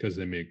here because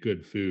they make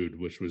good food,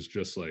 which was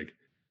just like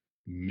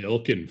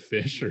milk and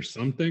fish or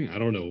something. I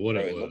don't know what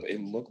it was.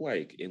 It looked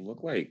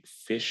like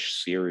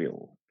fish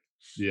cereal.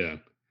 Yeah.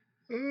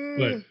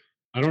 But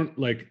I don't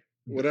like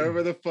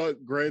whatever the fuck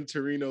Gran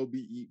Torino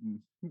be eating.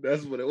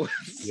 That's what it was.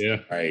 Yeah.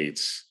 Right.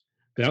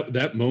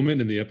 That moment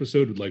in the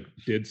episode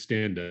did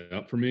stand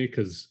out for me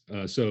because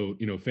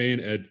Faye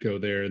and Ed go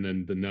there, and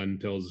then the nun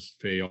tells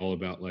Faye all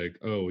about like,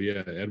 oh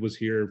yeah, Ed was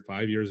here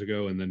 5 years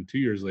ago, and then 2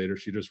 years later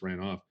she just ran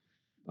off.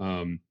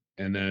 And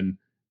then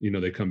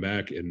they come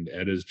back and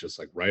Ed is just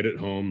like right at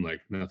home,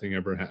 like nothing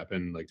ever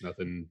happened, like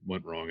nothing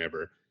went wrong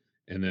ever.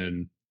 And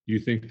then you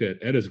think that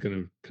Ed is going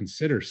to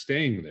consider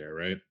staying there,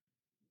 right?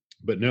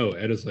 But no,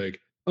 Ed is like,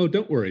 oh,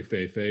 don't worry,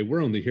 Faye,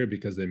 we're only here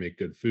because they make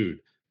good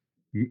food.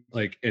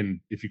 Like, and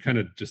if you kind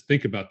of just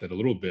think about that a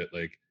little bit,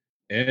 like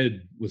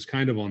Ed was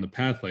kind of on the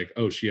path, like,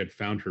 oh, she had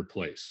found her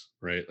place,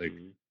 right? Like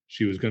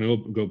she was going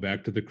to go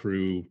back to the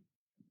crew,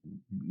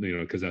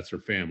 because that's her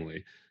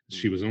family.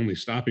 She was only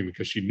stopping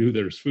because she knew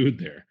there's food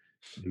there.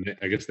 And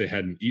I guess they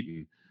hadn't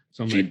eaten.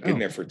 So She'd been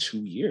there for 2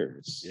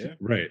 years. Yeah.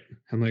 Right.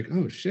 I'm like,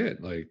 oh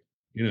shit. Like,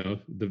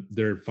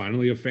 they're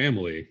finally a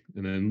family.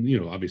 And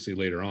then, obviously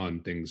later on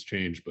things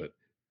change, but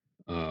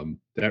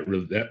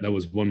that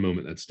was one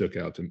moment that stuck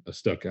out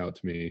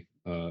to me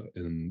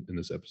in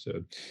this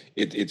episode.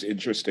 It's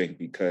interesting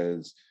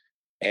because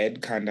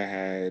Ed kind of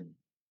had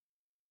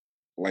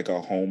like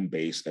a home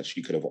base that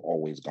she could have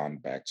always gone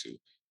back to,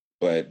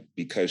 but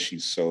because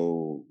she's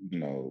so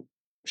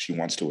she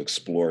wants to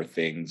explore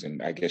things,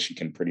 and I guess she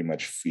can pretty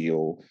much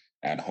feel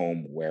at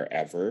home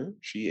wherever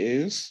she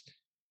is.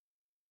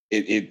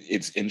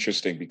 It's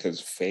interesting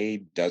because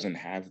Faye doesn't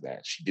have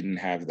that. She didn't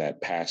have that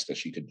past that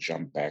she could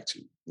jump back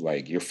to.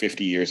 Like, you're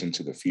 50 years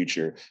into the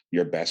future,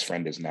 your best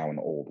friend is now an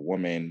old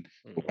woman,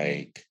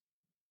 like,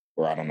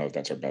 or I don't know if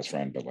that's her best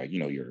friend, but like,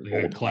 your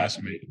old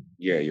classmate.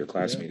 Yeah, your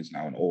classmate is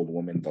now an old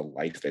woman. The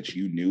life that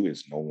you knew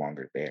is no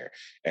longer there.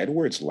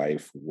 Edward's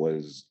life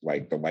was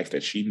like the life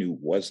that she knew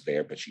was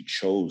there, but she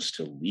chose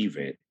to leave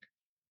it.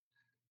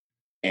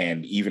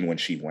 And even when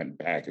she went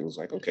back, it was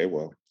like, okay,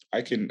 well,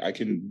 I can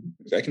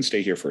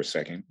stay here for a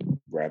second,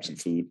 grab some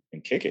food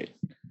and kick it.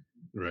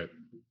 Right.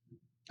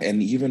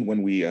 And even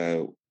when we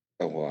I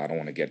don't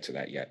want to get to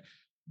that yet,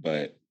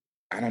 but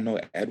I don't know.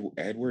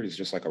 Edward is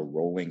just like a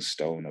rolling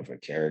stone of a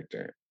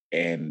character,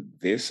 and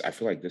this I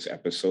feel like this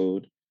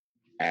episode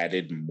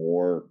added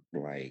more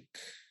like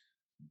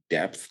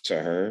depth to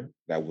her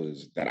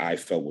that I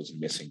felt was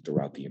missing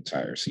throughout the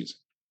entire season.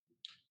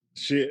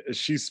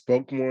 She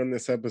spoke more in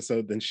this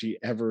episode than she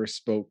ever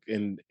spoke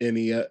in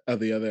any of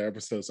the other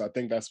episodes. So I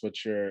think that's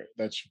what you're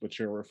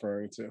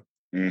referring to.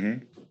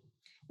 Mm-hmm.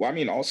 Well, I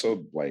mean,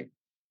 also like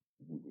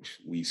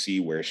we see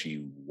where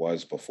she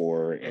was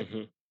before,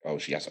 and oh,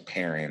 she has a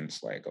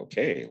parents. Like,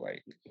 okay,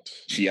 like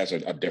she has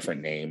a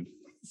different name.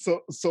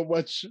 So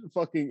much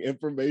fucking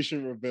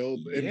information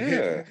revealed,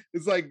 and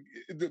it's like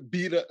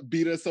beat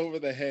us over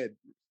the head.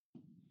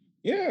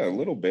 Yeah, a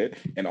little bit.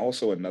 And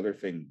also another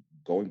thing,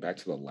 going back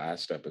to the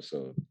last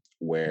episode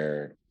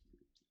where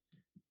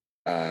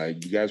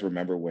you guys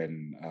remember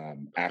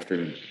when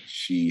after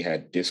she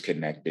had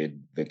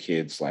disconnected the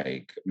kid's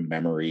like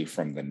memory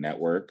from the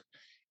network,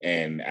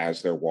 and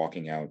as they're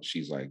walking out,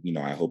 she's like, you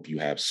know, I hope you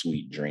have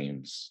sweet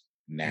dreams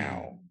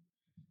now.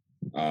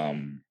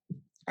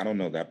 I don't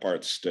know, that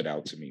part stood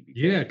out to me.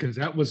 Because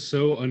that was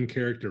so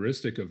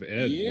uncharacteristic of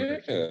Ed. Yeah,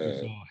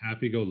 she's all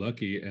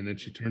happy-go-lucky, and then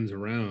she turns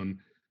around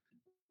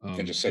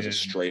and just says it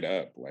straight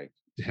up, like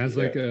it has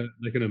like an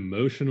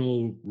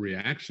emotional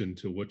reaction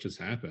to what just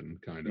happened,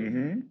 kind of.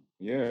 Mm-hmm.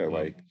 Yeah,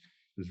 like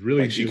it's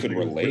really like she could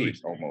relate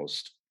really,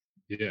 almost.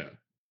 Yeah,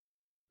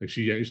 like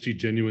she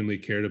genuinely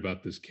cared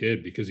about this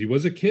kid because he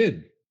was a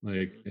kid.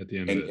 Like at the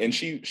end of it, and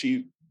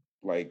she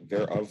like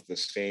they're of the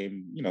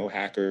same, you know,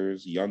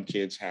 hackers, young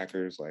kids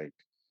hackers. Like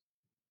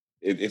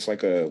it's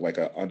like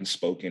a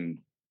unspoken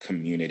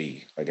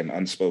community, like an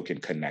unspoken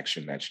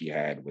connection that she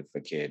had with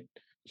the kid.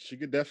 She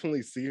could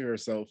definitely see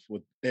herself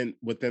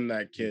within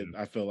that kid.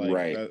 I feel like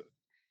right.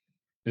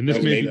 And this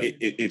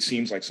it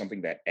seems like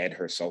something that Ed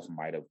herself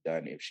might have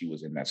done if she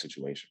was in that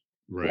situation.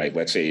 Right. Like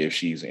let's say if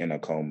she's in a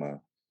coma,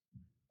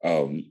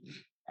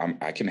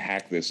 I can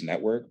hack this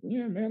network.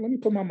 Yeah, man, let me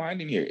put my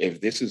mind in here.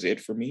 If this is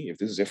it for me, if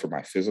this is it for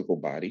my physical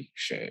body,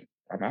 shit,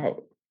 I'm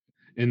out.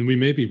 And we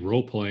may be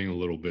role playing a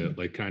little bit,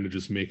 like kind of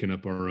just making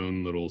up our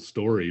own little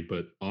story.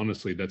 But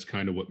honestly, that's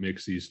kind of what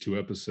makes these two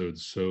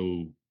episodes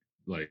so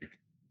like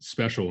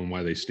special and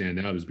why they stand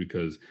out is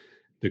because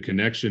the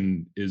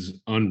connection is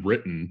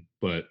unwritten,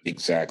 but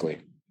exactly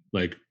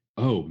like,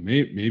 oh,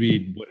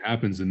 maybe what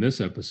happens in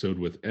this episode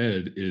with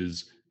Ed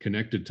is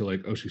connected to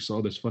like, oh, she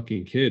saw this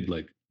fucking kid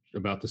like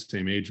about the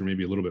same age or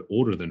maybe a little bit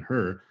older than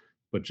her,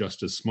 but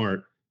just as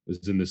smart,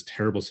 is in this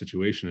terrible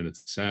situation and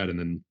it's sad. And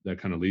then that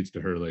kind of leads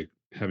to her like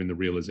having the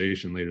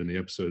realization later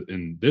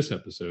in this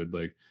episode,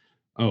 like,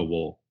 oh,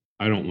 well,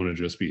 I don't want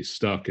to just be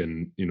stuck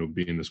and, you know,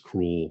 be in this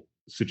cruel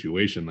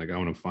situation. Like I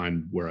want to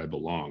find where I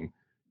belong.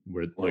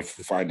 Or like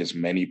find as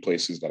many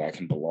places that I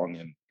can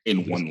belong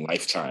in one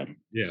lifetime.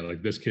 Yeah,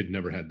 like this kid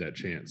never had that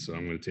chance, so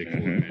I'm going to take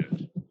full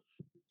advantage.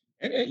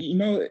 And you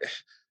know,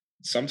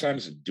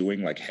 sometimes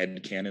doing like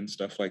headcanon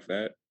stuff like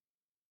that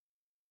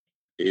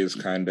is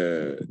kind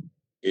of,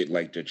 it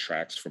like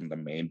detracts from the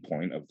main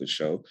point of the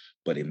show.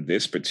 But in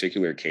this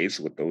particular case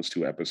with those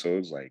two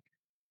episodes, like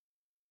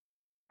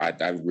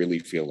I really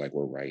feel like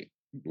we're right.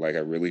 Like I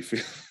really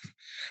feel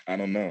I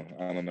don't know.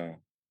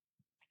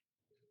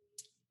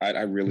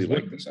 I really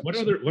like this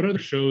episode. What other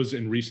shows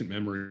in recent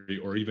memory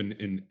or even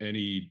in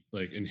any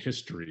like in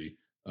history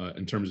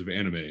in terms of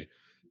anime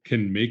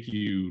can make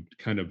you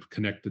kind of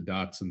connect the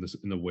dots in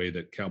the way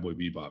that Cowboy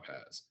Bebop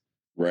has?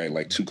 Right,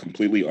 like two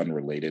completely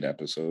unrelated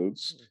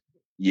episodes.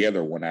 Yeah,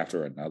 they're one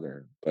after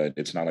another, but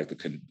it's not like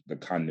the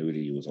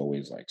continuity was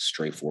always like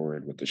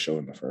straightforward with the show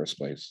in the first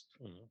place.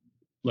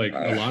 Like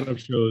a lot of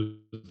shows,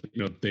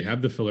 you know, they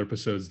have the filler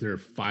episodes. They're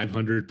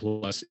 500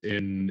 plus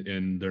in,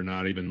 and they're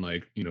not even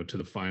like, you know, to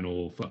the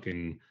final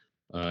fucking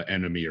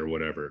enemy or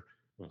whatever.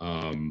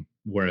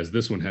 Whereas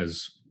this one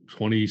has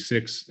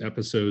 26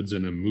 episodes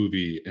in a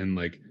movie, and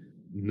like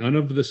none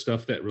of the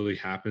stuff that really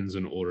happens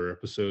in older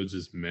episodes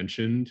is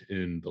mentioned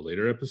in the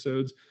later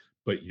episodes.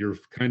 But you're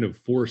kind of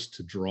forced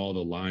to draw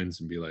the lines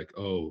and be like,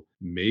 oh,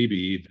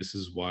 maybe this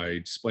is why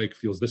Spike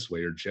feels this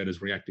way or Jet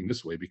is reacting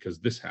this way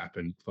because this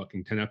happened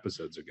fucking 10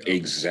 episodes ago.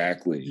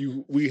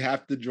 Exactly. We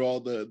have to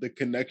draw the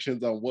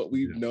connections on what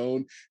we've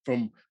known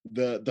from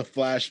the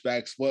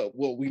flashbacks,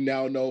 what we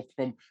now know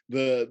from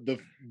the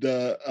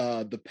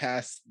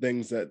past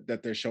things that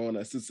they're showing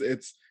us.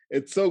 It's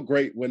so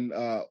great when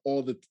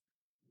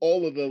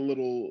all of the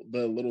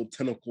little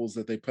tentacles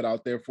that they put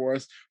out there for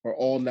us are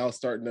all now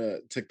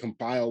starting to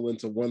compile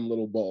into one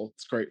little ball.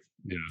 It's great.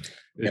 Yeah.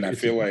 And I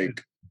feel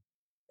like,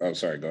 oh,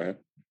 sorry, go ahead.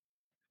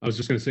 I was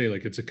just going to say,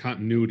 like, it's a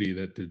continuity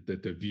that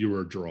the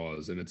viewer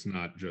draws, and it's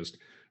not just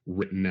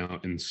written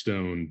out in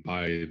stone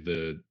by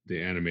the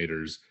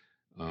animators,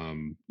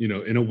 you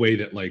know, in a way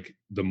that like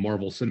the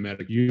Marvel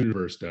Cinematic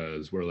Universe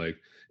does, where like,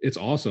 it's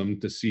awesome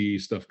to see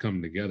stuff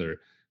come together.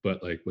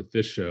 But like with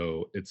this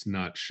show, it's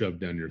not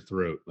shoved down your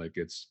throat. Like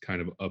it's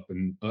kind of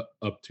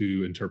up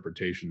to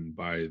interpretation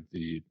by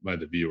the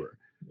viewer,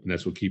 and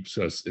that's what keeps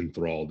us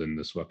enthralled in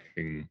this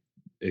fucking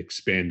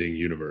expanding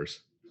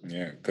universe.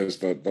 Yeah, because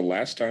the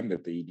last time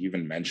that they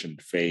even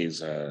mentioned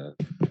Faye's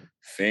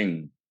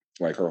thing,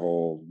 like her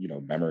whole,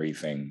 memory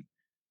thing.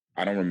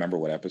 I don't remember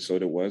what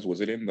episode it was.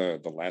 Was it in the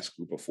last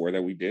group of 4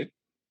 that we did?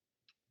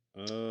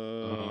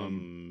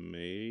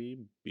 Maybe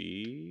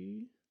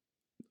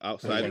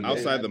Like,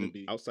 outside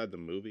the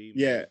movie.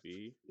 Yeah.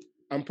 Maybe.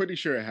 I'm pretty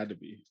sure it had to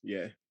be.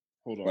 Yeah.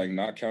 Hold on. Like,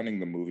 not counting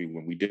the movie,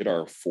 when we did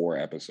our 4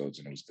 episodes,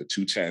 and it was the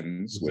 2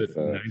 10s with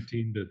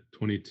 19 to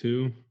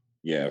 22.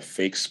 Yeah,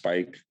 fake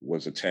Spike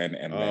was a 10,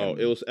 and then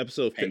it was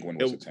episode. Penguin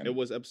was a 10. It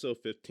was episode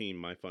 15.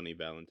 My Funny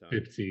Valentine.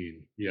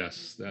 15.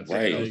 Yes, that's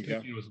right. Was the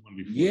one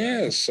before.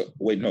 Yes.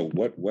 Wait, no.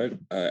 What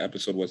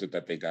episode was it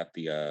that they got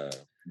the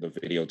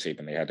videotape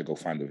and they had to go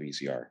find the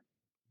VCR?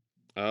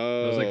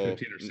 Oh, it was like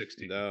 15 or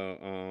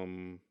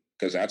 16.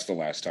 Because that's the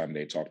last time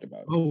they talked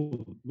about it.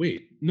 Oh,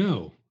 wait,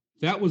 no,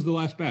 that was the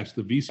last batch.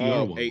 The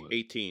VCR one.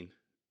 18.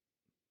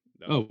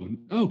 Oh,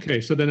 okay.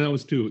 So then that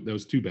was 2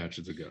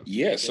 batches ago.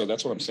 Yeah, so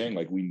that's what I'm saying.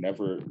 Like,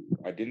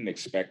 I didn't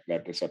expect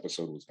that this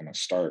episode was going to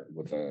start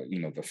with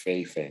the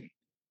Faye thing.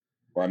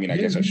 Or I mean, I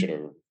guess I should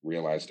have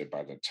realized it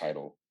by the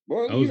title.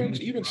 Well,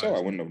 even so, I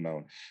wouldn't have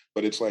known.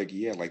 But it's like,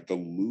 yeah, like the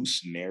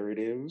loose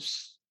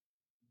narratives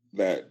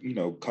that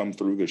come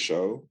through the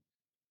show.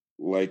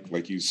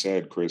 Like you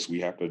said, Chris,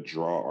 we have to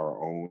draw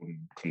our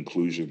own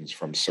conclusions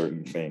from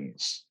certain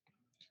things.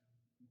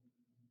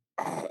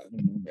 I don't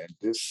know, man.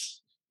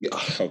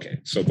 Okay,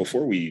 so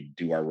before we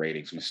do our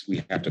ratings,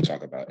 we have to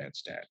talk about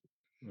Ed's dad.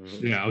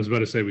 Yeah, I was about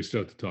to say we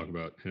still have to talk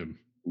about him.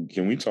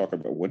 Can we talk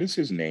about what is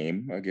his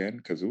name again?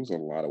 Because it was a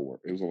lot of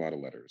work. It was a lot of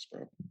letters,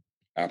 bro.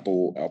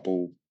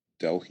 Apple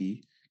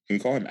Delhi. Can we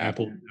call him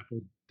Apple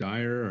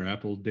Dyer or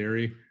Apple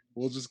Dairy?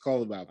 We'll just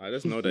call him Apple. I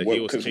just know that he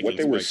was kicking what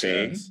they were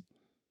saying. ass.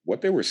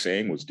 What they were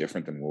saying was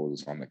different than what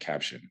was on the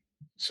caption.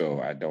 So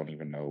I don't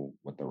even know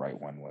what the right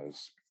one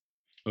was.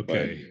 Okay,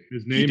 but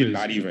his name is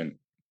not even.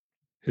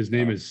 His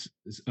name is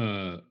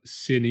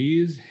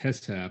Sinise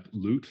Hesap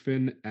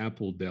Lutfin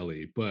Apple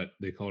Deli, but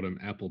they called him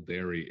Apple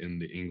Dairy in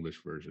the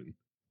English version.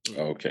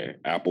 Okay,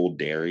 Apple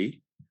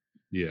Dairy.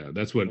 Yeah,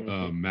 that's what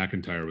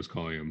McIntyre was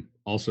calling him.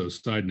 Also,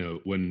 side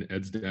note, when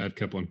Ed's dad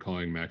kept on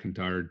calling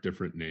McIntyre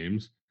different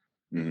names,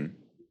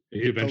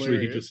 he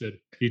just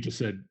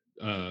said,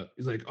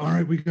 he's like, all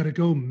right, we gotta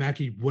go,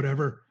 Mackie,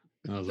 whatever.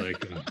 I was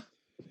like,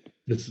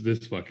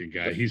 this fucking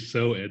guy, he's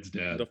so Ed's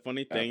dad. The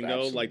funny thing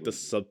though, like the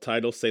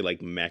subtitles say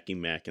like Mackie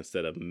Mac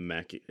instead of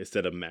Mac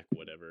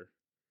whatever.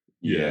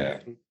 Yeah.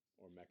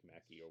 Or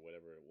Mackie or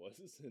whatever it was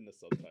in the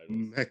subtitles.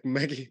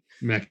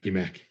 Mackie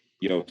Mac.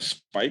 Yo,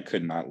 Spike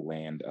could not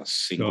land a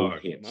single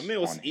hit. My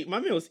man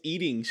was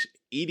eating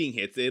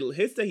hits.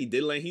 Hits that he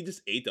did land, he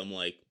just ate them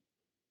like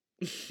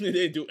he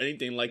didn't do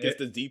anything. Like it's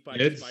the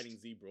Z5 fighting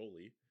Z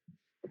Broly.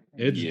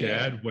 Ed's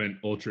dad went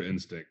Ultra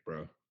Instinct,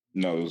 bro.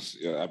 No,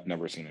 I've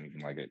never seen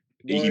anything like it.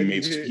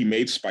 He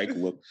made Spike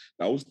look.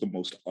 That was the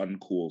most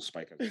uncool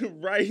Spike I've ever.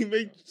 Right, he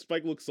made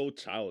Spike look so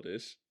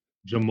childish.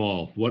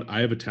 Jamal, what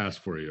I have a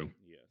task for you.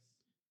 Yes.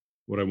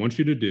 What I want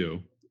you to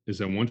do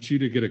is I want you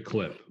to get a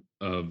clip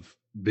of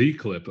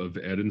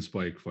Ed and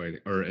Spike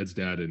fighting, or Ed's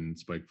dad and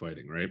Spike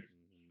fighting, right?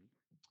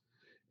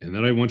 Mm-hmm. And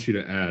then I want you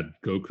to add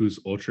Goku's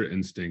Ultra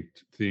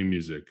Instinct theme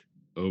music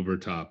over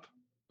top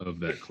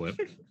of that clip,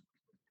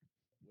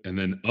 and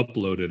then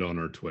upload it on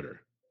our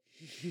Twitter.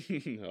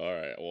 All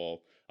right.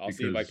 Well, I'll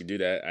see if I can do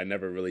that. I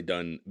never really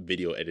done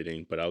video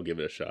editing, but I'll give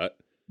it a shot.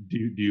 Do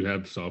you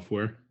have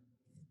software?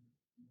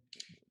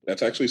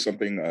 That's actually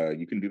something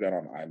you can do that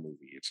on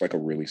iMovie. It's like a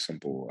really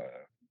simple,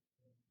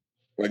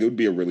 it would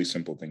be a really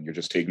simple thing. You're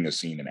just taking a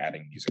scene and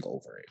adding music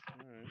over it.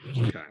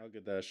 All right. Okay. I'll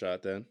give that a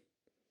shot then.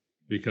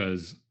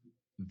 Because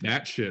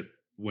that shit,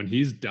 when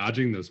he's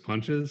dodging those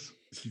punches,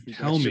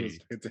 tell me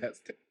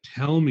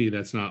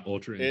that's not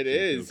Ultra Instinct. It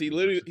is.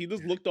 He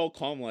just looked all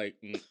calm, like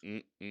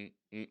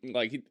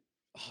like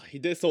he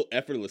did so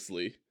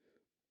effortlessly.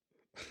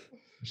 I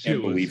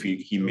can't believe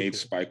he made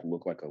Spike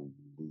look like a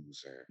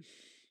loser.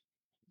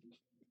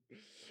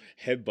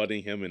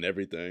 Headbutting him and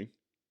everything.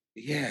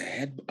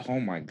 Yeah, oh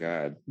my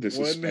god. This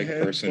is Spike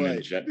person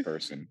and Jet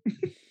person.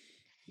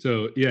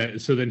 So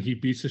then he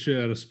beats the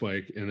shit out of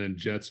Spike, and then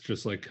Jet's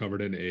just like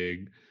covered in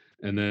egg.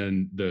 And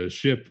then the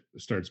ship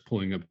starts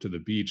pulling up to the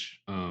beach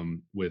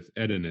with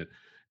Ed in it.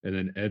 And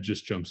then Ed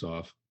just jumps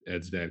off.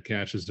 Ed's dad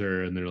catches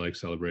her, and they're like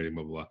celebrating,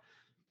 blah, blah, blah.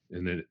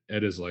 And then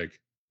Ed is like,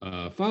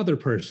 father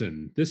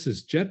person, this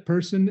is Jet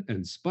person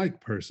and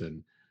Spike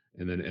person.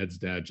 And then Ed's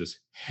dad just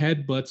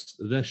headbutts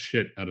the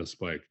shit out of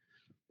Spike.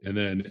 And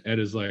then Ed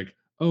is like,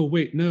 oh,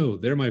 wait, no,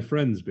 they're my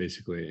friends,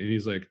 basically. And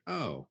he's like,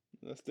 oh.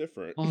 That's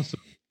different. Awesome.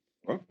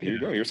 Well, here you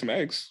go. Here's some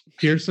eggs.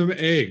 Here's some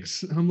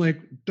eggs. I'm like,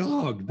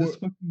 dog, this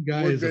fucking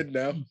guy is good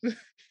now.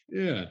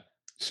 Yeah.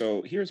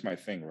 So here's my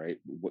thing, right?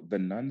 The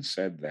nun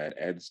said that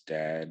Ed's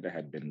dad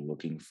had been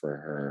looking for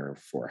her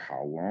for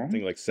how long? I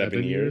think like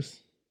 7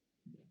 years.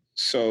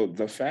 So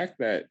the fact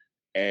that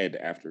Ed,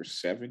 after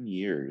 7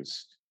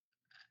 years,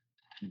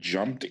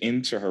 jumped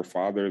into her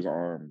father's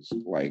arms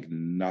like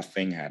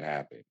nothing had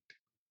happened.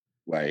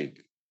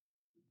 Like,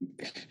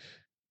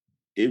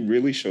 it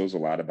really shows a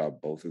lot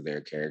about both of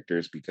their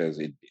characters,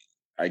 because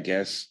I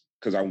guess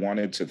because I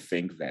wanted to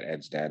think that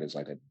Ed's dad is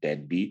like a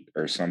deadbeat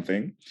or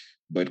something,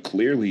 but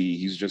clearly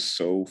he's just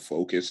so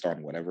focused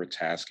on whatever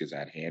task is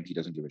at hand. He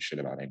doesn't give a shit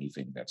about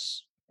anything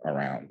that's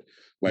around.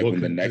 Like What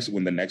when could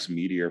the next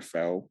meteor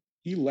fell,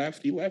 he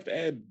left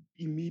Ed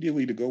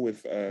immediately to go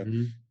with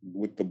Mhm.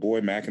 the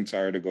boy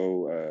McIntyre to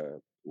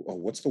go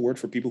what's the word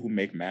for people who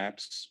make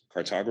maps?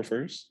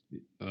 Cartographers?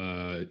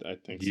 I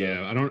think so.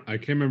 Yeah, I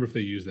can't remember if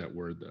they use that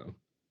word though.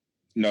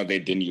 No, they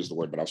didn't use the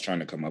word, but I was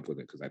trying to come up with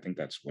it because I think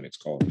that's what it's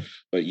called.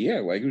 But yeah,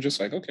 like it was just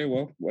like, okay,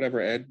 well, whatever,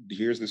 Ed.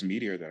 Here's this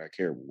meteor that I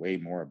care way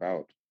more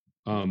about.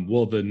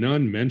 Well, the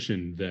nun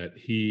mentioned that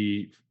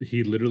he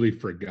literally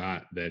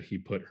forgot that he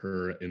put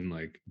her in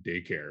like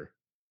daycare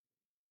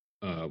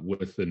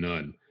with the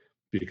nun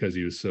because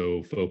he was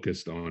so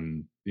focused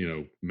on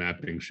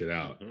mapping shit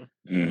out.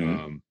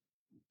 Mhm.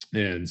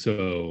 And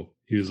so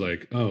he was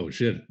like, "Oh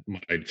shit,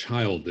 my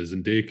child is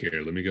in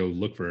daycare. Let me go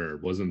look for her."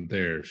 Wasn't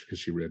there because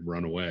she had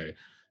run away.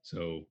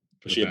 So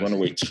She had run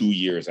away 2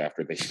 years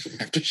after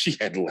after she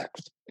had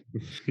left.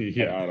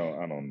 Yeah, I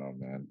don't know,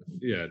 man.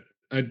 yeah.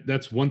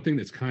 That's one thing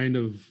that's kind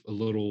of a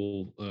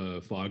little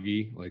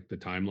foggy, like the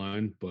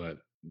timeline. But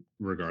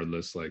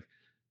regardless, like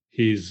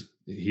he's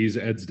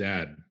Ed's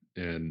dad,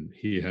 and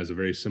he has a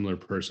very similar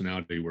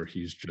personality where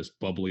he's just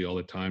bubbly all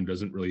the time,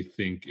 doesn't really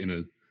think in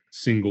a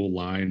single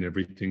line.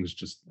 Everything's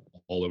just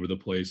all over the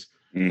place.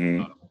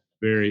 Mhm.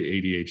 Very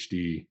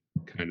ADHD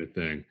kind of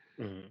thing.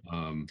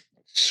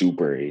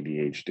 Super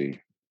ADHD.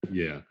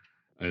 Yeah,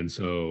 and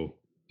so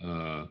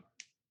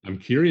I'm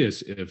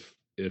curious if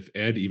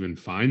Ed even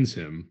finds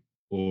him,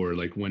 or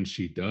like when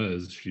she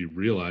does, she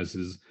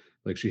realizes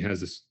like she has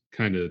this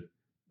kind of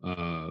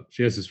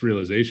she has this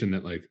realization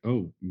that like,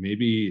 oh,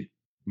 maybe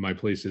my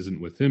place isn't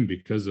with him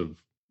because of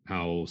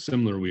how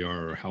similar we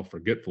are or how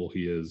forgetful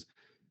he is,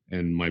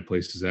 and my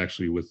place is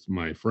actually with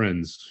my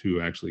friends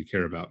who actually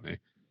care about me.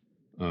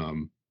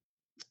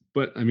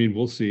 But I mean,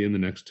 we'll see in the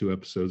next 2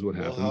 episodes what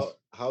happens. Well,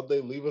 how'd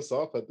they leave us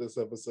off at this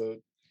episode?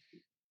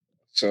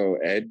 So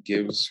Ed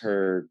gives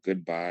her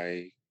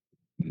goodbye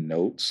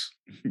notes,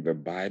 the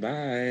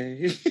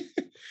bye-bye,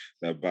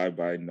 the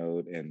bye-bye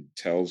note, and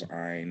tells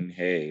Ein,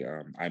 hey,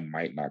 I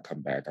might not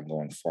come back. I'm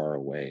going far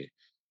away.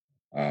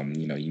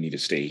 You need to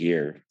stay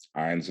here.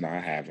 Ein's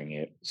not having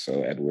it.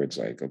 So Edward's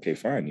like, okay,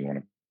 fine. You want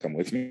to come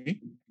with me?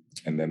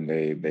 And then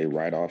they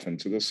ride off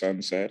into the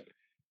sunset.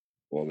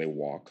 Well, they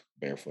walk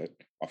barefoot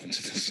off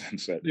into the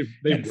sunset.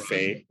 They and run.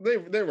 Faye, They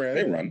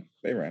ran.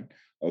 They ran.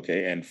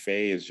 Okay, and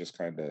Faye is just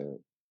kind of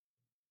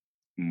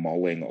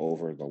mulling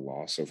over the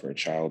loss of her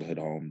childhood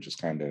home, just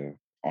kind of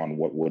on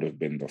what would have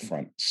been the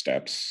front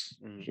steps,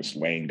 just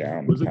laying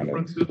down. Was it the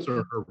front steps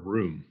or her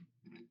room?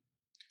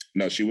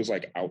 No, she was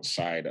like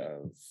outside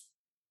of.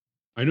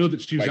 I know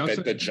that she was like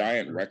outside the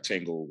giant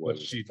rectangle was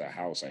she, the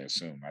house, I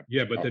assume.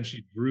 Then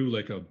she drew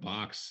like a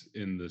box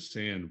in the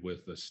sand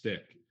with a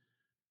stick.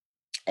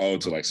 Oh,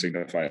 to like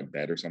signify a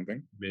bed or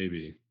something?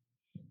 Maybe.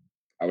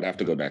 I would have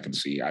to go back and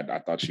see. I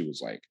thought she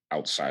was like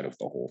outside of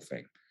the whole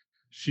thing.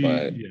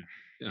 I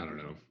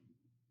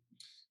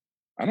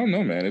don't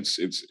know, man.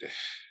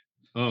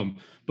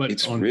 But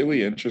it's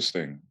really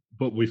interesting.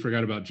 But we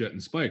forgot about Jet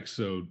and Spike.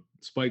 So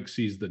Spike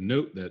sees the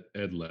note that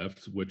Ed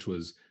left, which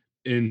was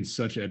in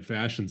such Ed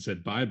fashion,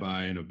 said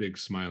bye-bye and a big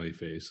smiley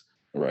face.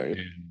 Right.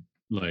 And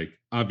like,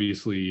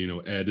 obviously,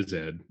 Ed is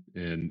Ed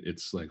and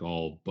it's like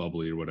all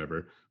bubbly or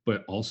whatever.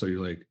 But also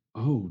you're like,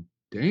 oh,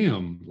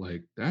 damn,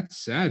 like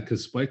that's sad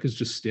because Spike is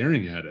just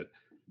staring at it.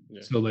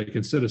 Yeah. So like,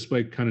 instead of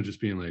Spike kind of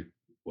just being like,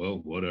 well,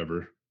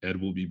 whatever,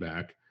 Ed will be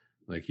back.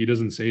 Like, he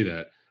doesn't say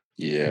that.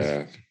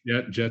 Yeah.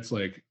 Jet's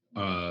like,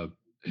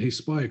 hey,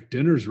 Spike,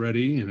 dinner's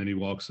ready. And then he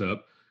walks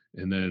up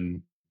and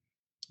then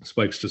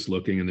Spike's just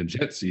looking and then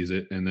Jet sees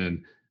it. And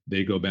then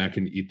they go back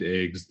and eat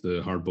the eggs,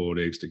 the hard-boiled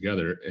eggs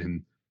together.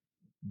 And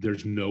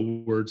there's no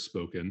words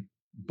spoken.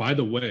 By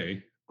the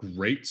way,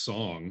 great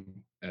song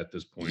at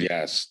this point.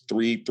 Yes.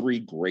 Three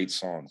great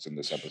songs in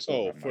this episode.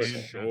 Oh, for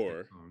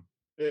sure.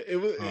 It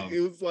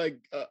was like,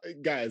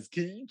 guys,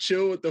 can you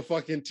chill with the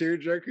fucking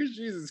tearjerkers?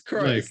 Jesus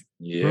Christ! Like,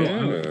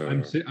 yeah, bro,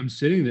 I'm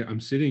sitting there. I'm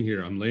sitting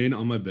here. I'm laying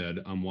on my bed.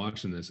 I'm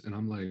watching this, and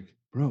I'm like,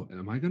 bro,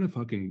 am I gonna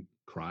fucking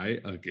cry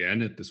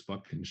again at this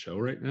fucking show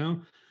right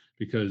now?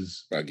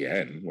 Because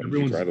again, when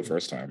did you cry the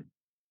first time?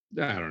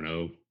 I don't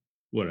know.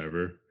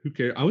 Whatever. Who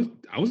cares?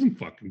 I wasn't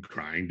fucking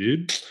crying,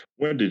 dude.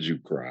 When did you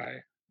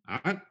cry?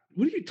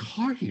 What are you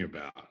talking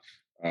about?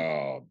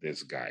 Oh,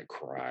 this guy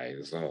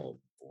cries. Oh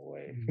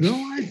boy. No,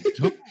 I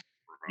don't.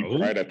 You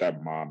cried at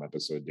that mom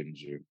episode, didn't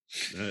you?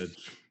 Shut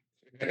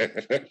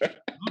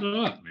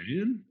up,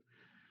 man.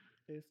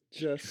 It's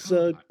just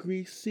a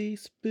greasy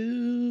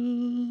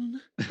spoon.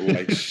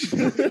 Like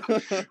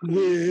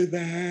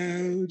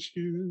without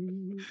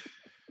you.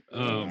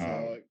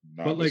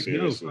 But like,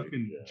 seriously. No,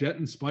 fucking Jet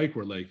and Spike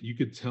were like, you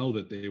could tell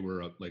that they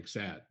were like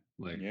sad.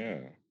 Like, yeah.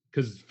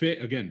 Because Faye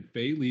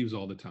leaves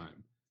all the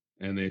time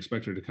and they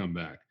expect her to come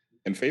back.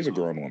 And Faye's a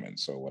grown woman,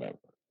 so whatever.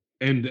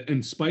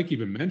 And Spike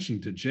even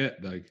mentioned to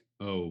Jet, like,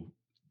 oh,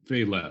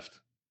 Faye left,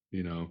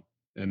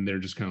 and they're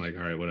just kind of like,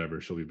 all right, whatever,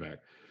 she'll be back.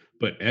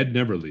 But Ed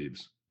never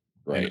leaves.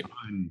 Right. and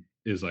Ein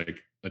is like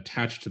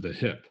attached to the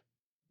hip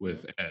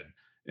with Ed.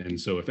 And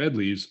so if Ed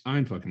leaves,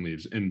 Ein fucking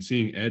leaves. And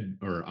seeing Ed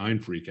or Ein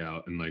freak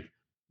out and like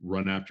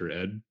run after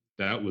Ed,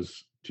 that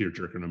was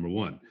tearjerker number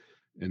one.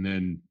 And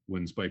then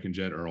when Spike and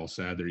Jet are all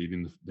sad, they're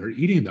eating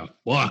the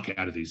fuck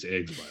out of these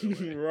eggs, by the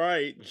way.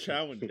 Right,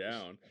 chowing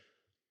down.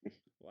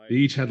 They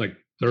each had like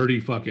 30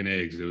 fucking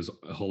eggs. It was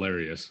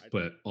hilarious.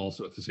 But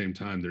also at the same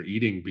time, they're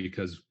eating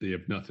because they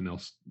have nothing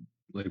else.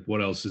 Like,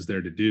 what else is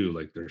there to do?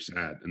 Like, they're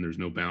sad and there's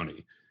no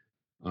bounty.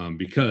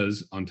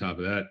 Because on top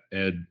of that,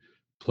 Ed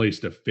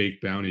placed a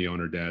fake bounty on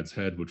her dad's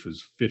head, which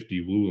was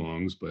 50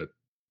 Wulongs, but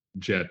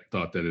Jet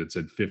thought that it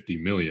said 50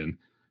 million,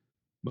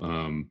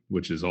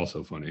 which is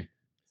also funny.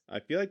 I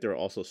feel like they're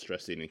also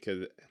stress eating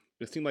because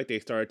it seemed like they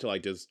started to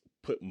like just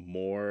put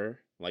more,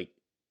 like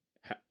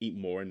eat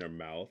more in their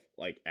mouth,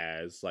 like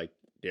as like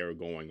they were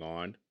going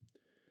on.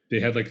 They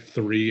had like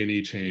 3 in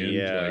each hand.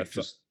 Yeah, like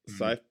just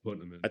putting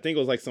them in. I think it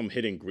was like some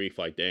hidden grief,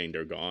 like dang,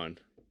 they're gone.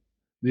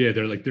 Yeah,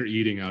 they're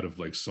eating out of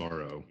like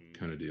sorrow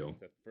kind of deal.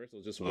 At first it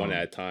was just one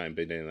at a time,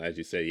 but then as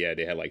you said, yeah,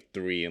 they had like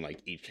 3 in like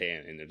each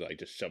hand, and they're like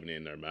just shoving it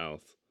in their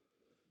mouth.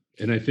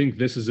 And I think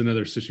this is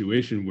another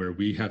situation where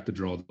we have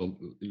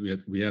to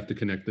we have to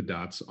connect the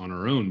dots on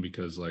our own,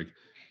 because like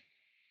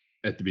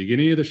at the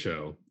beginning of the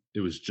show,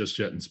 it was just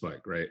Jet and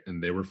Spike, right?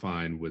 And they were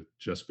fine with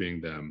just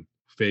being them.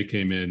 Faye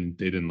came in,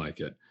 they didn't like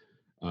it.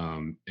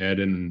 Ed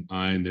and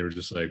Ein, they were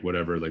just like,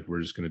 whatever, like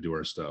we're just going to do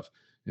our stuff.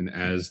 And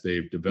as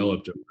they've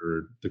developed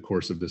over the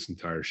course of this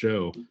entire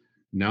show,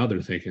 now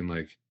they're thinking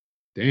like,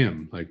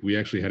 damn, like we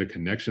actually had a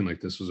connection,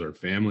 like this was our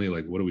family,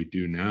 like what do we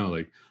do now?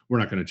 Like we're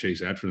not going to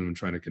chase after them and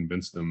trying to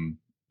convince them,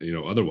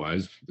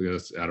 otherwise,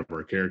 because that's out of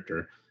our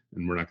character,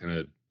 and we're not going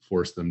to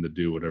force them to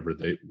do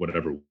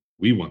whatever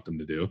we want them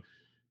to do.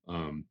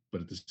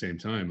 But at the same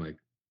time, like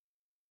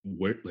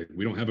we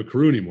don't have a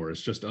crew anymore.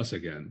 It's just us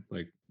again.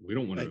 Like we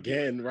don't want to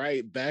again,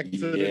 right? Back to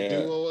the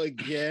duo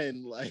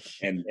again. Like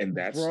and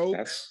that's broke,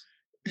 that's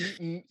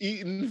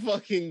eating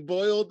fucking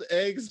boiled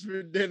eggs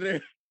for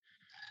dinner.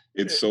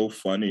 It's so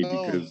funny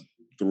because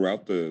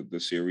throughout the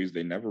series,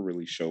 they never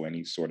really show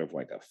any sort of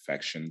like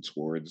affection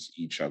towards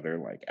each other,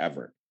 like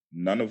ever.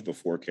 None of the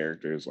 4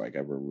 characters like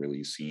ever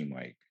really seem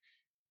like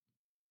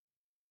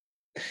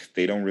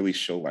they don't really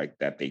show like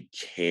that they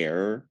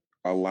care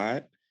a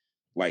lot.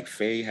 Like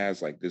Faye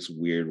has like this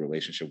weird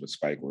relationship with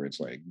Spike where it's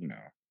like,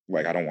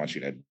 like I don't want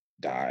you to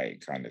die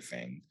kind of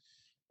thing.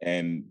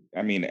 And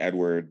I mean,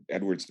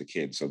 Edward's the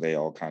kid, so they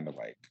all kind of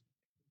like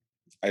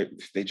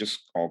they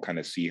just all kind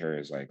of see her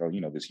as like, oh,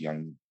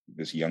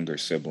 this younger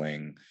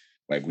sibling,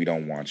 like we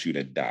don't want you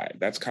to die.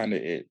 That's kind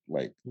of it.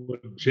 Like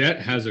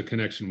Jet has a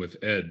connection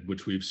with Ed,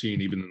 which we've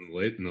seen even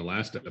in the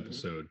last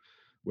episode,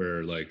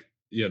 where like,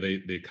 yeah,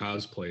 they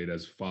cosplayed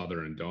as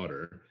father and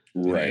daughter.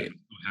 Right. And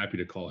so happy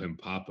to call him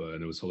Papa,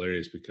 and it was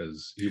hilarious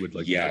because he would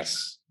like,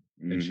 yes,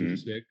 and she would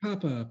say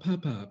Papa,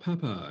 Papa,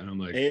 Papa, and I'm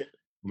like, oh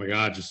my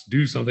god, just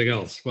do something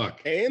else.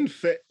 Fuck. And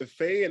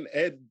Faye and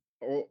Ed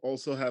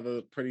also have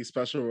a pretty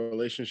special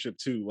relationship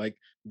too. Like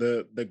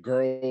the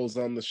girls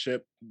on the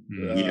ship,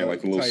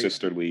 like a little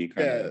sisterly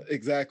kind of. Yeah,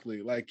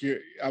 exactly. Like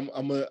I'm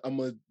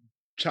a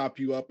chop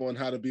you up on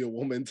how to be a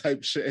woman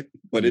type shit.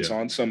 But it's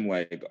on some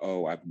like,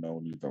 oh, I've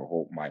known you the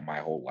whole my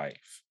whole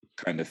life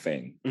kind of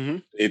thing. Mm-hmm.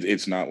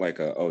 It's not like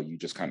you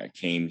just kind of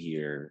came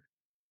here,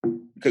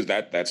 because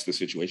that's the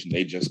situation.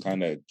 They just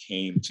kind of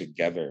came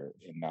together,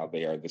 and now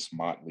they are this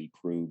motley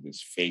crew,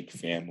 this fake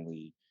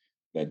family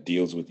that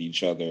deals with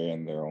each other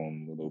and their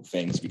own little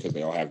things because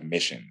they all have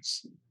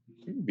missions,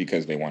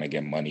 because they want to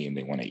get money and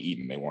they want to eat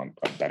and they want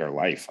a better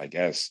life, I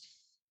guess.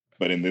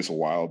 But in this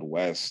Wild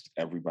West,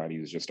 everybody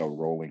is just a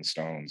rolling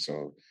stone.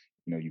 So,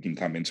 you can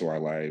come into our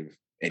life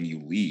and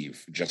you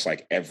leave, just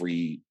like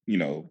every,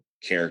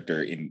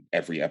 character in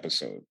every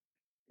episode.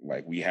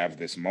 Like we have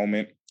this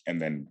moment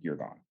and then you're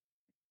gone.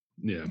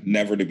 Yeah.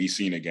 Never to be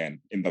seen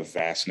again in the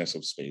vastness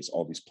of space,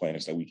 all these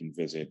planets that we can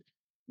visit,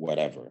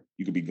 whatever.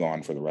 You could be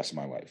gone for the rest of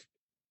my life.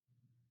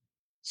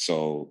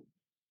 So,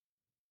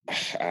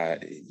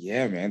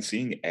 yeah, man,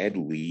 seeing Ed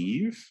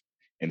leave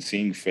and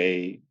seeing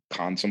Faye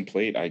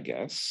contemplate, I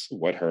guess,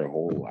 what her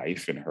whole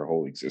life and her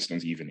whole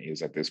existence even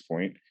is at this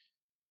point,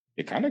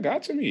 it kind of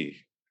got to me.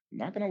 I'm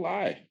not gonna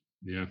lie.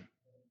 Yeah.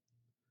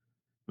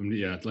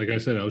 Yeah, like I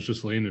said, I was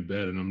just laying in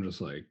bed and I'm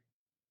just like,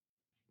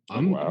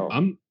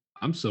 I'm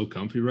so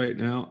comfy right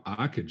now.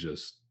 I could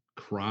just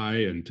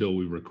cry until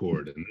we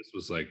record. And this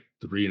was like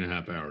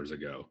 3.5 hours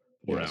ago,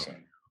 4 hours ago.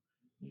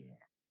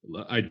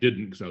 Yeah. I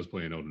didn't because I was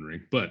playing Elden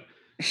Ring, but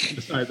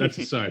that's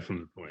aside from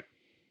the point.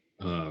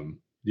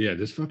 Yeah,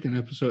 this fucking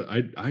episode,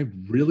 I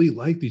really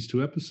like these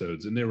 2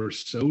 episodes, and they were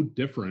so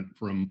different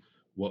from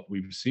what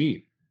we've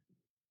seen.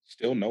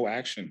 Still no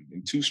action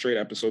in 2 straight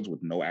episodes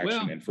with no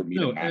action, and for me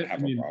to not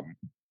have a problem.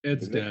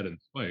 Ed's dad and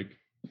Spike.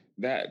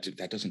 That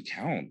doesn't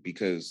count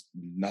because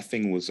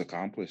nothing was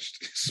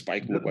accomplished.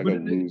 Spike looked like a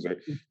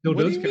loser. What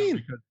do you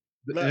mean?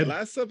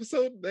 Last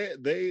episode,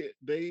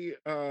 they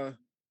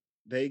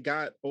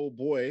got old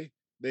boy.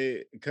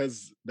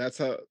 Because that's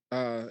how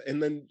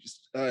and then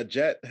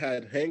Jet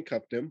had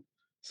handcuffed him.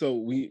 So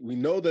we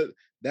know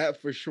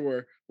that for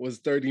sure was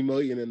 30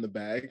 million in the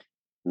bag.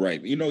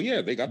 Right. You know,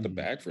 yeah, they got the Mhm.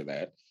 bag for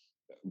that.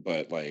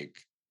 But like,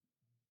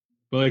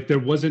 But like there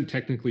wasn't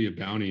technically a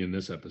bounty in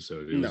this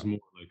episode. It was No. more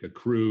like a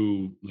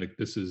crew, like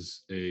this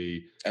is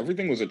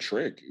everything was a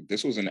trick.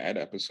 This was an Ed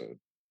episode.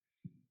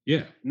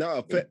 yeah.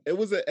 No, it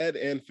was an Ed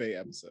and Faye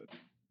episode.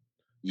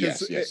 Yes,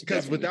 Because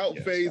definitely. without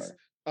Yes, Faye's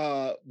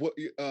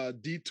sorry.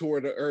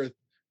 detour to Earth,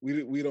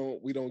 we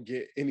don't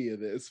get any of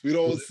this. We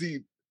don't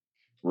see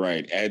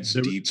Right. Ed's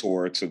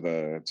detour to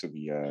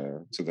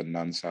the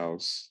nun's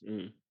house.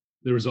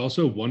 There was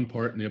also one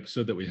part in the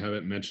episode that we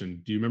haven't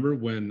mentioned. Do you remember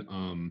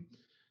when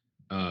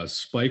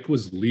Spike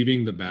was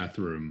leaving the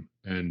bathroom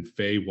and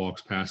Faye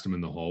walks past him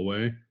in the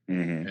hallway,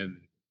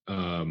 and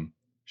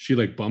she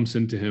like bumps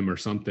into him or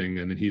something,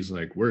 and then he's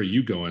like, "Where are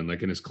you going?"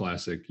 Like in his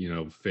classic,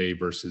 Faye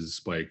versus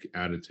Spike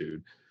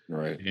attitude.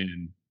 Right.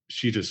 And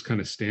she just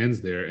kind of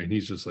stands there, and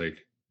he's just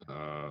like,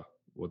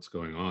 "What's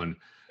going on?"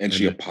 And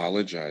she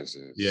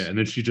apologizes. Yeah, and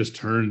then she just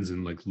turns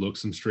and like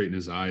looks him straight in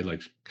his eye,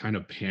 like kind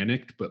of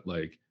panicked, but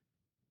like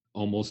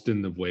almost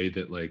in the way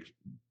that like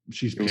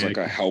she's it was like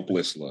a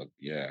helpless look.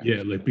 Yeah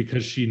like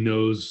because she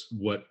knows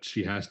what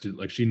she has to,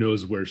 like she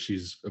knows where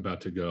she's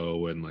about to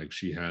go, and like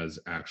she has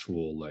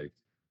actual like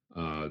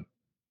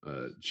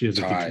she has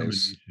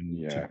ties. A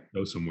determination to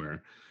go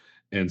somewhere.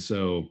 And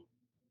so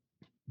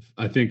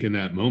I think in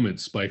that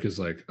moment Spike is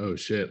like, oh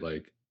shit,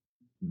 like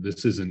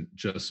this isn't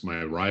just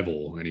my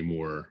rival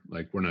anymore.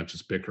 Like we're not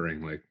just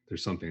bickering, like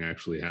there's something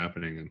actually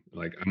happening, and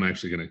like I'm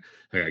actually gonna,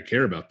 like, I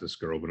care about this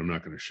girl, but I'm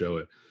not gonna show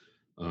it.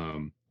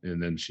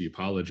 And then she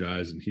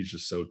apologized, and he's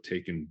just so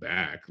taken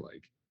back.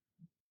 Like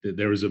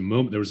there was a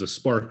moment, there was a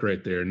spark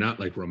right there, not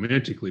like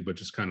romantically, but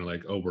just kind of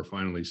like, oh, we're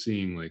finally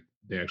seeing like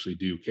they actually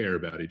do care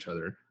about each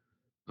other.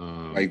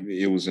 Like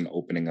it was an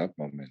opening up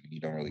moment. You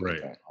don't really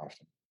get that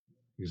often.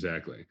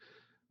 Exactly.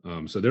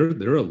 So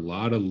there are a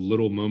lot of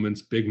little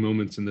moments, big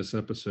moments in this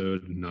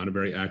episode. Not a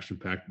very action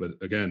packed, but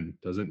again,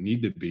 doesn't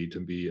need to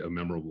be a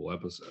memorable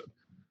episode.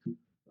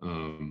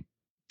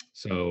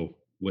 So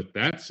with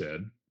that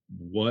said,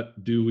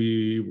 what do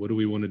we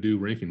want to do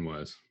ranking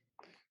wise?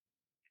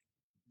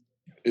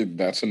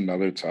 That's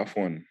another tough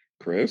one,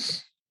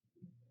 Chris.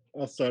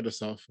 I'll start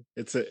us off.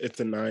 It's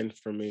a 9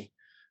 for me.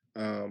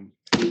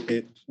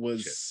 It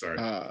was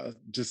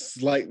just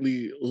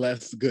slightly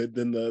less good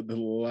than the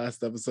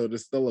last episode.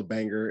 It's still a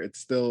banger. It's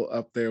still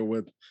up there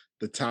with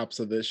the tops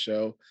of this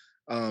show.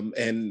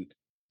 And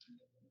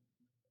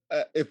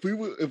if we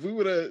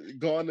would have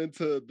gone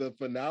into the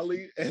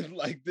finale and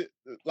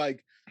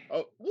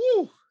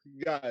woo,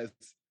 guys,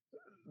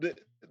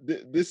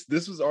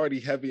 this was already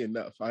heavy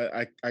enough.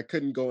 I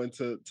couldn't go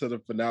into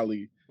the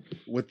finale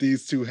with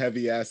these two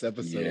heavy ass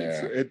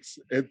episodes.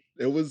 Yeah.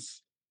 It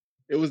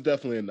was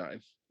definitely a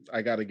 9.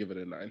 I got to give it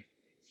a 9.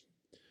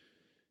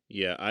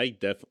 Yeah, I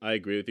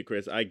agree with you,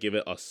 Chris. I give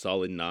it a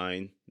solid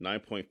 9.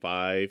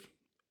 9.5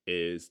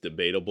 is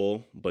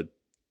debatable, but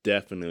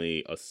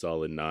definitely a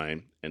solid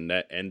 9. And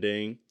that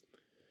ending,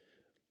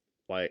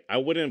 like, I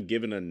wouldn't have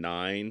given a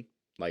 9,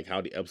 like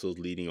how the episode's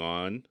leading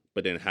on,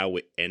 but then how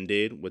it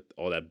ended with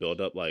all that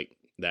buildup, like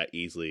that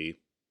easily,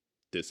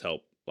 this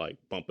helped like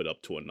bump it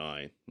up to a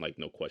 9, like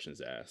no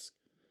questions asked.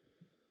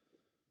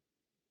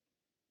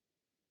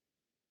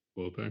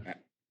 Okay.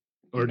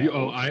 Or do you,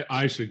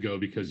 I should go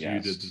because you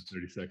did the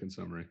 30-second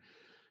summary.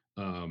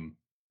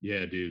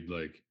 Yeah, dude,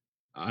 like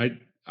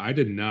I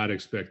did not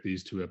expect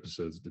these two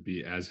episodes to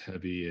be as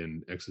heavy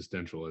and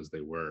existential as they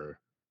were.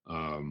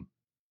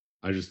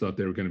 I just thought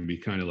they were going to be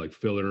kind of like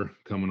filler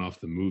coming off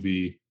the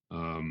movie,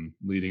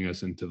 leading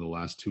us into the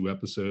last two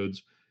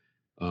episodes.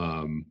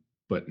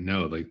 But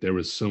no, like there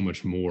was so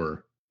much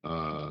more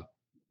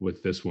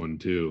with this one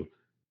too.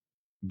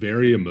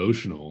 Very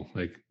emotional,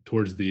 like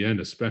towards the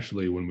end,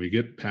 especially when we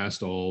get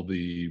past all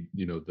the,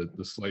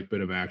 the slight bit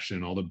of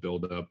action, all the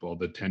buildup, all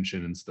the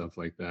tension and stuff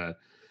like that.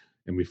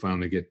 And we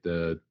finally get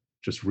the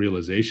just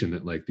realization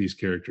that like these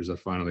characters are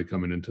finally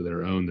coming into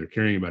their own. They're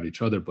caring about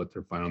each other, but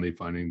they're finally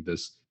finding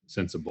this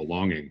sense of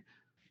belonging,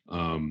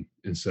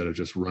 instead of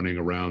just running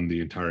around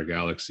the entire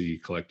galaxy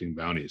collecting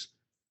bounties.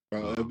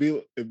 Bro,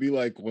 it'd be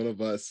like one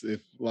of us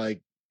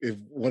if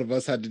one of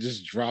us had to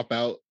just drop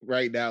out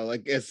right now,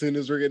 like as soon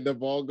as we're getting the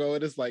ball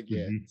going, it's like,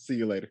 yeah, see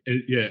you later.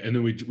 And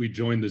then we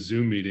joined the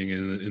Zoom meeting,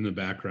 and in the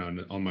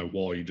background on my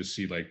wall, you just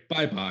see like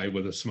bye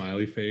with a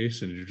smiley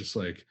face, and you're just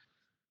like,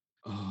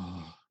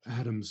 oh,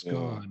 Adam's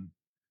gone.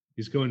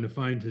 He's going to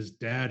find his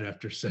dad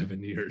after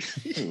 7 years.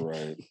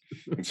 Right.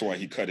 That's why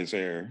he cut his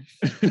hair.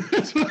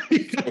 That's why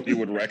so he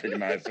would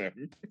recognize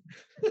him.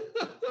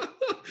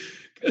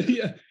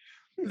 Yeah.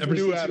 Ever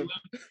since Adam.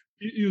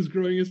 He was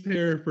growing his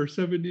hair for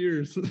 7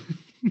 years.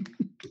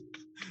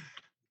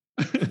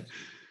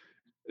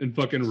 And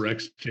fucking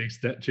Rex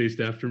chased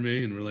after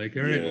me, and we're like,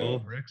 all right,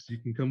 well, Rex, you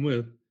can come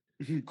with.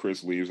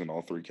 Chris leaves, and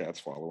all three cats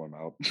follow him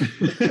out.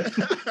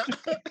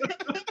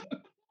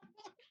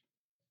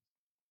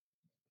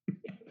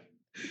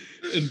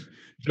 And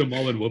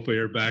Jamal and Whoopi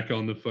are back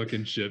on the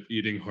fucking ship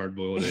eating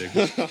hard-boiled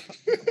eggs.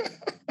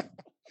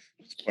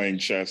 playing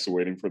chess,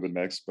 waiting for the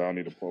next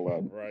bounty to pull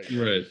up. Right.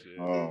 Right. Shit.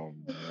 Oh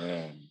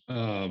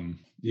man.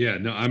 Yeah,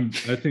 no, I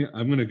think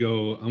I'm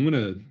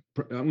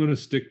gonna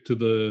stick to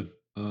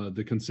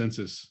the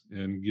consensus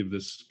and give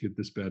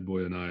this bad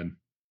boy a 9.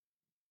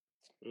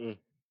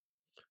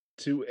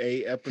 2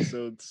 A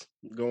episodes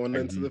going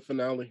into Mhm. the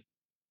finale.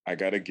 I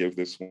gotta give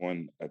this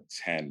one a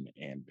 10,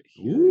 and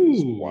here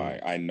is Ooh. why.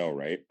 I know,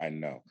 right? I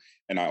know.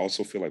 And I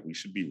also feel like we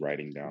should be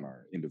writing down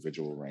our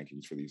individual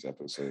rankings for these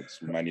episodes.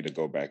 We might need to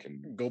go back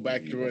and Go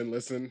back review through them. and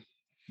listen.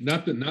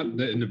 Not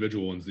the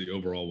individual ones, the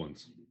overall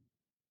ones.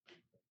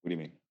 What do you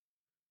mean?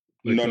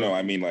 Like No,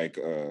 I mean like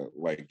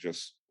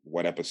just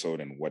what episode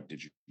and what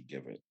did you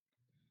give it?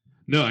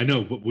 No, I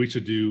know, but we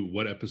should do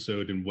what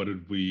episode and what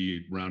did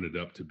we round it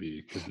up to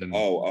be? Because then,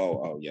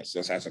 Yes,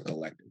 that's as a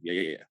collective.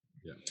 Yeah.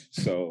 Yeah.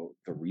 So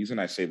the reason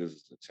I say this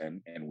is a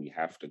 10, and we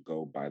have to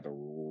go by the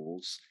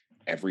rules,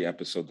 every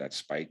episode that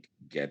Spike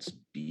gets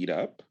beat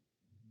up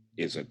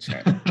is a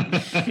 10.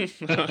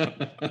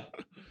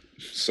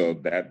 So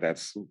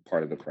that's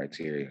part of the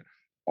criteria.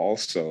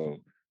 Also,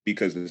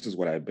 because this is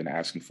what I've been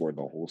asking for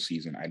the whole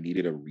season, I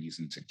needed a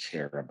reason to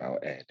care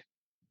about Ed.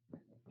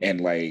 And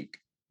like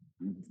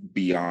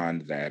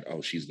beyond that,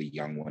 oh, she's the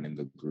young one in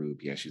the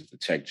group. Yeah, she's the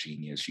tech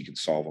genius. She can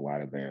solve a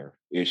lot of their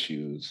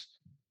issues.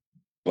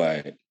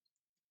 But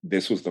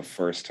this was the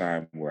first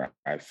time where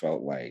I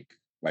felt like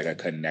a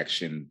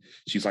connection.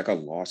 She's like a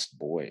lost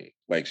boy.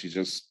 Like she's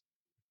just,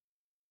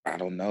 I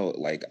don't know.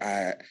 Like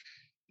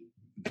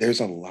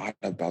there's a lot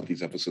about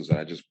these episodes that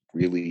I just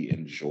really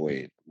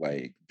enjoyed.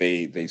 Like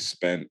they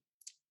spent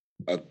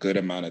a good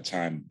amount of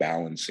time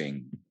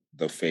balancing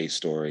the Faye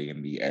story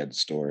and the Ed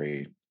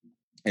story,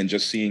 and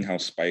just seeing how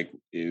Spike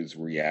is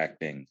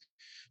reacting,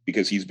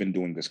 because he's been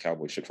doing this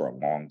cowboy shit for a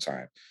long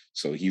time.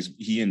 So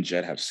he and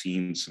Jet have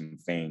seen some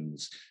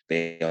things.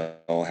 They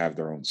all have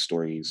their own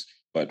stories,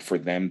 but for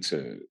them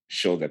to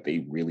show that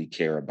they really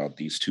care about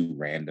these two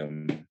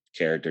random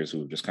characters who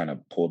have just kind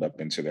of pulled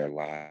up into their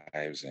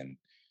lives and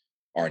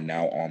are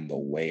now on the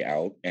way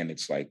out, and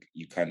it's like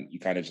you kind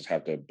of just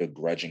have to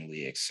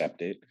begrudgingly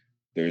accept it.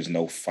 There's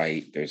no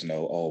fight. There's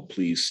no, oh,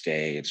 please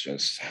stay. It's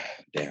just,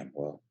 damn,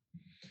 well,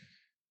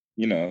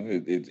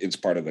 it's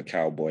part of the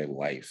cowboy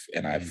life.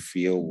 And I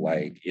feel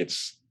like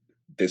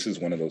this is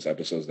one of those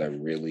episodes that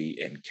really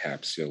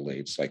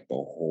encapsulates like the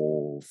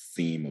whole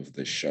theme of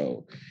the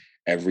show.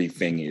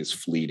 Everything is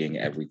fleeting.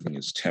 Everything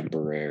is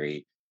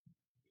temporary.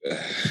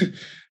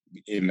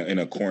 In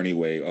a corny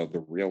way, of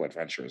the real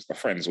adventures, the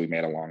friends we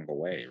made along the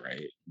way,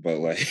 right? But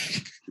like,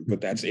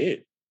 but that's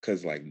it.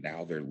 Because like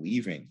now they're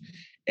leaving,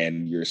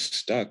 and you're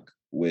stuck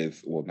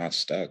with, well, not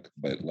stuck,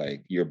 but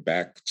like you're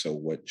back to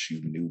what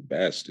you knew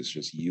best. It's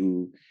just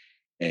you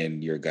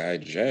and your guy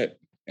Jet,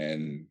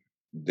 and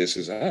this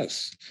is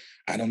us.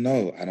 I don't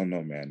know,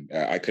 man.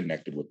 I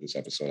connected with this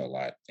episode a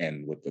lot,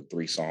 and with the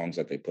 3 songs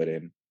that they put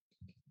in,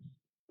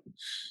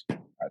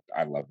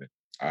 I love it.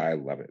 I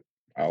love it.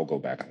 I'll go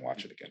back and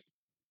watch it again.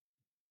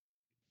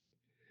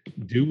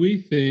 Do we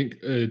think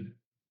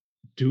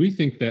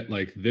that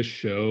like this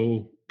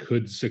show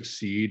could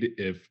succeed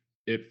if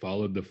it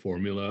followed the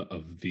formula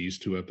of these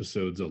 2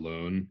 episodes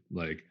alone,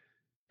 like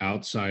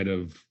outside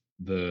of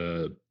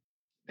the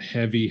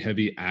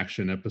heavy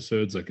action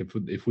episodes? Like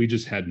if we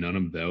just had none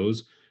of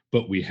those,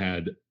 but we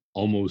had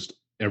almost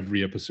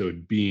every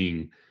episode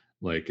being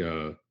like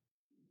a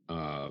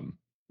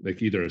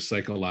like either a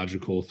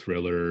psychological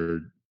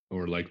thriller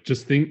or like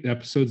just think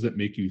episodes that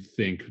make you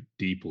think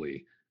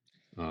deeply.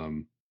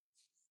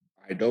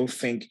 I don't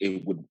think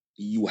it would.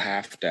 You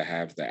have to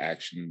have the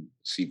action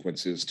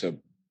sequences to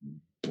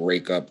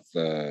break up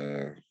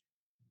the.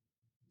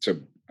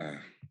 To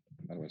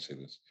how do I say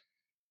this?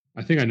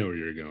 I think I know where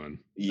you're going.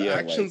 The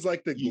action's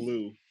like the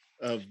glue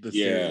of the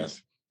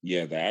series.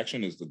 Yeah, the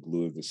action is the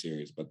glue of the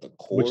series, but the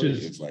core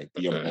is like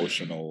the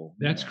emotional.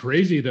 That's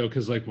crazy though,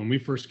 because like when we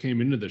first came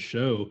into the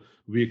show,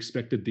 we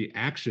expected the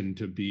action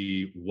to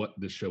be what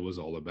the show was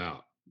all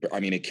about. I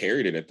mean, it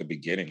carried it at the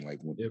beginning, like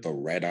with the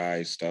red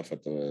eye stuff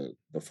at the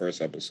first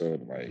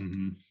episode. Like,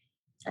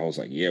 I was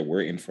like, yeah,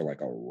 we're in for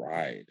like a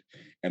ride.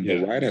 And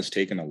the ride has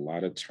taken a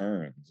lot of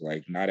turns.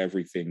 Like, not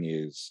everything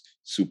is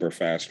super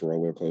fast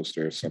roller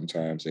coaster.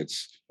 Sometimes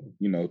it's,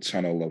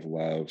 tunnel of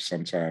love.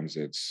 Sometimes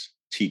it's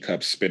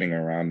teacups spinning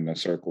around in a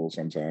circle.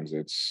 Sometimes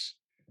it's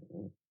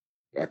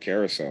a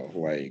carousel.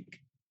 Like,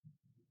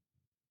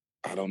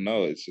 I don't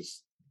know.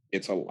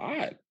 It's a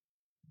lot.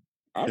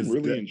 I'm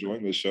really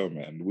enjoying this show,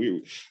 man.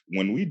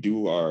 When we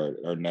do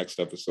our next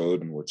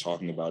episode and we're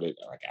talking about it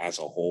like as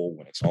a whole,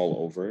 when it's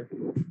all over,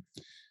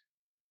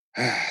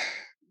 I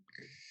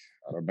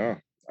don't know.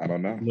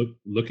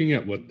 Looking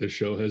at what the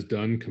show has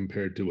done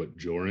compared to what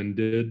Joran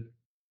did,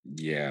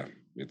 yeah,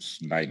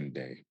 it's night and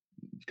day.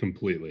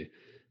 Completely.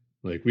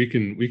 Like we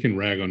can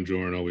rag on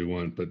Joran all we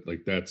want, but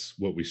like that's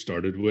what we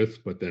started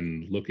with. But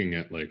then looking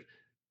at like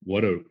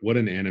what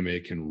an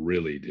anime can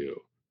really do.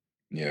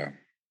 Yeah.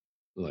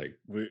 Like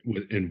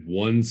in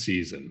one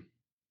season,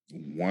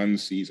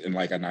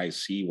 like, and I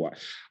see why.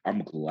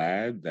 I'm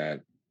glad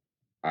that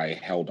I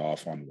held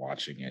off on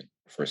watching it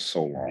for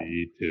so long.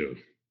 Me too.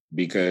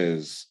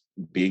 because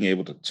being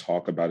able to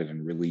talk about it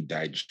and really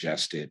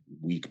digest it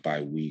week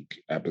by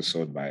week,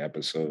 episode by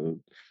episode,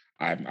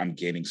 I'm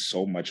gaining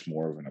so much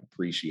more of an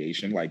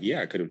appreciation. Like,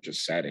 yeah, I could have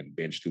just sat and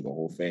binged through the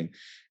whole thing,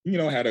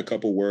 had a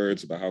couple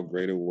words about how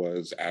great it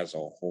was as a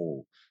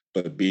whole,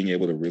 but being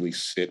able to really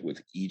sit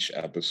with each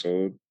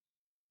episode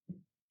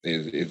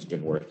it's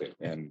been worth it.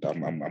 And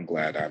I'm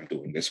glad I'm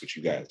doing this with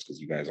you guys, because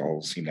you guys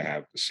all seem to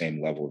have the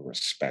same level of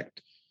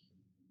respect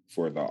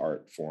for the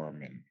art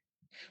form. And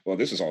well,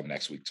 this is all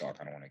next week talk.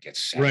 I don't want to get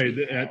sad. Right.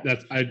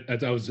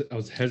 I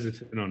was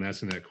hesitant on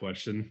asking that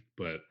question,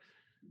 but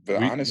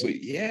honestly,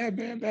 yeah,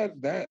 man,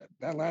 that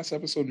last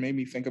episode made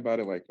me think about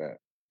it like that.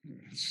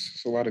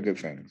 It's a lot of good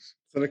things.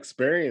 It's an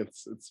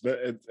experience.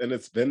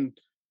 It's been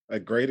a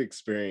great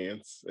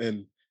experience,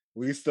 and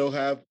we still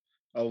have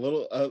a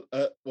little,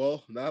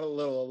 well, not a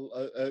little,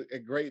 a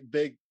great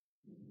big,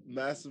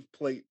 massive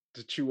plate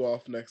to chew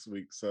off next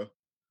week. So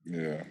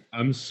yeah,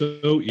 I'm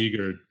so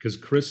eager because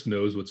Chris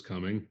knows what's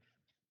coming,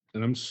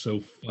 and I'm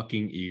so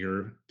fucking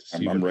eager to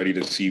see. I'm ready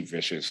to see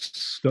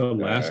Vicious. The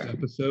last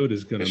episode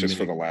is gonna Vicious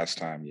for the last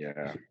time.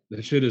 Yeah,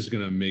 that shit is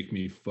gonna make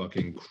me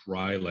fucking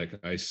cry like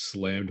I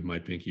slammed my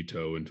pinky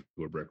toe into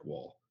a brick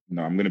wall.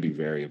 No, I'm gonna be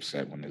very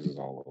upset when this is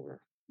all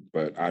over.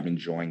 But I'm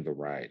enjoying the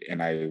ride,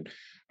 and I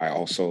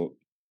also.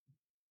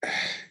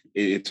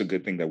 It's a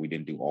good thing that we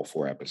didn't do all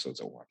 4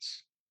 episodes at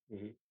once,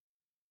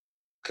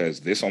 because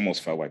this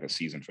almost felt like a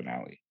season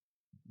finale.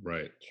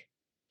 Right.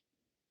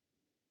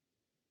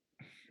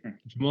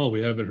 Jamal,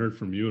 we haven't heard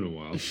from you in a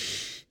while.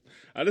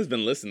 I just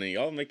been listening.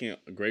 Y'all making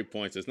great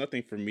points. There's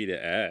nothing for me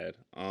to add.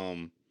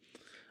 I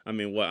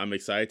mean, I'm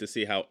excited to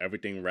see how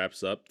everything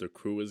wraps up. The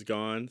crew is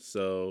gone,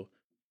 so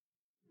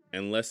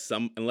unless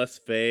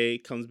Faye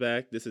comes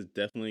back, this is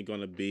definitely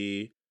going to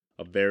be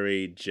a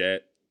very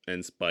Jet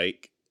and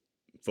Spike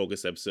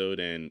focus episode,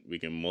 and we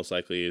can most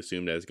likely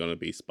assume that it's going to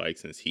be Spike,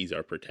 since he's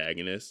our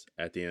protagonist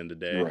at the end of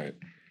the day. Right.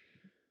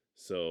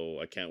 So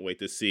I can't wait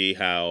to see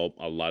how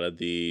a lot of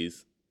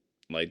these,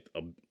 like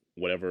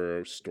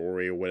whatever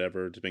story or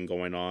whatever has been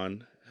going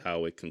on,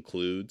 how it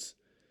concludes.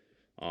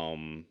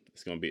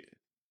 It's gonna be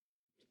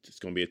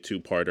a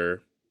 2-parter,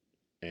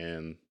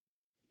 and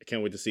I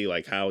can't wait to see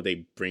like how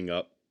they bring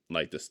up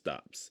like the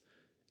stops.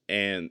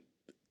 And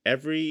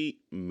every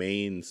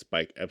main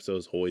Spike episode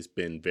has always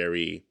been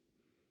very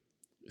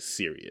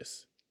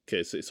serious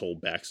because his whole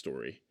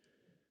backstory.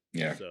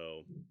 Yeah.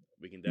 So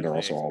we can definitely. They're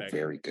also all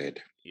very good.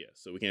 Yeah.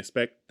 So we can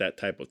expect that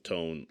type of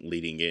tone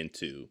leading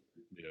into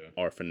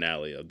our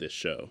finale of this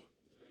show.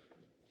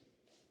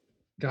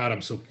 God,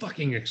 I'm so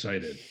fucking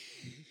excited.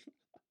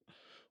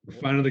 We're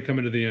finally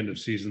coming to the end of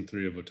season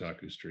 3 of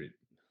Otaku Street.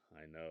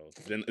 I know.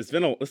 It's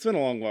been a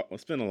long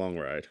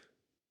ride.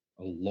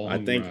 A long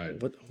ride. I think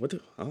ride. What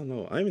I don't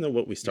know. I don't even know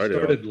what we started.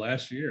 We started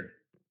last year.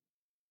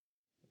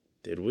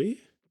 Did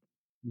we?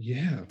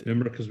 Yeah.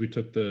 Remember, because we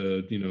took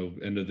the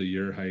end of the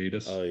year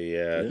hiatus. Oh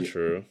yeah,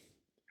 true.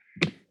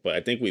 But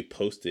I think we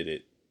posted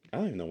it. I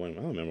don't even know when. I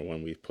don't remember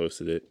when we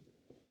posted it.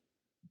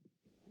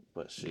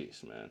 But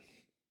sheesh, man,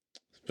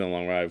 it's been a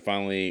long ride.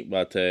 Finally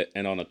about to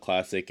end on a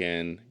classic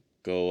and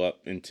go up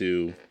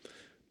into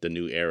the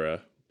new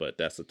era. But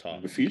that's the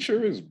talk. The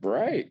future is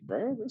bright,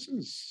 bro. This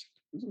is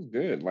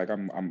good. Like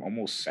I'm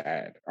almost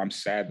sad. I'm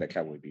sad that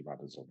Cowboy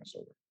Bebop is almost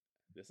over.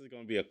 This is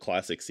going to be a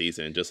classic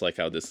season, just like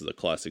how this is a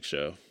classic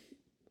show.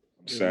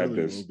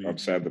 I'm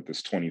sad that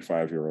this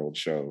 25-year-old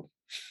show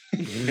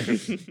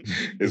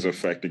is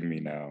affecting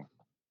me now.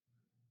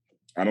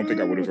 I don't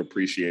think I would have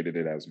appreciated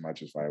it as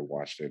much if I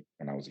watched it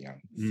when I was young.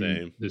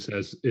 Same.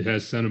 It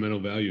has sentimental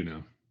value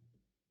now.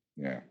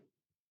 Yeah.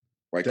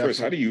 Like, Chris,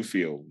 how do you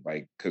feel?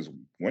 Like, because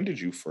when did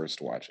you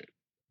first watch it?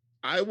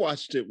 I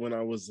watched it when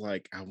I was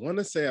like, I want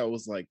to say I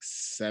was like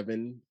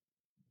 7.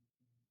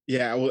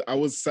 Yeah, I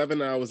was 7.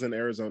 I was in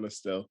Arizona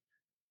still.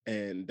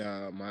 And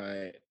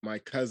my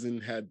cousin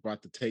had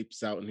brought the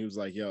tapes out, and he was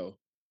like, "Yo,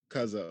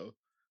 cuzzo,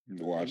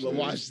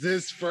 watch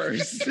this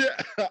first."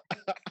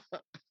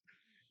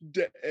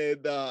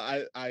 And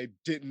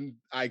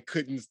I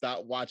couldn't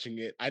stop watching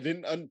it. I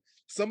didn't.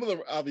 Some of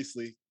the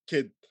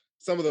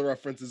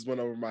references went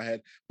over my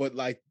head, but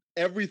like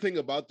everything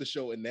about the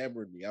show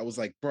enamored me. I was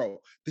like, bro,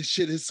 this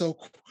shit is so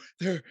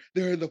cool.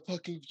 They're in the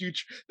fucking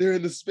future. They're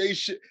in the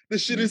spaceship.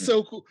 This shit is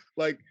so cool.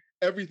 Like,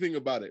 everything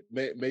about it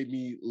made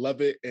me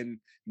love it, and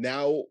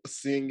now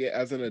seeing it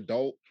as an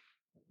adult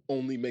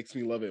only makes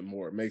me love it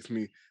more. It makes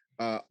me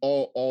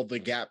all the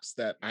gaps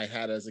that I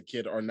had as a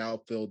kid are now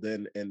filled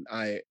in, and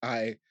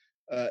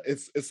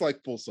it's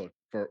like full circle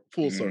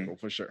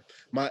for sure.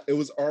 It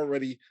was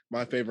already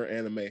my favorite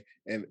anime,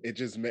 and it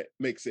just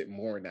makes it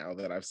more now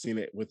that I've seen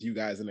it with you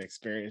guys and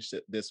experienced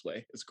it this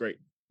way. It's great.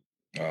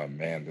 Oh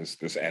man,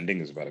 this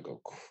ending is about to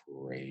go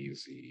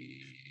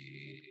crazy.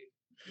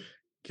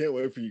 Can't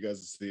wait for you guys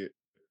to see it.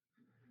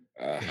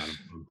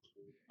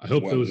 I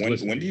hope those.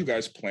 When do you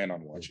guys plan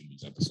on watching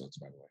these episodes?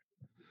 By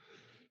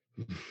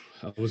the way,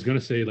 I was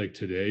gonna say like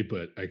today,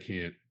 but I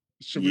can't.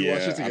 Should we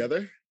watch it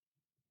together?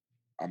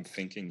 I'm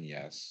thinking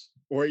yes.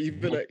 Or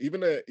even a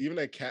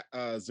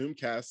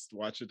Zoomcast,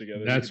 watch it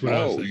together. That's what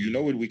I was Oh, thinking. you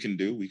know what we can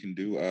do? We can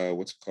do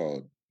what's it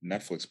called?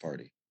 Netflix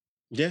party.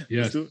 Yeah,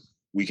 Yes. let's do it.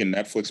 We can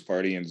Netflix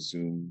party and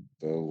Zoom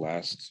the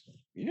last.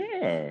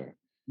 Yeah.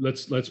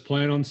 Let's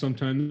plan on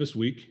sometime this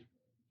week.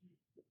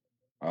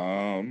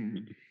 I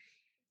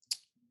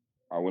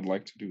would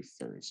like to do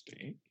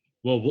Thursday.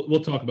 Well,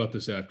 we'll talk about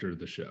this after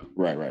the show.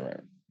 Right.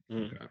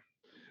 Okay.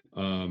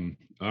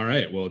 All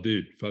right. Well,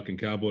 dude, fucking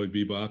Cowboy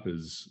Bebop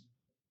is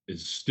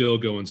still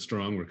going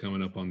strong. We're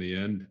coming up on the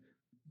end.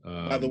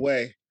 By the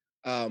way,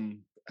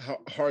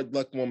 Hard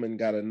Luck Woman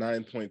got a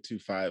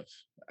 9.25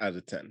 out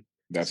of 10.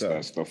 That's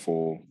the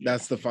full.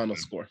 That's the final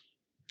score.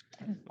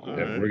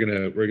 Yeah, we're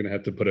gonna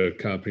have to put a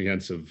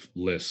comprehensive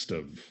list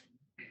of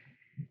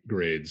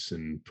grades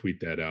and tweet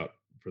that out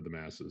for the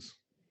masses.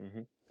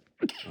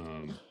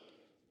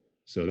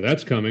 So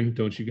that's coming.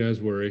 Don't you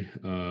guys worry.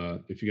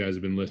 If you guys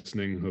have been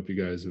listening, hope you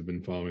guys have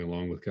been following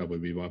along with Cowboy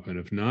Bebop, and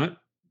if not,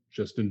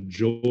 just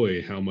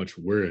enjoy how much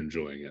we're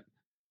enjoying it,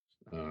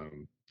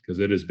 because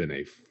it has been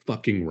a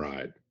fucking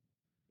ride.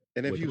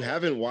 And if you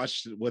haven't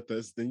watched it with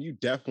us, then you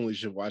definitely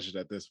should watch it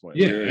at this point.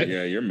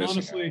 Yeah, you're missing.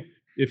 Honestly, out.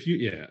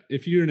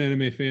 if you're an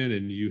anime fan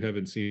and you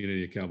haven't seen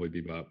any Cowboy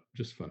Bebop,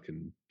 just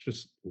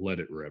let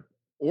it rip.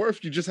 Or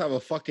if you just have a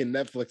fucking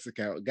Netflix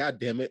account, god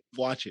damn it,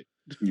 watch it.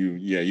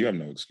 You have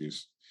no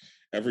excuse.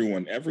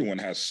 Everyone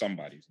has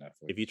somebody's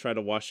Netflix. If you try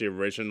to watch the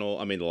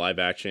live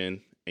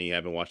action, and you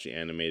haven't watched the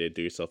animated,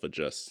 do yourself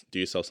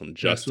some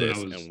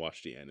justice and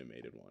watch the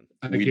animated one.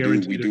 We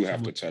do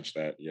have to touch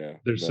that. Yeah,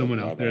 there's someone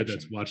out there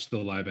that's watched the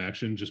live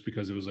action just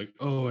because it was like,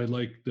 oh, I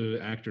like the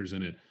actors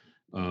in it,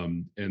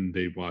 and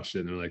they watched it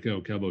and they're like, oh,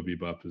 Cowboy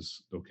Bebop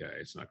is okay,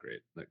 it's not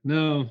great. Like,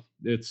 no,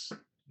 it's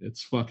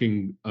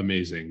fucking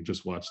amazing.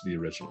 Just watch the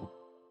original.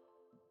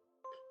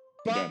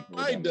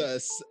 Find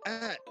us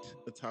at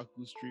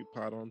Otaku Street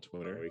Pod on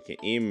Twitter. Or you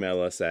can email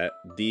us at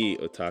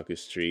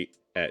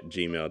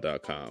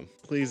theotakustreet@gmail.com.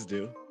 Please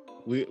do.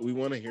 We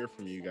want to hear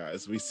from you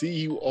guys. We see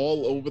you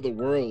all over the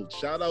world.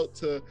 Shout out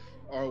to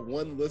our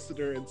one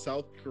listener in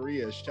South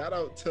Korea. Shout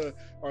out to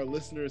our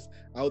listeners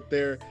out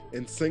there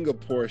in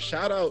Singapore.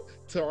 Shout out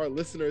to our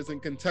listeners in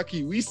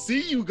Kentucky. We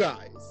see you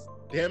guys.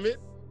 Damn it.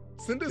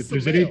 Send us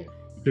some mail. If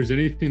there's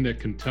anything that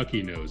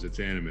Kentucky knows, it's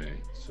anime.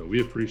 So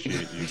we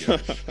appreciate you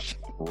guys.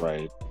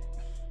 Right.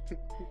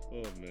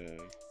 Oh, man.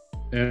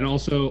 And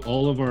also,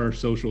 all of our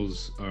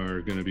socials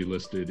are going to be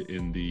listed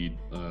in the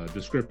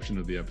description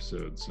of the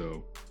episode.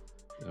 So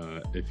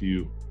if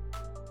you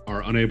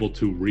are unable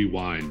to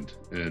rewind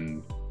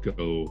and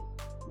go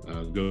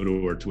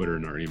to our Twitter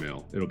and our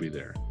email, it'll be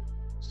there.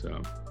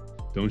 So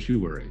don't you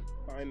worry.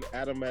 Find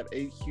Adam at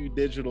AQ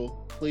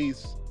Digital,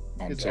 please.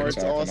 His art's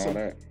awesome. all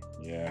that.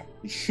 Yeah.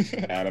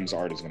 Adam's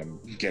art is going to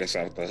get us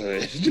out the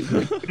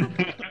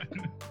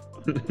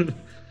hood.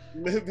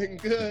 Living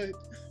good.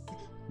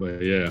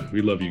 But yeah,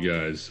 we love you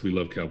guys. We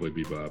love Cowboy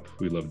Bebop.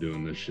 We love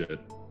doing this shit.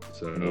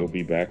 So we'll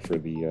be back for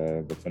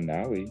the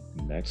finale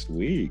next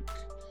week.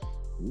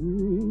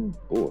 Ooh,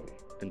 boy.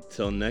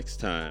 Until next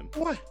time.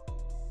 What?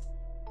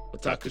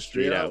 Otaku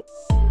Street out.